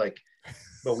okay? Like,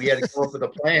 but we had to come up with a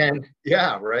plan.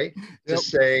 Yeah. Right. To Yep.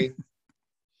 say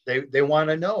they want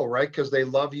to know, right. Cause they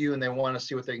love you and they want to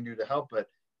see what they can do to help. But,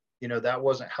 that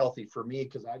wasn't healthy for me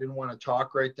because I didn't want to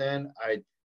talk right then. I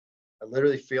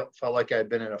literally felt like I'd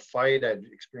been in a fight. I'd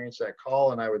experienced that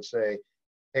call, and I would say,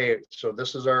 "Hey, so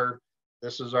this is our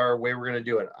way we're going to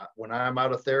do it. When I'm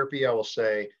out of therapy, I will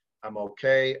say, I'm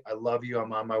okay. I love you.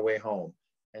 I'm on my way home."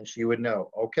 And she would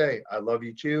know, okay, I love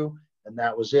you too. And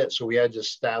that was it. So we had to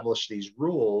establish these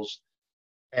rules.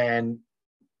 And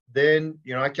then,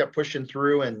 I kept pushing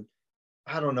through, and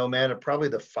I don't know, man, at probably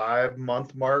the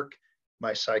 5-month mark,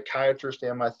 my psychiatrist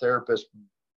and my therapist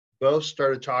both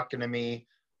started talking to me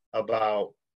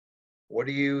about what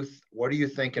are you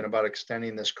thinking about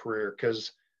extending this career?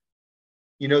 Because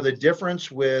the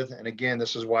difference with, and again,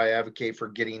 this is why I advocate for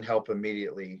getting help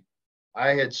immediately. I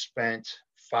had spent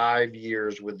 5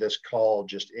 years with this call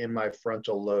just in my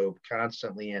frontal lobe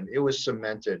constantly, and it was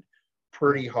cemented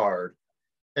pretty hard.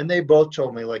 And they both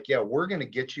told me, like, yeah, we're going to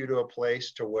get you to a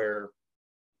place to where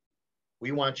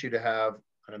we want you to have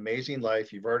an amazing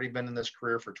life. You've already been in this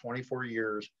career for 24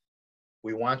 years.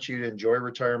 We want you to enjoy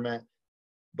retirement,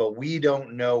 but we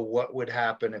don't know what would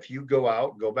happen if you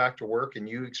go back to work and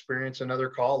you experience another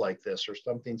call like this or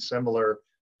something similar.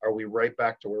 Are we right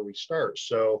back to where we start?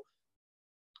 So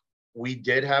we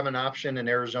did have an option in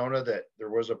Arizona that there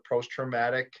was a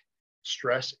post-traumatic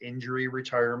stress injury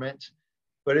retirement,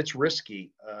 but it's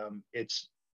risky. It's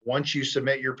once you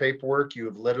submit your paperwork, you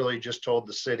have literally just told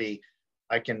the city,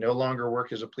 I can no longer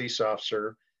work as a police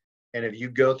officer. And if you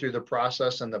go through the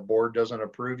process and the board doesn't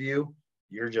approve you,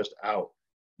 you're just out.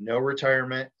 No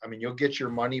retirement. I mean, you'll get your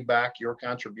money back, your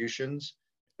contributions,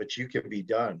 but you can be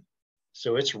done.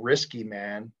 So it's risky,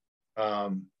 man.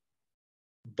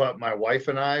 But my wife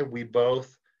and I,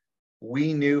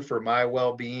 we knew for my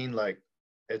well-being, like,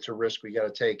 it's a risk we got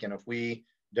to take. And if we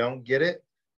don't get it,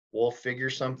 we'll figure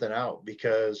something out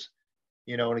because,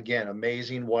 and again,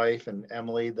 amazing wife and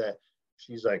Emily, that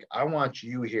she's like, I want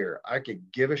you here. I could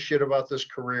give a shit about this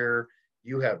career.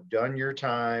 You have done your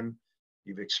time.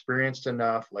 You've experienced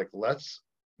enough. Like, let's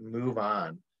move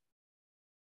on.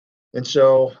 And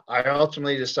so I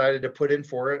ultimately decided to put in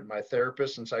for it. My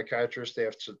therapist and psychiatrist, they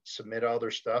have to submit all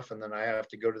their stuff. And then I have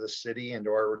to go to the city and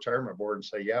to our retirement board and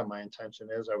say, yeah, my intention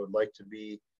is I would like to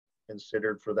be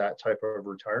considered for that type of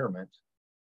retirement.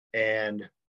 And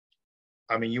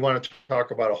I mean, you want to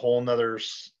talk about a whole nother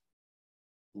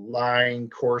line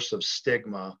course of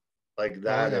stigma. Like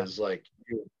that is like,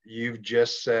 you've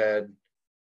just said,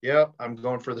 yep, I'm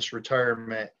going for this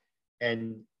retirement,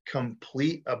 and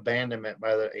complete abandonment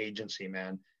by the agency,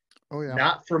 man. Oh yeah.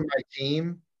 Not from my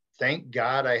team. Thank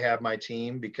God I have my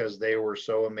team because they were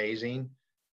so amazing.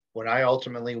 When I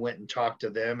ultimately went and talked to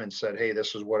them and said, hey,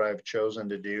 this is what I've chosen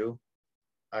to do.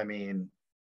 I mean,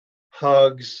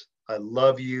 hugs, I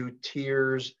love you,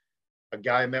 tears. A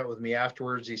guy met with me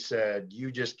afterwards. He said,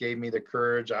 you just gave me the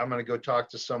courage. I'm going to go talk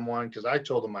to someone, because I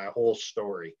told him my whole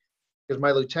story. Because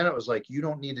my lieutenant was like, you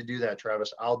don't need to do that,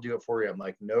 Travis. I'll do it for you. I'm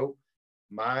like, nope.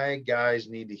 My guys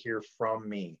need to hear from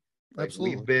me. Like,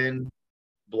 Absolutely. we've been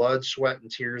blood, sweat, and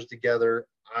tears together.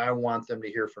 I want them to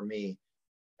hear from me.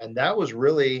 And that was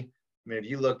really, I mean, if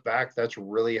you look back, that's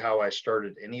really how I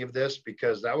started any of this,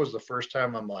 because that was the first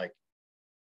time I'm like,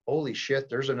 holy shit,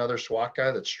 there's another SWAT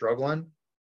guy that's struggling.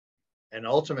 And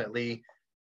ultimately,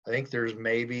 I think there's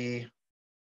maybe,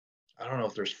 I don't know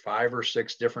if there's 5 or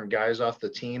 6 different guys off the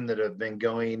team that have been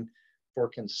going for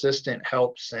consistent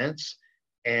help since.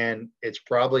 And it's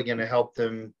probably going to help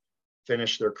them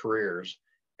finish their careers.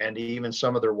 And even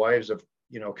some of their wives have,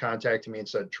 contacted me and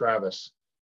said, Travis,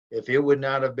 if it would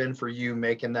not have been for you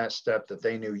making that step that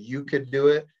they knew you could do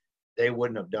it, they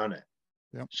wouldn't have done it.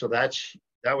 Yep. So that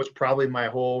was probably my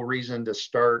whole reason to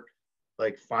start,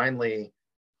 like, finally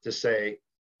to say,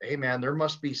 hey man, there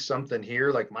must be something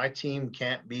here. Like, my team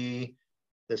can't be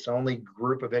this only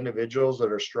group of individuals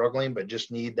that are struggling, but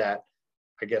just need that,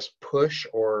 I guess, push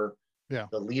or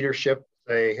the leadership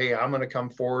say, hey, I'm going to come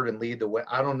forward and lead the way.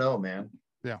 I don't know, man.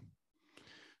 Yeah.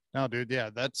 No, dude. Yeah.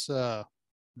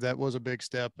 That was a big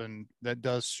step, and that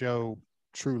does show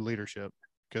true leadership.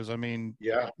 Because I mean,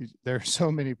 there's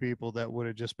so many people that would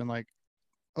have just been like,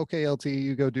 okay, LT,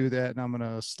 you go do that, and I'm going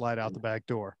to slide out the back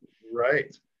door.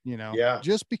 Right.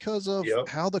 Just because of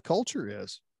how the culture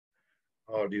is.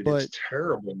 Oh, dude, it's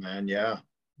terrible, man. Yeah.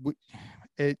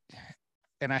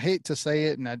 and I hate to say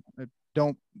it, and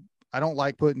don't, I don't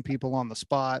like putting people on the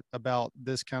spot about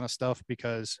this kind of stuff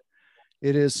because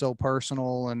it is so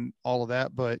personal and all of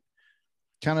that. But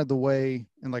kind of the way,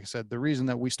 and like I said, the reason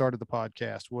that we started the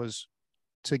podcast was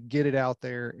to get it out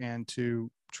there and to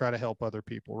try to help other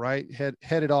people, right? Head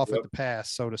it off at the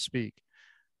pass, so to speak.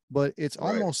 But it's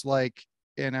almost like,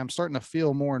 and I'm starting to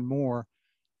feel more and more,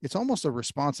 it's almost a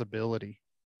responsibility.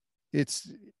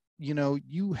 It's,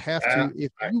 you have to,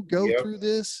 if you go through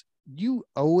this, you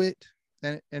owe it.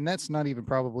 And that's not even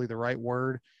probably the right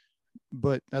word,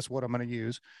 but that's what I'm going to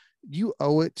use. You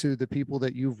owe it to the people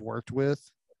that you've worked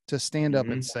with to stand up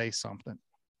and say something,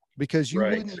 because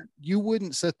you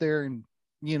wouldn't sit there and,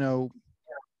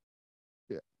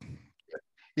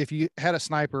 if you had a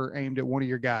sniper aimed at one of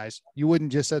your guys, you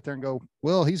wouldn't just sit there and go,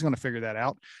 well, he's going to figure that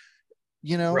out.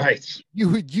 You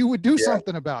would do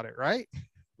something about it. Right.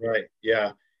 Right.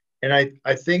 Yeah. And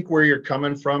I think where you're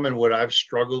coming from and what I've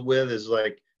struggled with is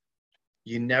like,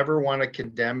 you never want to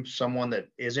condemn someone that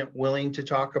isn't willing to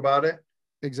talk about it.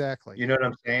 Exactly. You know what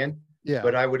I'm saying? Yeah.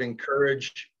 But I would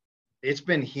encourage, it's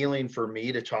been healing for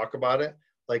me to talk about it.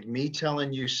 Like me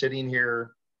telling you, sitting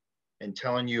here and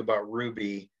telling you about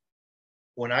Ruby.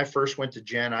 When I first went to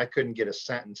Jen, I couldn't get a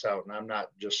sentence out, and I'm not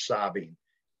just sobbing.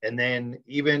 And then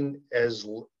even as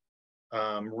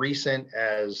recent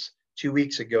as 2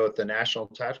 weeks ago at the National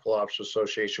Tactical Officers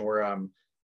Association,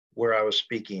 where I was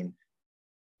speaking,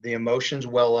 the emotions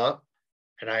well up,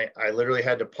 and I literally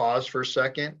had to pause for a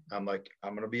second. I'm like,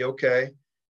 I'm going to be okay.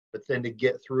 But then to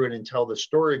get through it and tell the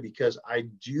story, because I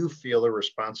do feel a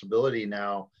responsibility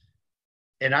now.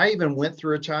 And I even went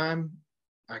through a time,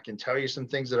 I can tell you some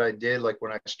things that I did, like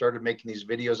when I started making these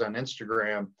videos on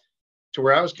Instagram, to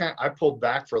where I pulled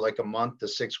back for like a month to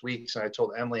 6 weeks. And I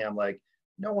told Emily, I'm like,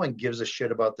 no one gives a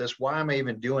shit about this. Why am I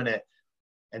even doing it?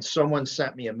 And someone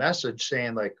sent me a message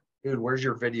saying like, dude, where's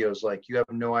your videos? Like, you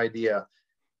have no idea.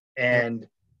 And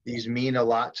these mean a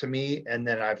lot to me. And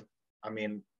then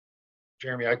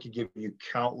Jeremy, I could give you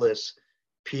countless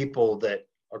people that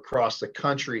across the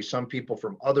country, some people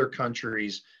from other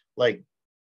countries, like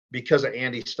because of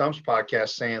Andy Stump's podcast,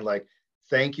 saying like,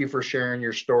 thank you for sharing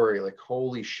your story. Like,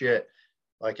 holy shit.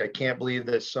 Like, I can't believe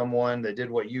that someone that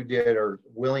did what you did are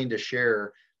willing to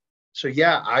share. So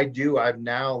yeah, I do. I've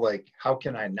now like, how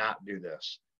can I not do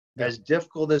this? Yeah. As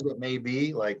difficult as it may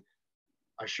be, like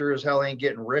I sure as hell ain't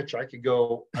getting rich. I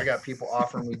got people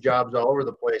offering me jobs all over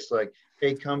the place. Like,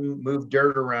 hey, come move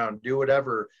dirt around, do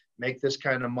whatever, make this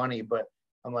kind of money. But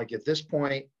I'm like, at this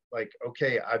point, like,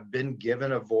 okay, I've been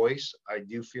given a voice. I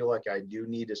do feel like I do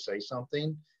need to say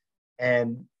something.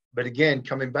 But again,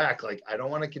 coming back, like, I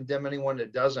don't want to condemn anyone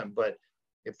that doesn't, but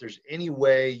if there's any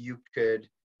way you could,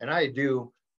 and I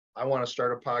want to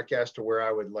start a podcast to where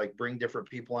I would like bring different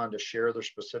people on to share their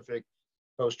specific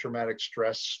post-traumatic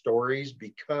stress stories,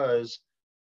 because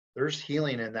there's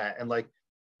healing in that. And like,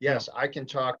 yes, I can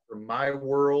talk from my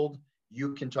world,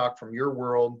 you can talk from your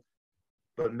world,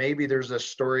 but maybe there's a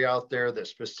story out there that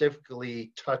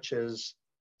specifically touches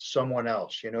someone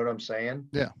else. You know what I'm saying?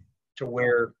 Yeah. To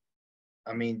where,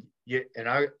 I mean,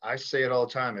 I say it all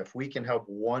the time. If we can help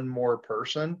one more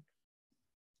person,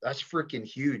 that's freaking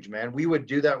huge, man. We would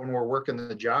do that when we're working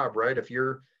the job, right? If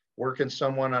you're working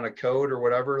someone on a code or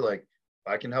whatever, like,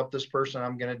 if I can help this person,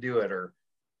 I'm going to do it. Or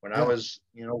when I was,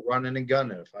 running and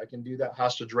gunning, if I can do that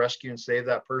hostage rescue and save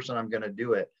that person, I'm going to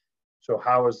do it. So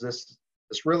how is this?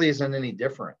 This really isn't any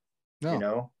different,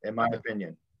 in my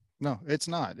opinion. No, it's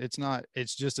not. It's not.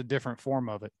 It's just a different form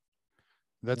of it.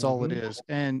 That's all it is.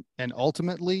 And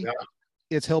ultimately,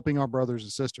 it's helping our brothers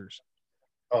and sisters.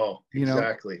 Oh,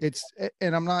 exactly.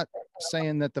 And I'm not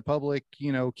saying that the public,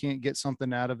 can't get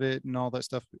something out of it and all that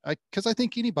stuff. Because I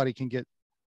think anybody can get,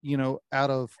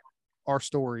 out of our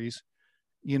stories,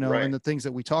 and the things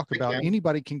that we talk about.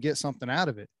 Anybody can get something out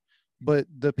of it. But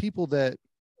the people that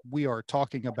we are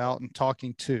talking about and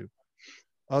talking to,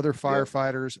 other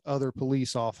firefighters, other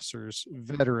police officers,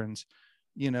 veterans,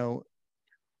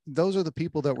 those are the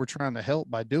people that we're trying to help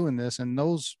by doing this. And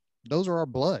those are our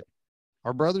blood,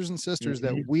 our brothers and sisters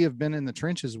that we have been in the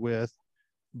trenches with,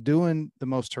 doing the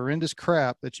most horrendous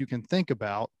crap that you can think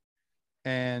about.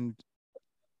 And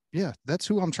yeah, that's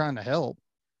who I'm trying to help.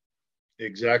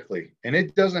 Exactly. And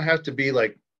it doesn't have to be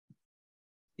like,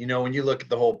 when you look at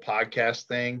the whole podcast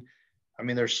thing, I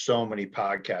mean, there's so many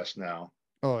podcasts now.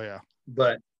 Oh yeah.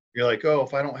 But you're like, oh,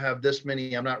 if I don't have this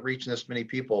many, I'm not reaching this many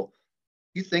people.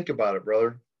 You think about it,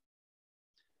 brother.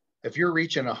 If you're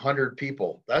reaching 100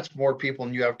 people, that's more people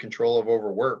than you have control of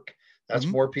over work. That's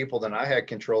more people than I had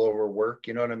control over work.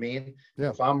 You know what I mean? Yeah.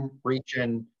 If I'm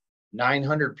reaching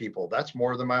 900 people, that's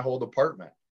more than my whole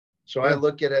department. So I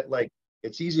look at it like,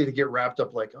 it's easy to get wrapped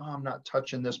up like, oh, I'm not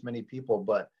touching this many people,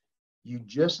 but you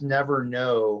just never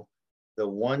know the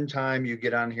one time you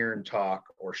get on here and talk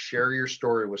or share your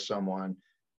story with someone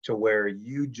to where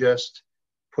you just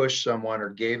push someone or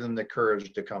gave them the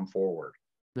courage to come forward.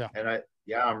 Yeah. And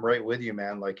I'm right with you,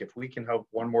 man. Like if we can help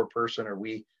one more person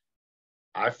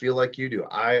I feel like you do.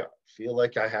 I feel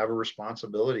like I have a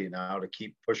responsibility now to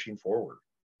keep pushing forward.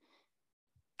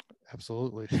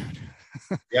 Absolutely.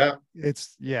 Yeah.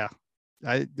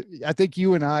 I think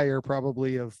you and I are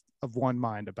probably of one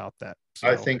mind about that. So.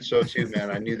 I think so too,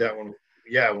 man. I knew that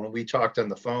when we talked on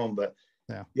the phone, but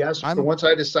so once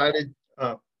I decided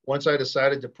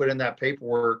to put in that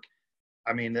paperwork,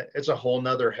 I mean, it's a whole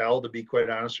nother hell, to be quite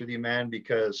honest with you, man,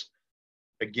 because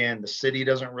again, the city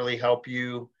doesn't really help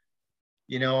you.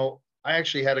 You know, I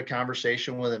actually had a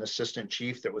conversation with an assistant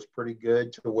chief that was pretty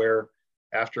good, to where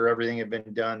after everything had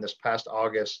been done this past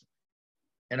August,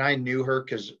 and I knew her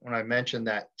because when I mentioned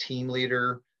that team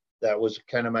leader that was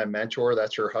kind of my mentor,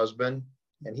 that's her husband,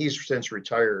 and he's since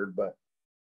retired, but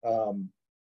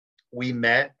we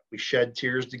met, we shed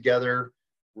tears together,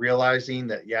 realizing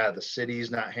that, the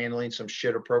city's not handling some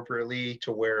shit appropriately,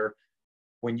 to where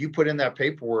when you put in that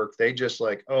paperwork, they just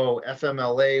like, oh,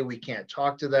 FMLA, we can't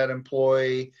talk to that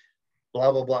employee,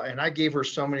 blah, blah, blah. And I gave her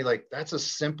so many, like, that's a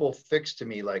simple fix to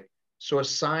me. Like, so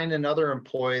assign another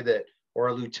employee or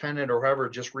a lieutenant or whoever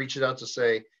just reaches out to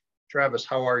say, Travis,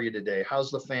 how are you today?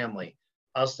 How's the family?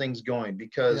 How's things going?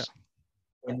 Because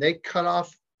when they cut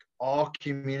off all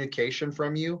communication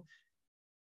from you,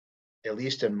 at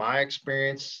least in my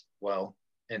experience,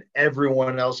 and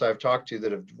everyone else I've talked to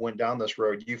that have went down this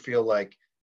road, you feel like,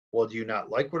 well, do you not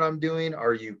like what I'm doing?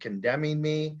 Are you condemning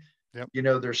me?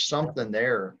 Yep. There's something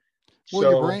there.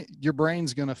 Well, your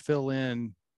brain's going to fill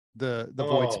in the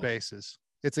void spaces.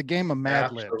 It's a game of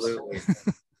Mad Libs. Absolutely.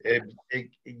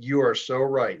 You are so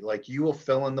right. Like, you will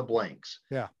fill in the blanks.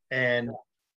 Yeah. And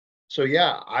so,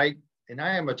 I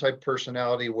am a type of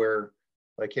personality where,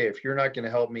 like, hey, if you're not going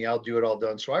to help me, I'll do it all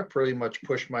done. So I pretty much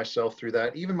push myself through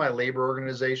that. Even my labor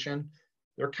organization,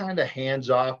 they're kind of hands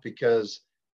off because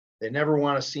they never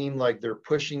want to seem like they're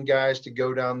pushing guys to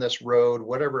go down this road,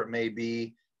 whatever it may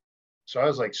be. So I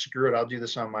was like, screw it, I'll do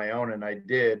this on my own. And I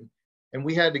did. And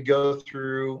we had to go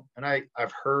through, and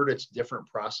I've heard it's different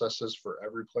processes for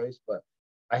every place, but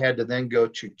I had to then go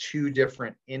to 2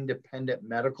 different independent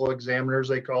medical examiners,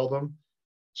 they call them.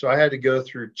 So I had to go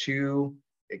through 2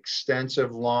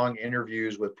 extensive, long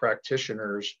interviews with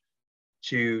practitioners.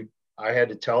 I had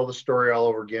to tell the story all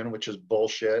over again, which is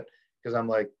bullshit. Because I'm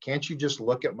like, can't you just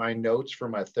look at my notes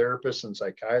from my therapist and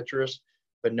psychiatrist?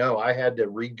 But no, I had to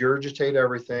regurgitate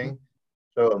everything.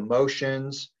 So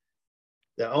emotions.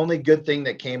 The only good thing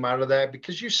that came out of that,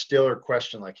 because you still are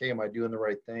questioning, like, hey, am I doing the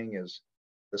right thing? Is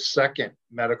the second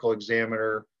medical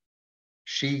examiner,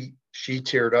 she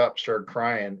teared up, started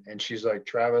crying, and she's like,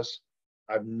 Travis,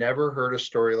 I've never heard a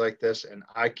story like this, and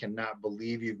I cannot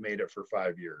believe you've made it for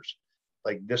 5 years.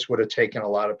 Like, this would have taken a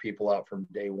lot of people out from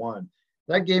day one.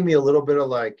 That gave me a little bit of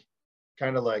like,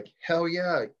 kind of like, hell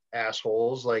yeah,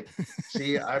 assholes. Like,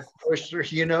 see, I pushed through,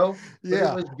 but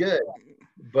it was good.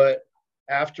 But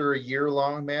after a year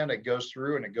long, man, it goes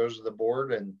through and it goes to the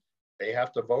board and they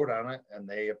have to vote on it, and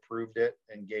they approved it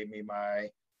and gave me my,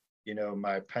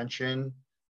 my pension.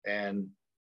 And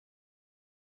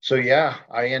so,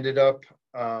 I ended up,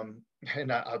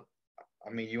 and I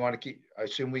mean, you want to I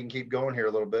assume we can keep going here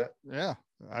a little bit. Yeah.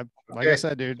 Like I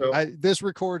said, dude, so, this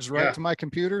records right to my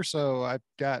computer, so I've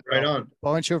got a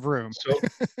bunch of room. So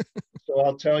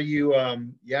I'll tell you,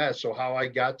 so how I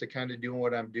got to kind of doing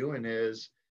what I'm doing is,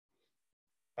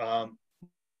 my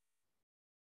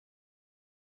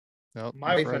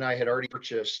wife and I had already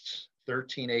purchased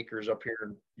 13 acres up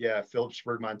here in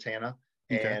Phillipsburg, Montana.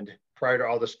 Okay. And prior to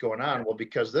all this going on,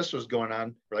 because this was going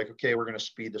on, we're like, okay, we're going to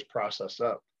speed this process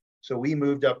up. So we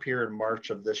moved up here in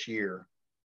March of this year.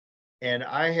 And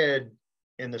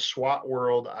in the SWAT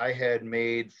world, I had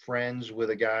made friends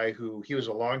with a guy he was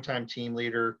a longtime team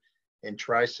leader in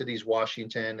Tri-Cities,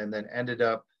 Washington, and then ended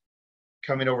up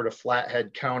coming over to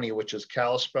Flathead County, which is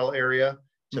Kalispell area,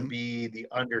 to be the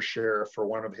undersheriff for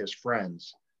one of his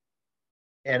friends.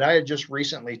 And I had just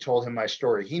recently told him my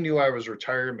story. He knew I was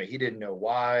retired, but he didn't know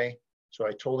why. So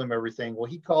I told him everything. Well,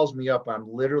 he calls me up.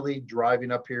 I'm literally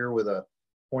driving up here with a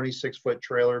 26-foot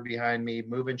trailer behind me,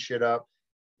 moving shit up.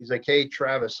 He's like, hey,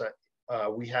 Travis,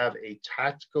 we have a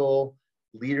tactical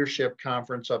leadership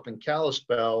conference up in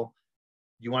Kalispell.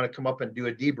 You want to come up and do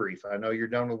a debrief? I know you're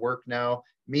done with work now,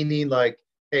 meaning like,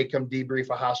 hey, come debrief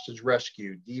a hostage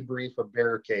rescue, debrief a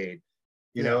barricade,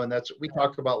 you know, and we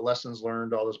talk about lessons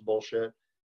learned, all this bullshit.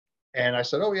 And I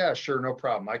said, oh yeah, sure. No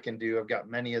problem. I've got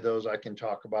many of those I can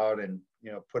talk about and,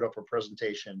 put up a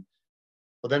presentation.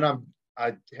 Well, then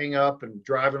I hang up and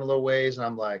driving a little ways and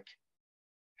I'm like,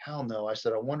 hell no. I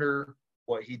said, I wonder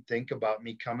what he'd think about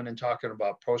me coming and talking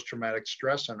about post-traumatic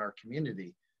stress in our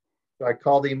community. So I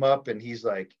called him up and he's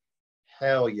like,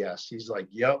 hell yes. He's like,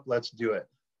 yep, let's do it.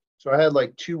 So I had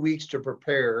like 2 weeks to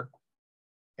prepare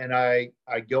and I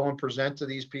go and present to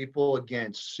these people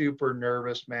again, super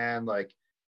nervous, man. Like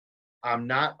I'm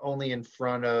not only in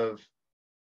front of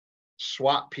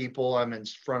SWAT people, I'm in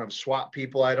front of SWAT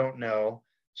people I don't know.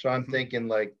 So I'm thinking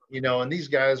like, and these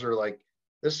guys are like,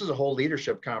 this is a whole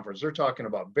leadership conference. They're talking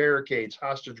about barricades,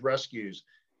 hostage rescues,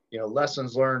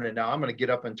 lessons learned. And now I'm going to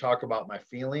get up and talk about my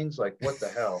feelings. Like, what the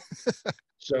hell?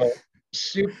 So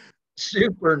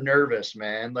super nervous,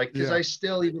 man. Like, cause I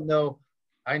still, even though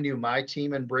I knew my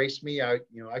team embraced me, I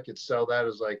could sell that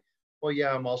as like, well,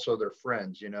 yeah, I'm also their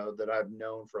friends, that I've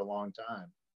known for a long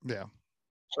time. Yeah.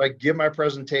 So I give my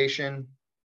presentation.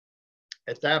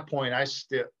 At that point, I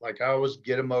always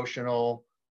get emotional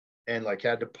and like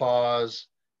had to pause.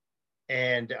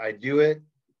 And I do it.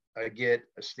 I get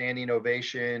a standing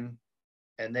ovation.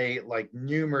 And they like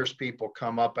numerous people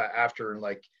come up after and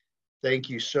like, thank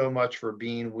you so much for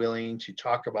being willing to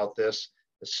talk about this.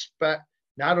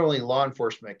 Not only law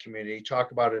enforcement community,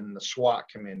 talk about it in the SWAT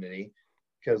community.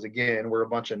 Because again, we're a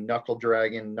bunch of knuckle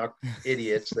dragging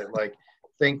idiots that like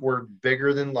think we're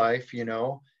bigger than life,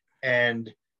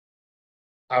 and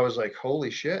I was like, holy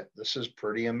shit, this is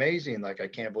pretty amazing. Like, I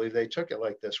can't believe they took it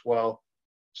like this. Well,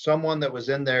 someone that was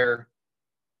in there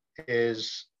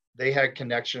they had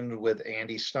connection with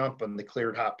Andy Stump on the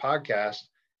Cleared Hot podcast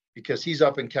because he's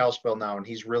up in Kalispell now and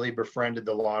he's really befriended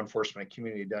the law enforcement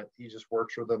community. He just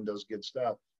works with them, does good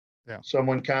stuff. Yeah.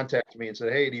 Someone contacted me and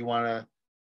said, hey,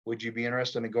 would you be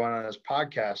interested in going on his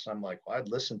podcast? And I'm like, well, I'd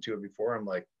listened to it before. I'm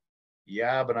like,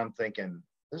 yeah, but I'm thinking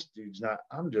this dude's not,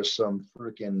 I'm just some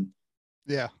freaking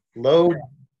low,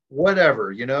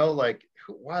 whatever, like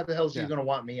why the hell is he going to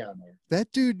want me on there?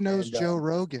 That dude knows Joe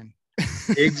Rogan.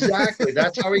 Exactly.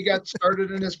 That's how he got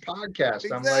started in his podcast.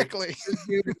 Exactly. I'm like, this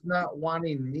dude is not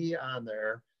wanting me on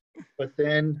there. But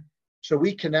then, so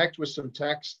we connect with some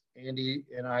text, Andy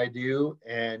and I do,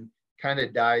 and kind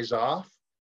of dies off.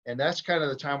 And that's kind of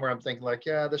the time where I'm thinking like,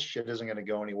 yeah, this shit isn't going to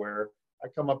go anywhere. I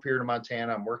come up here to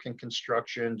Montana. I'm working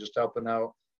construction, just helping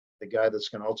out the guy that's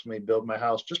going to ultimately build my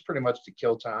house, just pretty much to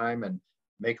kill time and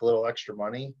make a little extra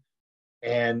money.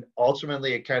 And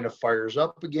ultimately it kind of fires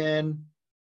up again.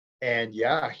 And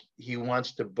yeah, he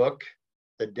wants to book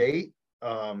the date.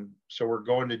 So we're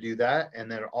going to do that.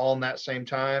 And then all in that same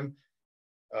time,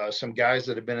 some guys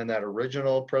that have been in that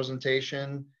original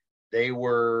presentation, they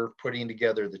were putting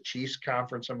together the Chiefs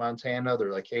conference in Montana.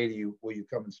 They're like, hey, will you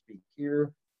come and speak here?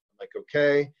 I'm like,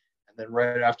 okay. And then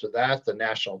right after that, the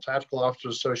National Tactical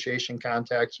Officers Association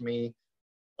contacts me.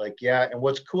 Like, yeah. And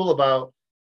what's cool about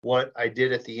what I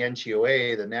did at the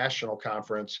NTOA, the national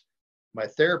conference, my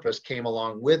therapist came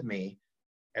along with me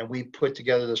and we put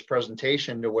together this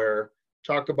presentation to where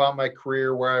talk about my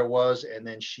career, where I was. And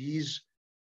then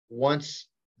once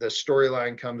the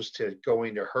storyline comes to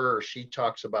going to her, she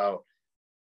talks about,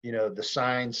 the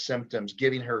signs, symptoms,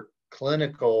 giving her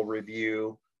clinical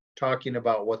review, talking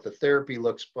about what the therapy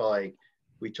looks like.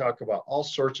 We talk about all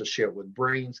sorts of shit with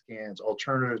brain scans,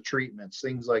 alternative treatments,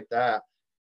 things like that.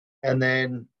 And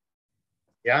then,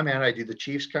 yeah, man, I do the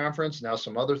Chiefs conference. Now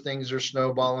some other things are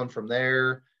snowballing from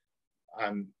there.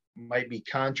 I might be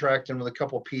contracting with a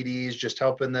couple PDs, just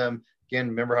helping them. Again,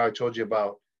 remember how I told you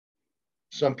about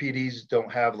some PDs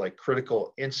don't have like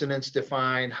critical incidents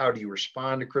defined. How do you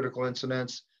respond to critical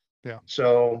incidents? Yeah.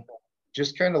 So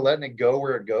just kind of letting it go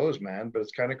where it goes, man. But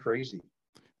it's kind of crazy.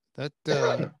 That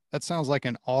sounds like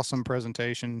an awesome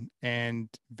presentation and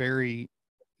very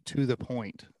to the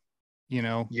point.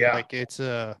 Yeah. Like it's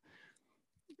God,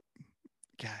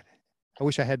 I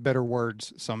wish I had better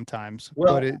words sometimes.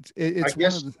 Well, but it's one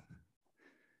of the.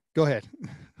 Go ahead.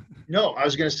 No, I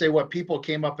was going to say what people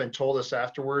came up and told us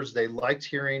afterwards. They liked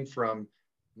hearing from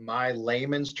my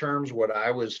layman's terms, what I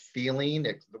was feeling,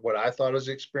 what I thought I was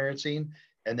experiencing.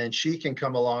 And then she can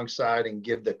come alongside and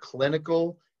give the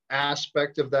clinical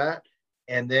aspect of that.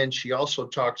 And then she also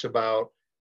talks about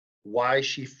why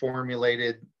she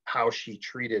formulated how she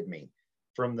treated me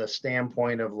from the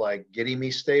standpoint of like getting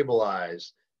me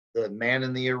stabilized, the man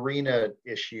in the arena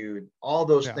issue, all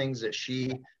those things that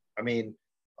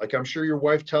like I'm sure your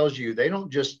wife tells you, they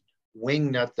don't just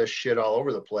wing nut this shit all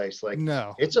over the place. Like,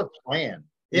 no, it's a plan.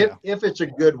 If it's a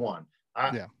good one.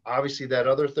 Obviously that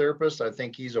other therapist, I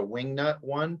think he's a wing nut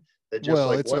one that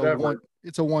just it's whatever.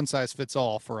 It's a one size fits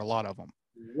all for a lot of them.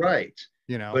 Right.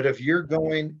 you know. But if you're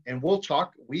going, and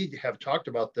we have talked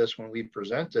about this when we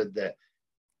presented that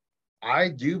I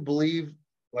do believe,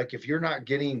 like, if you're not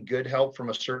getting good help from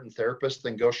a certain therapist,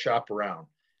 then go shop around.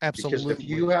 Because if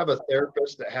you Absolutely. have a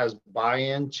therapist that has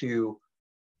buy-in to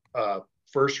uh,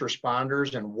 first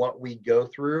responders and what we go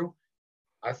through,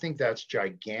 I think that's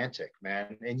gigantic,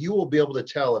 man. And you will be able to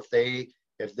tell if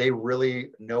they really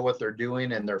know what they're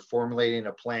doing and they're formulating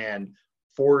a plan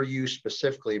for you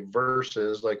specifically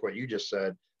versus like what you just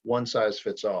said, one size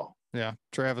fits all. Yeah,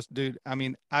 Travis, dude, I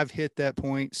mean, I've hit that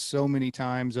point so many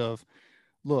times of,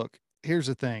 look, here's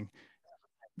the thing.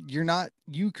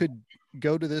 You could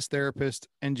go to this therapist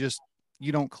and just,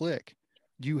 you don't click.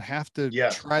 You have to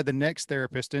Yes. try the next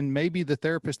therapist. And maybe the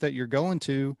therapist that you're going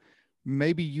to,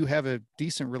 maybe you have a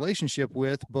decent relationship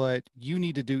with, but you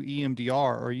need to do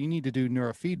EMDR, or you need to do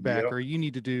neurofeedback, Yep. or you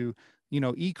need to do,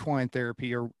 equine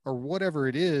therapy, or whatever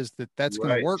it is that's going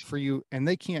to Right. work for you. And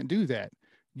they can't do that.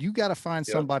 You got to find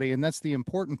Yep. somebody. And that's the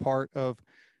important part of,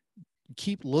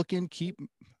 keep looking, keep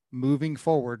moving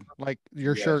forward, like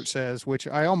your shirt Yes. says, which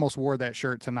I almost wore that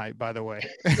shirt tonight, by the way.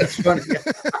 That's funny.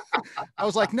 I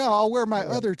was like, no, I'll wear my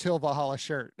other Till Valhalla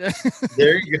shirt.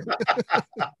 There you go.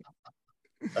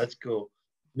 That's cool.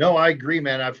 No, I agree,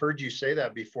 man. I've heard you say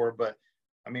that before, but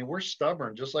I mean, we're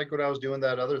stubborn, just like what I was doing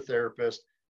that other therapist.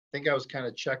 I think I was kind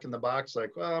of checking the box,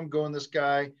 like, well, I'm going this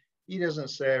guy. He doesn't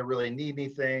say I really need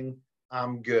anything.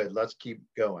 I'm good. Let's keep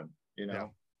going, you Yeah.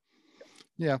 know?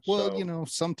 Yeah. Well, So,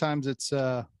 sometimes it's,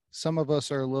 some of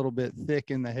us are a little bit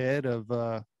thick in the head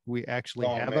of, we actually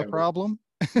oh have a man, problem.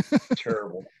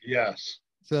 terrible. Yes.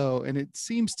 So, and it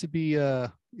seems to be,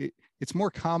 it's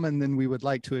more common than we would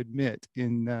like to admit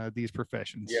in, these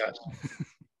professions. Yes.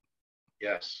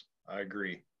 Yes. I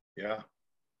agree. Yeah.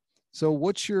 So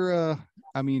what's your,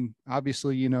 I mean,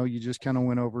 obviously, you just kind of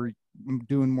went over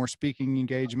doing more speaking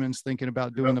engagements, thinking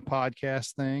about doing the Yep.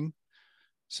 podcast thing.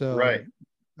 So, Right.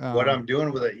 What I'm um,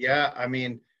 doing with it. Yeah. I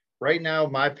mean, right now,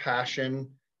 my passion,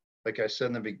 like I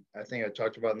said I think I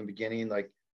talked about in the beginning,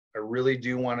 like I really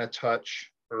do want to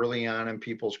touch early on in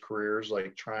people's careers,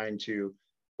 like trying to,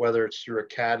 whether it's through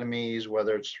academies,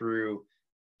 whether it's through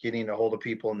getting a hold of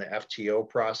people in the FTO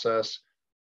process,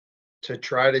 to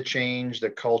try to change the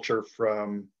culture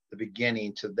from the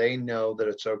beginning to they know that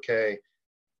it's okay.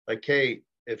 Like, hey,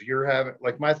 if you're having,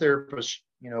 like my therapist,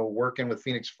 working with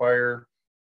Phoenix Fire,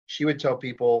 she would tell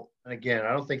people, and again,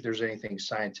 I don't think there's anything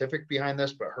scientific behind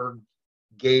this, but her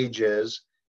gauge is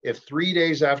if 3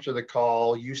 days after the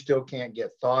call, you still can't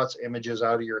get thoughts, images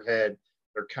out of your head,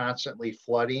 they're constantly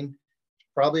flooding, it's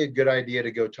probably a good idea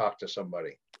to go talk to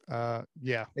somebody.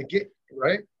 yeah.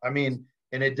 Right? I mean,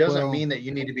 and it doesn't Well, mean that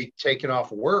you need to be taken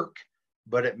off work,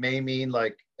 but it may mean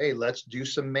like, hey, let's do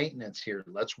some maintenance here.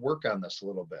 Let's work on this a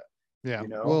little bit, yeah. you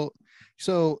know? Well,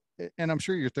 so, and I'm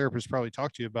sure your therapist probably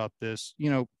talked to you about this,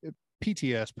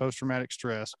 PTS, post-traumatic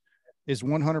stress, is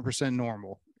 100%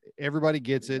 normal. Everybody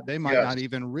gets it. They might Yes. not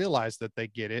even realize that they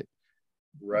get it.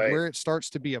 Right. Where it starts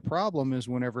to be a problem is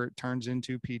whenever it turns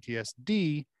into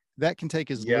PTSD. That can take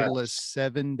as little as Yes.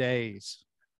 7 days.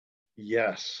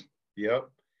 Yes. Yep.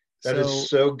 That is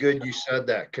So, so good you said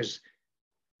that because,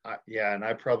 yeah, and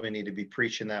I probably need to be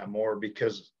preaching that more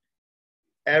because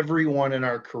everyone in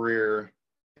our career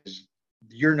is,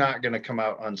 you're not going to come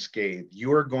out unscathed.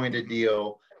 You are going to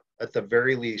deal, at the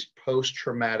very least, post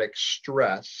traumatic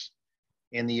stress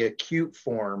in the acute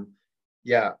form.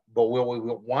 Yeah. But what we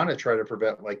want to try to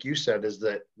prevent, like you said, is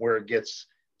that where it gets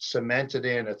cemented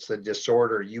in, it's the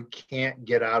disorder. You can't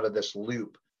get out of this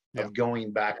loop yeah. of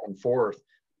going back and forth.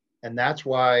 And that's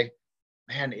why,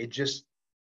 man, it just,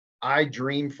 I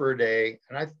dream for a day.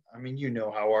 And I mean,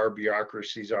 how our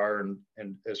bureaucracies are,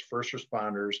 and as first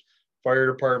responders, fire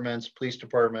departments, police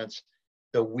departments,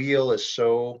 the wheel is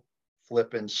so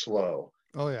flipping slow.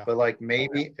 Oh, yeah. But like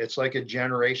maybe it's like a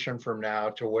generation from now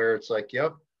to where it's like,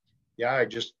 yep, yeah, I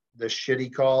just, the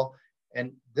shitty call.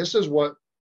 And this is what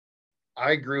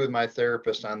I agree with my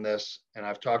therapist on this. And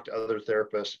I've talked to other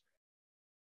therapists.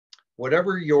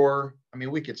 Whatever I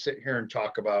mean, we could sit here and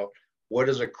talk about what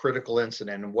is a critical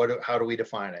incident and how do we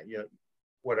define it?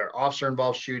 What are officer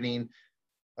involved shooting,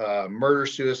 murder,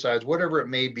 suicides, whatever it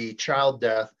may be, child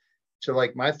death. So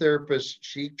like my therapist,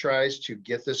 she tries to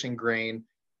get this ingrained.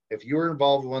 If you're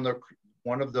involved in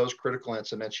one of those critical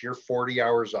incidents, you're 40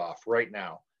 hours off right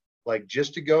now. Like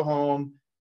just to go home,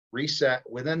 reset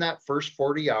within that first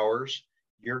 40 hours,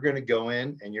 you're going to go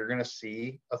in and you're going to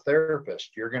see a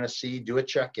therapist. You're going to do a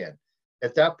check-in.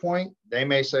 At that point, they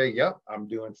may say, yep, I'm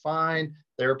doing fine.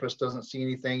 Therapist doesn't see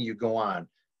anything. You go on.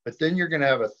 But then you're going to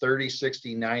have a 30,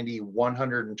 60, 90,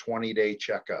 120 day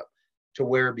checkup to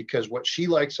where, because what she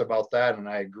likes about that, and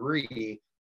I agree,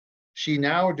 she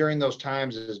now during those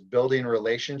times is building a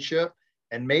relationship.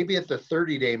 And maybe at the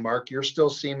 30-day mark, you're still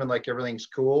seeming like everything's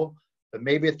cool. But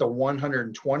maybe at the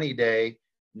 120-day,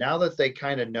 now that they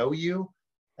kind of know you,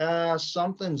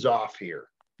 something's off here.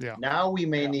 Yeah. Now we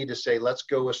may need to say, let's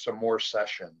go with some more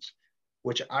sessions,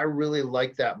 which I really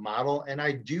like that model. And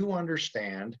I do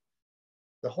understand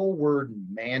the whole word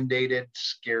mandated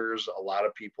scares a lot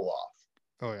of people off.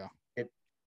 Oh yeah.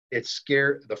 It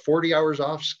scares the 40 hours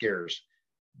off scares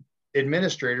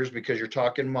administrators because you're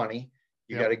talking money.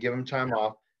 You got to give them time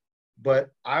off.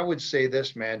 But I would say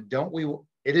this, man,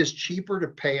 it is cheaper to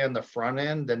pay on the front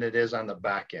end than it is on the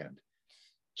back end.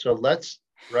 So let's,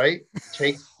 right,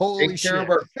 take care of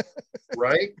our,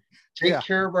 right, take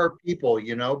care of our people,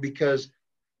 because,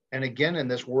 and again, in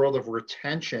this world of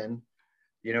retention,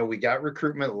 we got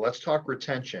recruitment. Let's talk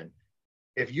retention.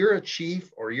 If you're a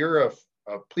chief or you're a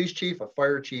police chief, a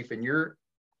fire chief, and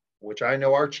which I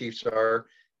know our chiefs are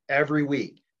every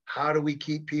week, how do we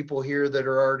keep people here that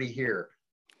are already here?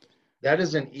 That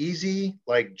isn't easy,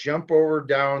 like jump over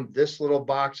down this little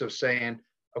box of saying,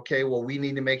 okay, well, we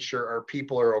need to make sure our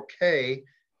people are okay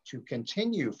to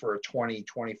continue for 20,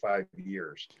 25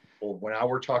 years. Well, now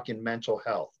we're talking mental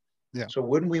health. Yeah. So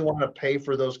wouldn't we want to pay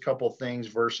for those couple things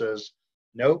versus,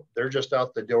 nope, they're just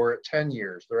out the door at 10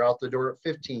 years. They're out the door at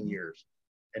 15 years.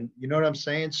 And you know what I'm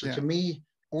saying? So to me,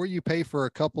 or you pay for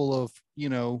a couple of,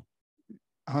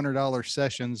 $100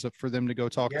 sessions for them to go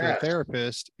talk to a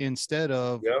therapist instead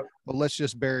of, well, let's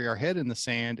just bury our head in the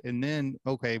sand. And then,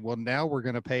 okay, well, now we're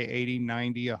going to pay 80,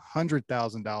 90,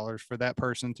 $100,000 for that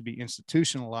person to be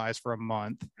institutionalized for a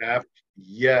month.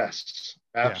 Yes,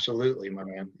 absolutely, my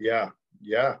man. Yeah.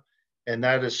 Yeah. And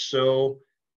that is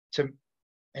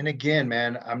and again,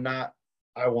 man, I'm not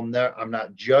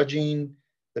judging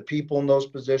the people in those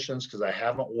positions because I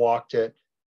haven't walked it.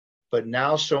 But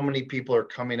now so many people are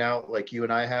coming out like you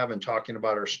and I have and talking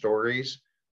about our stories.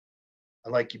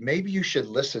 And like, maybe you should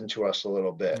listen to us a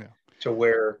little bit to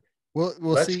where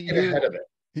let's get ahead of it.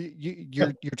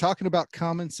 You're talking about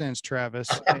common sense, Travis,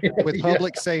 with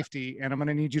public safety, and I'm going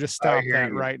to need you to stop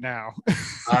that right now.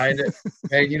 I know.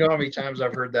 Hey, you know how many times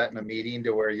I've heard that in a meeting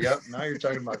to where, now you're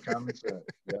talking about common sense.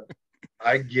 Yeah,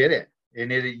 I get it.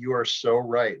 And you are so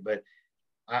right. But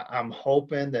I'm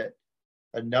hoping that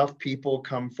enough people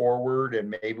come forward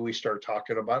and maybe we start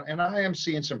talking about it. And I am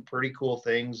seeing some pretty cool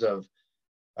things of,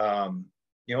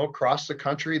 across the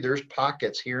country, there's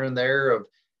pockets here and there of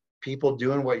people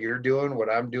doing what you're doing, what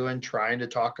I'm doing, trying to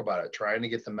talk about it, trying to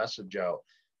get the message out.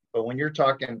 But when you're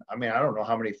talking, I mean, I don't know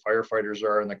how many firefighters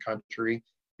are in the country,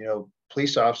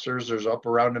 police officers, there's up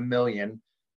around 1 million.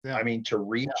 Yeah. I mean, to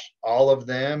reach all of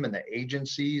them and the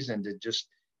agencies and to just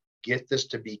get this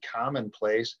to be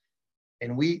commonplace.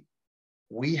 And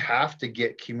we have to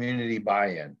get community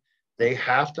buy-in. They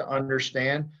have to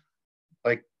understand,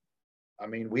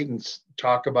 we can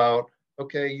talk about,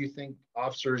 okay, you think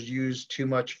officers use too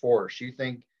much force. You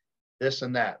think this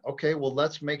and that. Okay, well,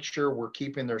 let's make sure we're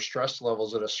keeping their stress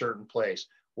levels at a certain place.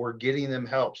 We're getting them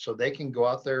help so they can go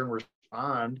out there and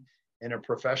respond in a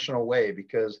professional way.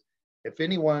 Because if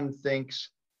anyone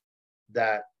thinks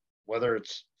that whether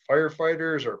it's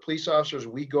firefighters or police officers,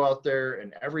 we go out there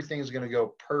and everything's going to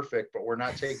go perfect, but we're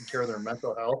not taking care of their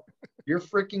mental health, you're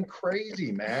freaking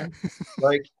crazy, man.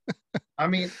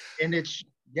 And it's,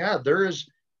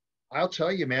 I'll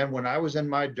tell you, man, when I was in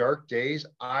my dark days,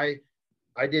 I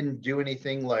didn't do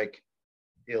anything like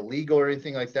illegal or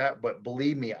anything like that, but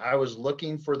believe me, I was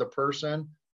looking for the person,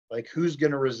 like, who's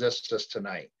going to resist us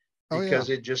tonight? Because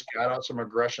it just got out some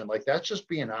aggression. Like, that's just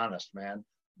being honest, man.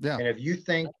 Yeah. And if you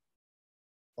think,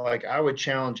 I would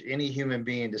challenge any human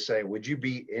being to say, would you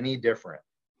be any different?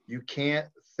 You can't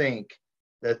think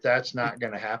that that's not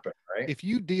going to happen, right? If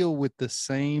you deal with the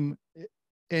same,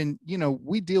 and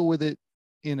we deal with it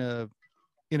in a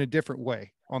different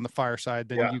way on the fire side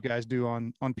than you guys do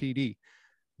on PD,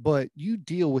 but you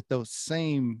deal with those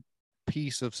same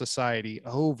piece of society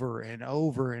over and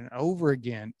over and over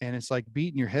again. And it's like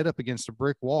beating your head up against a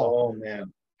brick wall. Oh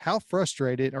man. How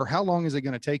frustrated, or how long is it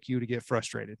going to take you to get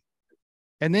frustrated?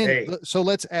 And then, so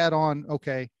let's add on,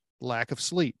 lack of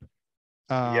sleep,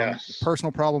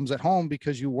 personal problems at home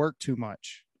because you work too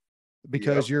much,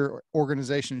 because your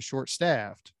organization is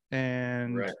short-staffed.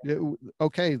 And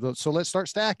so let's start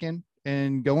stacking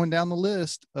and going down the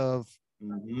list of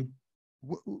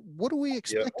what do we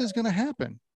expect is going to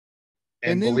happen?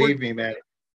 And believe me, man,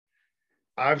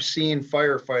 I've seen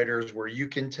firefighters where you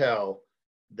can tell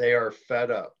they are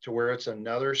fed up to where it's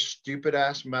another stupid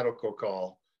ass medical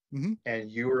call. And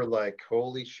you were like,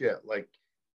 holy shit,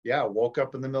 woke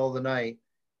up in the middle of the night,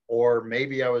 or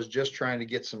maybe I was just trying to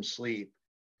get some sleep.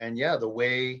 And the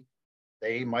way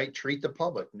they might treat the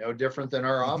public no different than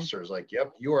our Mm-hmm. officers. Like,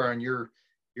 yep, you are on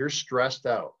you're stressed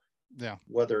out, Yeah.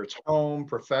 whether it's home,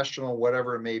 professional,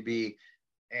 whatever it may be.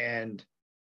 And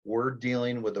we're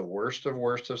dealing with the worst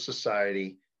of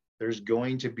society. There's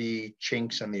going to be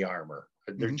chinks in the armor.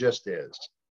 There Mm-hmm. just is.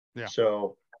 Yeah.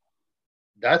 So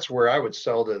that's where I would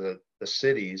sell to the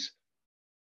cities.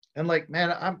 And like,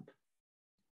 man,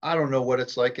 I don't know what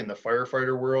it's like in the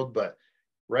firefighter world, but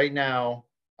right now,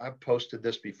 I've posted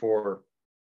this before.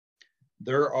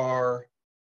 There are,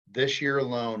 this year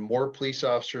alone, more police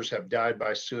officers have died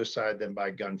by suicide than by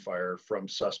gunfire from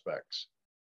suspects.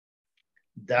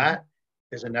 Mm-hmm. That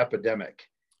is an epidemic.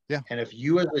 Yeah. And if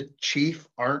you as a chief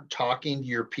aren't talking to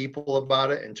your people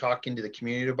about it and talking to the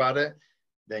community about it,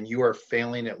 then you are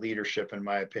failing at leadership, in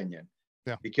my opinion.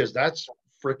 Yeah. Because that's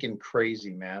freaking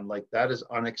crazy, man. Like, that is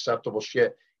unacceptable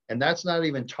shit. And that's not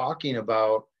even talking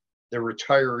about the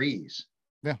retirees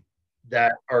Yeah.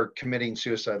 that are committing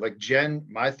suicide. Like Jen,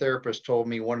 my therapist, told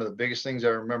me one of the biggest things I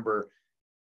remember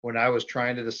when I was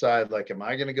trying to decide, like, am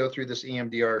I going to go through this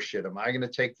EMDR shit? Am I going to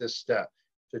take this step?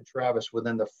 To Travis,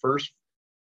 within the first,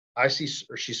 I see,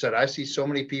 or she said, I see so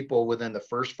many people within the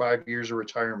first 5 years of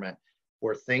retirement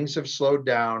where things have slowed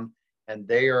down and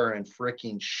they are in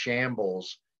freaking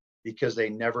shambles because they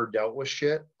never dealt with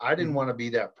shit. I didn't Mm-hmm. want to be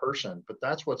that person, but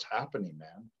that's what's happening,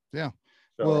 man. Yeah.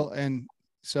 So, Well, and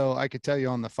so I could tell you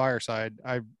on the fire side,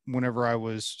 whenever I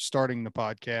was starting the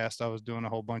podcast, I was doing a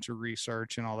whole bunch of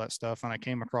research and all that stuff. And I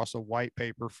came across a white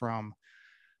paper from,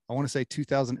 I want to say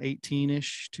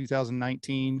 2018-ish,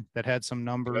 2019, that had some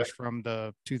numbers okay. from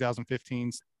the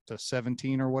 2015 to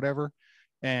 17 or whatever.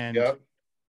 And Yep.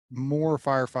 more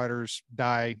firefighters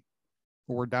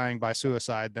were dying by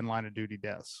suicide than line of duty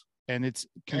deaths. And it's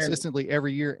And consistently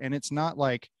every year. And it's not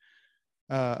like,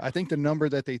 I think the number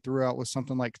that they threw out was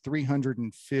something like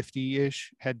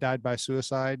 350-ish had died by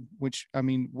suicide, which, I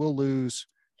mean, we'll lose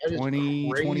that is 20,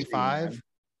 crazy, 25. man.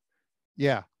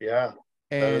 Yeah. Yeah.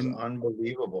 That is And,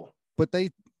 unbelievable. but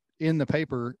in the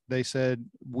paper, they said,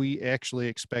 we actually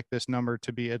expect this number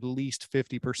to be at least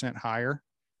 50% higher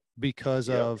because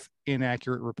Yep. of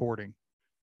inaccurate reporting.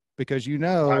 Because, you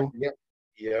know, Yep.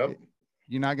 Yep.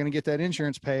 you're not going to get that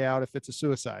insurance payout if it's a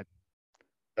suicide.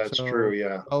 That's true. So,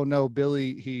 Yeah. oh no,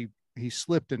 Billy, he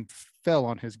slipped and fell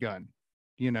on his gun,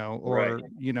 Right. or,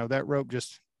 that rope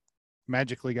just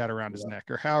magically got around his Yeah.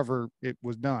 neck, or however it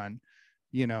was done,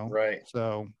 Right.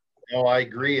 so. No, I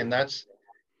agree. And that's,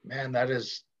 man, that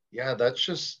is, yeah, that's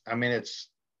just, I mean, it's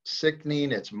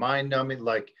sickening. It's mind numbing,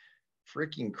 like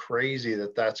freaking crazy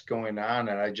that that's going on.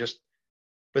 And I just,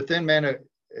 but then, man,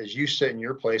 as you sit in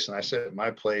your place and I sit in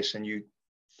my place and you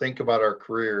think about our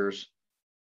careers,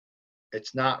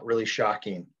 it's not really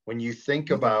shocking when you think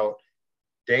Mm-mm. about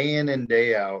day in and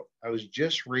day out. I was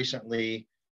just recently,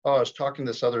 I was talking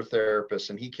to this other therapist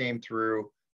and he came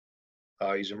through.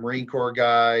 He's a Marine Corps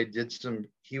guy,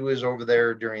 he was over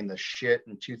there during the shit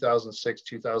in 2006,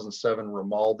 2007,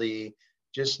 Romaldi,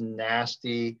 just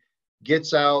nasty.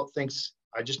 Gets out, thinks,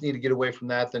 I just need to get away from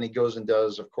that. Then he goes and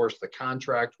does, of course, the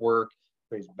contract work.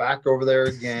 So he's back over there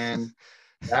again.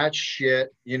 That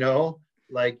shit,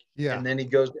 like, Yeah. and then he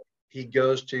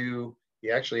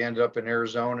actually ended up in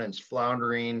Arizona and is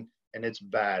floundering and it's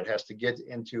bad. Has to get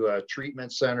into a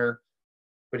treatment center,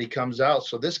 but he comes out.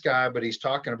 So this guy, but he's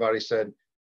talking about, he said,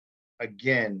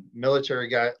 again, military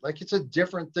guy, like, it's a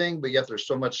different thing, but yet there's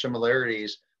so much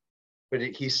similarities. But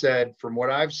he said, from what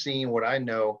I've seen, what I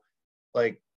know,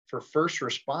 like, for first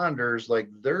responders, like,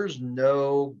 there's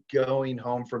no going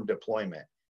home from deployment.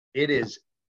 It Yeah. is,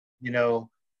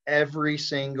 every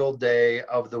single day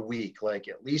of the week, like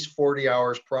at least 40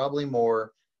 hours, probably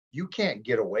more. You can't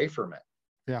get away from it.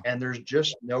 Yeah. And there's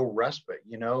just no respite,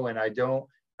 and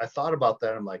I thought about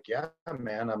that. I'm like, yeah,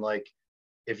 man. I'm like,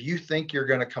 if you think you're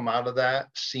going to come out of that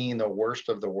seeing the worst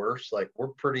of the worst, like, we're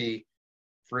pretty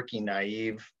freaking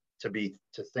naive to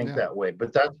think Yeah. that way.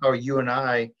 But that's how you and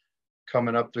I,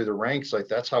 coming up through the ranks, like,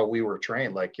 that's how we were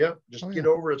trained. Like, yep, just Oh get yeah.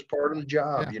 over it. It's part of the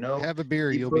job, Yeah. Have a beer,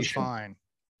 keep you'll be pushing. fine.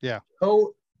 Yeah.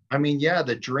 Oh, I mean, yeah,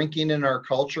 the drinking in our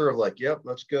culture of like, yep,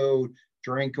 let's go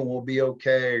drink and we'll be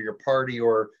okay, or your party,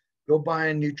 or go buy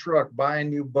a new truck, buy a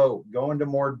new boat, go into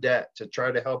more debt to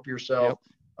try to help yourself. Yep.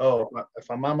 Oh,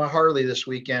 if I'm on my Harley this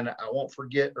weekend, I won't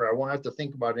forget, or I won't have to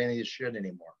think about any of this shit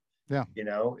anymore. Yeah.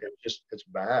 It's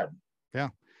bad. Yeah.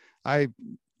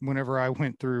 Whenever I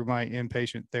went through my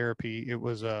inpatient therapy, it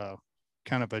was a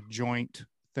kind of a joint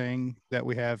thing that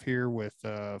we have here with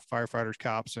firefighters,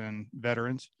 cops, and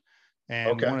veterans. And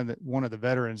Okay. one of the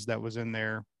veterans that was in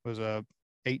there was a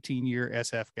 18-year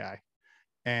SF guy.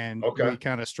 And Okay. we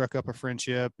kind of struck up a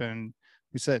friendship, and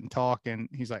we sit and talk, and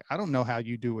he's like, I don't know how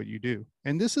you do what you do.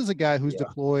 And this is a guy who's Yeah.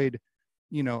 deployed,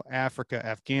 Africa,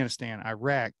 Afghanistan,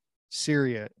 Iraq,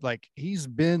 Syria. Like, he's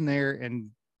been there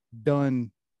and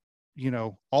done,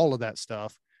 all of that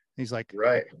stuff. He's like,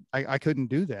 Right. I couldn't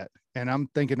do that. And I'm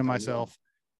thinking to I know. myself,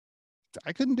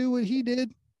 I couldn't do what he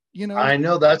did. I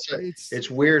know It's, it's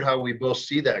weird how we both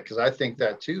see that, because I think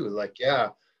that too. Like, yeah,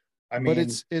 I but mean,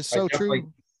 it's I so definitely,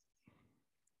 true.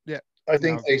 Yeah. I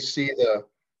think No. they see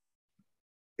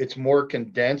it's more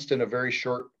condensed in a very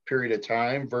short period of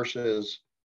time versus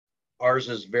ours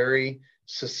is very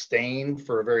sustained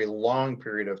for a very long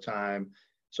period of time.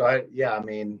 So yeah, I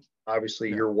mean, obviously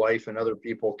Yeah. your wife and other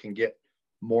people can get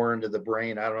more into the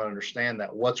brain. I don't understand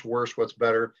that. What's worse? What's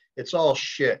better? It's all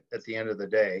shit at the end of the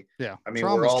day. Yeah. I mean, we're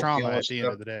Trauma's all trauma dealing with at the end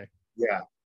stuff. of the day. Yeah.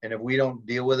 And if we don't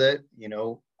deal with it,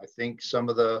 I think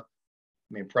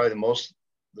probably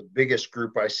the biggest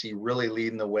group I see really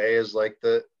leading the way is like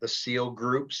the SEAL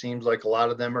group. Seems like a lot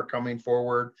of them are coming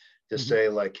forward to Mm-hmm. say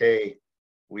like, hey,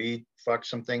 we fucked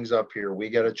some things up here. We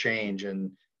got to change.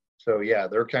 And so, yeah,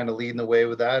 they're kind of leading the way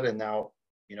with that. And now,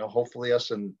 hopefully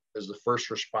us and as the first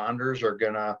responders are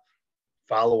going to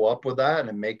follow up with that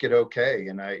and make it okay.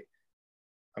 And I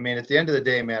mean, at the end of the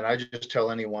day, man, I just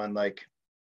tell anyone, like,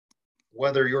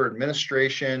 whether your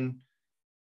administration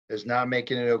is not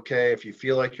making it okay, if you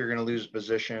feel like you're going to lose a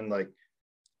position, like,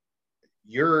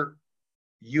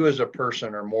 you as a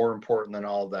person are more important than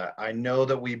all that. I know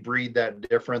that we breed that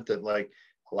different, that like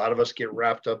a lot of us get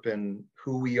wrapped up in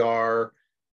who we are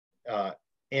uh,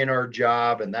 in our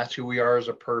job, and that's who we are as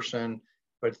a person.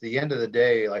 But at the end of the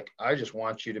day, like, I just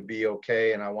want you to be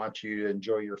okay, and I want you to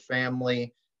enjoy your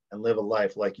family and live a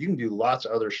life. Like, you can do lots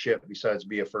of other shit besides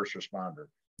be a first responder.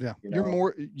 Yeah. You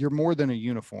know, You're more than a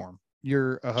uniform.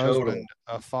 You're a husband, totally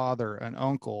a father, an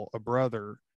uncle, a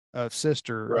brother, a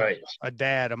sister, right. a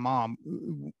dad, a mom.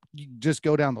 You just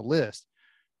go down the list.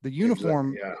 The Exactly.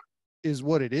 uniform Yeah. is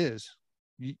what it is.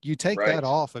 You take that Right.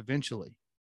 off eventually.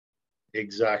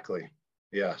 Exactly.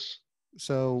 Yes.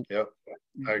 So Yep.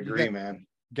 I you agree, man.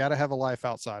 got to have a life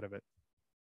outside of it.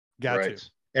 Got Right. to.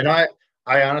 And I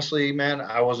honestly, man,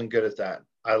 I wasn't good at that.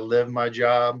 I lived my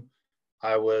job.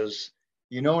 I was,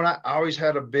 and I always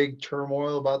had a big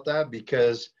turmoil about that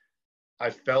because I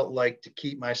felt like to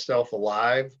keep myself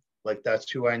alive, like that's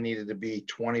who I needed to be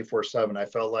 24/7. I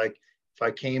felt like if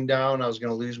I came down, I was going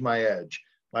to lose my edge.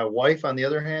 My wife, on the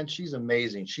other hand, she's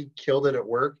amazing. She killed it at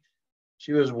work.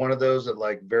 She was one of those that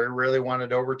like very rarely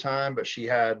wanted overtime, but she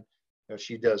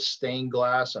does stained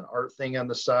glass and art thing on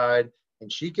the side,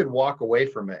 and she could walk away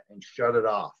from it and shut it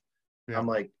off. Yeah. I'm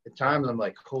like, at times I'm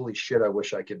like, holy shit, I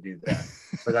wish I could do that.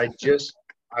 But I just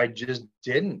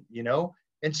didn't,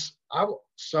 And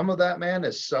some of that, man,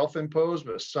 is self-imposed,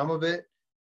 but some of it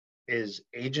is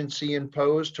agency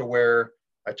imposed, to where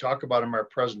I talk about in my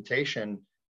presentation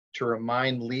to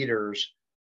remind leaders,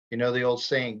 the old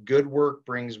saying, good work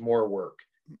brings more work.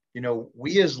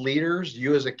 We as leaders,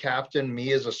 you as a captain,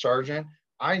 me as a sergeant,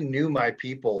 I knew my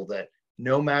people that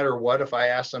no matter what, if I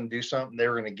asked them to do something, they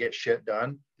were going to get shit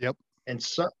done. Yep. And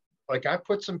so, like, I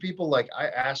put some people, like, I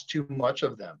asked too much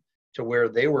of them to where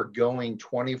they were going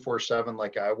 24/7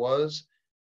 like I was.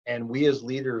 And we as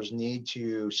leaders need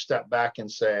to step back and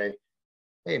say,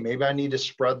 hey, maybe I need to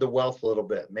spread the wealth a little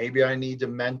bit. Maybe I need to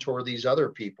mentor these other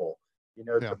people,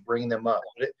 Yeah. to bring them up.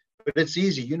 But it's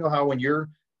easy. You know how when you're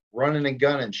running and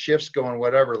gunning, shifts going,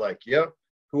 whatever, like, yep,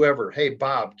 whoever, hey,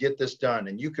 Bob, get this done.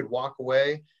 And you could walk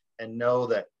away and know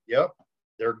that, yep,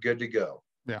 they're good to go.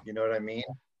 Yeah. You know what I mean?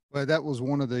 Well, that was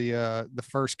one of the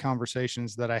first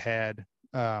conversations that I had,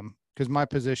 because my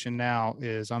position now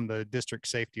is I'm the district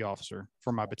safety officer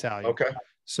for my battalion. Okay.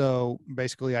 So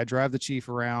basically, I drive the chief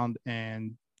around,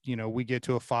 and we get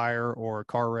to a fire or a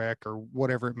car wreck or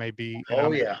whatever it may be, and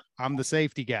Oh, yeah. I'm the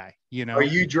safety guy. Are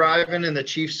you driving and the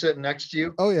chief sitting next to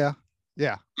you? Oh yeah,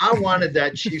 yeah. I wanted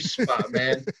that chief spot,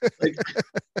 man. Like,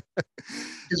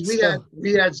 because we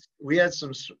had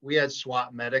So we had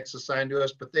SWAT medics assigned to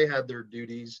us, but they had their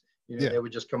duties. yeah, They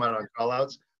would just come out on call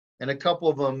outs, and a couple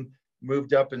of them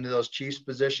moved up into those chiefs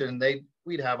position.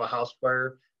 We'd have a house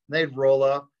fire, and they'd roll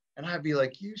up, and I'd be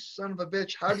like, "You son of a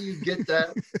bitch! How do you get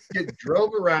that? Get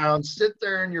drove around, sit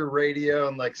there in your radio,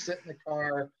 and like sit in the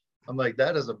car." I'm like,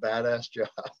 that is a badass job.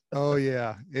 oh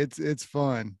yeah, it's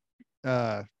fun.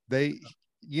 They,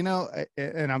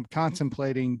 and I'm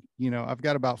contemplating. I've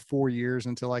got about 4 years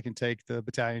until I can take the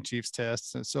battalion chief's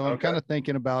tests, and so I'm Okay. kind of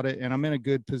thinking about it, and I'm in a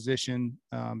good position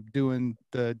doing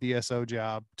the DSO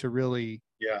job to really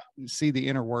Yeah. see the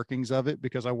inner workings of it,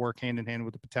 because I work hand in hand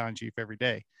with the battalion chief every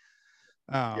day.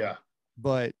 Yeah.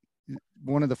 But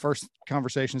one of the first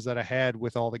conversations that I had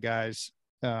with all the guys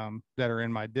that are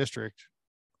in my district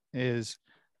is,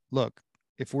 look,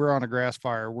 if we're on a grass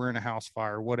fire, we're in a house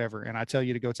fire, whatever, and I tell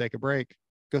you to go take a break,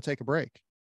 go take a break,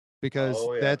 because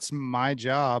Oh yeah. that's my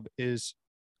job, is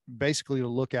basically to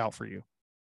look out for you.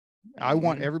 I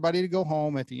want Mm-hmm. everybody to go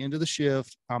home at the end of the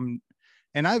shift.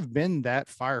 And I've been that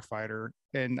firefighter,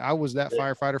 and I was that Yeah.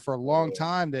 firefighter for a long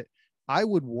time, that I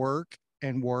would work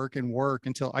and work and work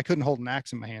until I couldn't hold an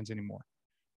axe in my hands anymore,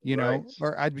 Right.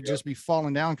 or I'd Yep. just be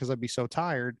falling down because I'd be so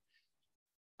tired.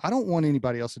 I don't want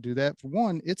anybody else to do that. For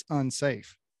one, it's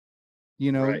unsafe.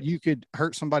 Right. You could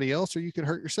hurt somebody else or you could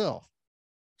hurt yourself.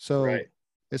 So Right.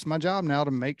 it's my job now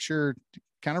to make sure to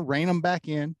kind of rein them back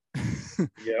in.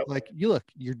 Yep. Like,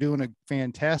 you're doing a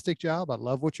fantastic job. I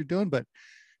love what you're doing, but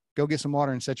go get some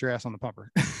water and set your ass on the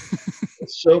pumper.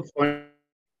 It's so funny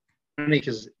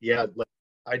because yeah, like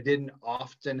I didn't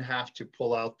often have to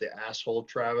pull out the asshole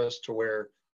Travis to where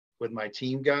with my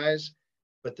team guys,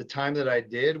 but the time that I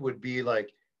did would be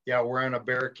like, yeah, we're on a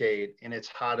barricade and it's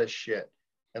hot as shit.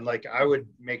 And like I would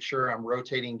make sure I'm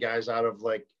rotating guys out of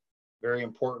like very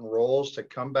important roles to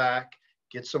come back,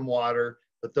 get some water.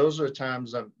 But those are the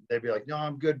times they'd be like, no,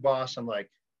 I'm good, boss. I'm like,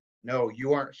 no,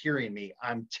 you aren't hearing me.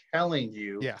 I'm telling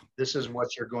you, Yeah. this is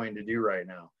what you're going to do right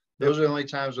now. Yep. Those are the only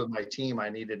times with my team I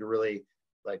needed to really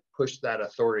like push that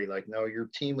authority. Like, no, your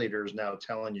team leader is now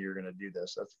telling you you're going to do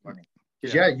this. That's funny.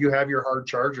 Because Yeah. yeah, you have your hard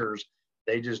chargers.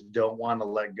 They just don't want to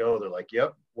let go. They're like,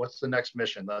 yep, what's the next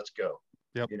mission? Let's go.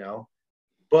 Yep.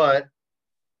 But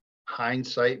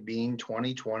hindsight being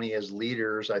 2020 as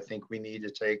leaders, I think we need to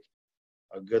take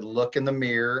a good look in the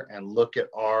mirror and look at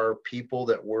our people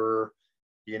that we're,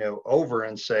 over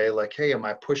and say like, hey, am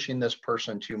I pushing this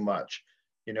person too much?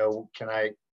 Can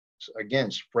I, again,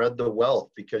 spread the wealth?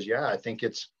 Because yeah, I think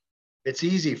it's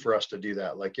easy for us to do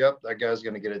that. Like, yep, that guy's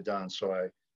going to get it done. So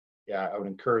I would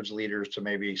encourage leaders to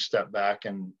maybe step back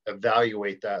and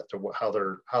evaluate that to how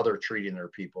they're treating their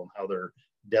people, how they're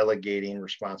delegating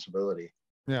responsibility.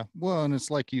 Yeah. Well, and it's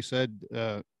like you said,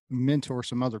 mentor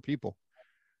some other people,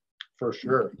 For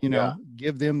sure. Yeah.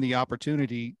 give them the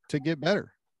opportunity to get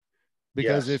better.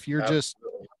 Because Yes. if you're just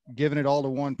Absolutely. giving it all to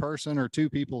one person or two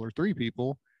people or three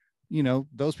people,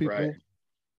 those people, Right.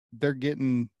 they're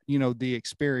getting, the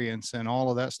experience and all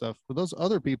of that stuff. But those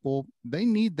other people, they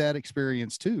need that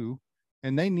experience too.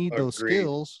 And they need those Agreed.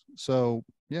 skills. So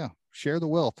yeah, share the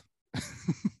wealth.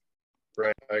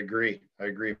 Right. I agree,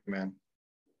 man.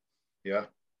 Yeah.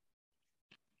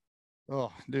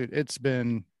 Oh, dude, it's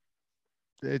been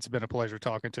a pleasure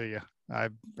talking to you.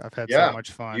 I've had so Yeah.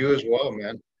 much fun. You as well,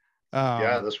 man.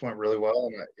 Yeah, Um, this went really well.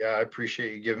 And I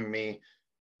appreciate you giving me,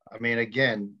 I mean,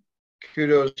 again,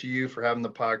 kudos to you for having the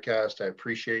podcast. I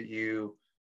appreciate you.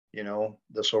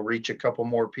 This will reach a couple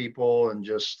more people and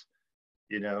just,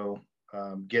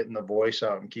 getting the voice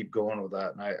out and keep going with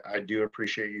that. And I do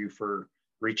appreciate you for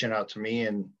reaching out to me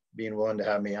and being willing to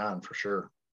have me on for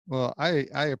sure. well, I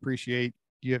appreciate,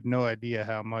 you have no idea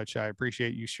how much I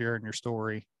appreciate you sharing your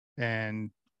story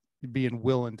and being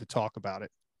willing to talk about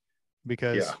it, Yeah.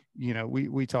 because,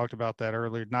 we talked about that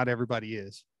earlier. Not everybody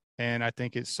is. And I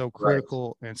think it's so Right.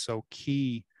 critical and so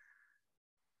key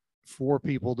for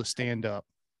people to stand up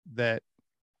that,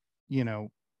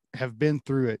 have been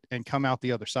through it and come out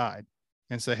the other side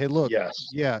and say, hey, look, Yes.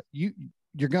 yeah,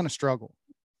 you're going to struggle.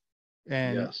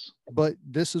 Yes. But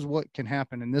this is what can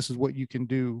happen. And this is what you can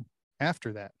do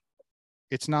after that.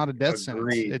 It's not a death sentence.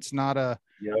 Agreed. It's not a,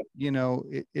 Yep.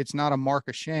 it's not a mark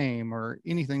of shame or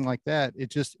anything like that.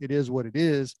 It is what it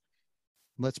is.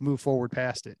 Let's move forward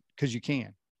past it, because you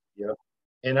can. Yep.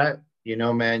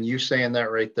 And man, you saying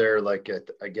that right there, like,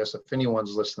 I guess if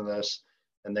anyone's listening to this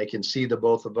and they can see the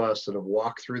both of us that have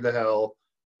walked through the hell,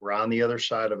 we're on the other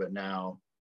side of it now.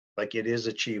 Like, it is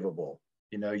achievable.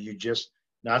 You just,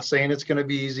 not saying it's going to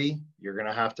be easy. You're going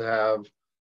to have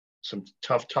some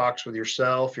tough talks with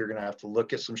yourself. You're going to have to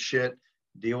look at some shit,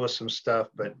 deal with some stuff.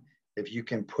 But if you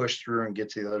can push through and get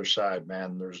to the other side,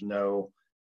 man,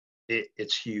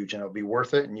 it's huge, and it'll be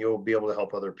worth it. And you'll be able to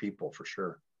help other people for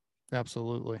sure.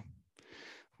 Absolutely.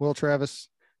 Well, Travis,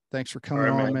 thanks for coming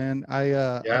All right, on, man. I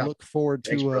Yeah. look forward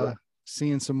Thanks, to brother.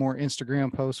 seeing some more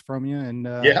Instagram posts from you, and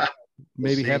Yeah.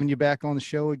 maybe see. having you back on the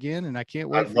show again. And I can't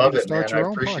wait I'd for you love to it, start man. I your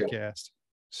own appreciate it. podcast.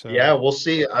 So Yeah, we'll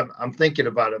see. I'm thinking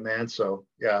about it, man. So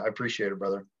yeah, I appreciate it,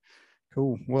 brother.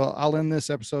 cool. Well, I'll end this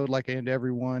episode like I end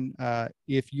everyone.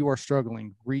 If you are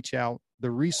struggling, reach out. The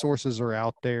resources are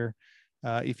out there.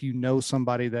 If you know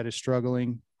somebody that is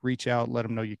struggling, reach out, let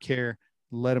them know you care,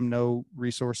 let them know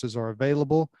resources are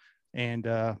available. And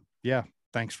yeah,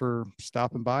 thanks for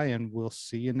stopping by, and we'll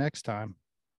see you next time.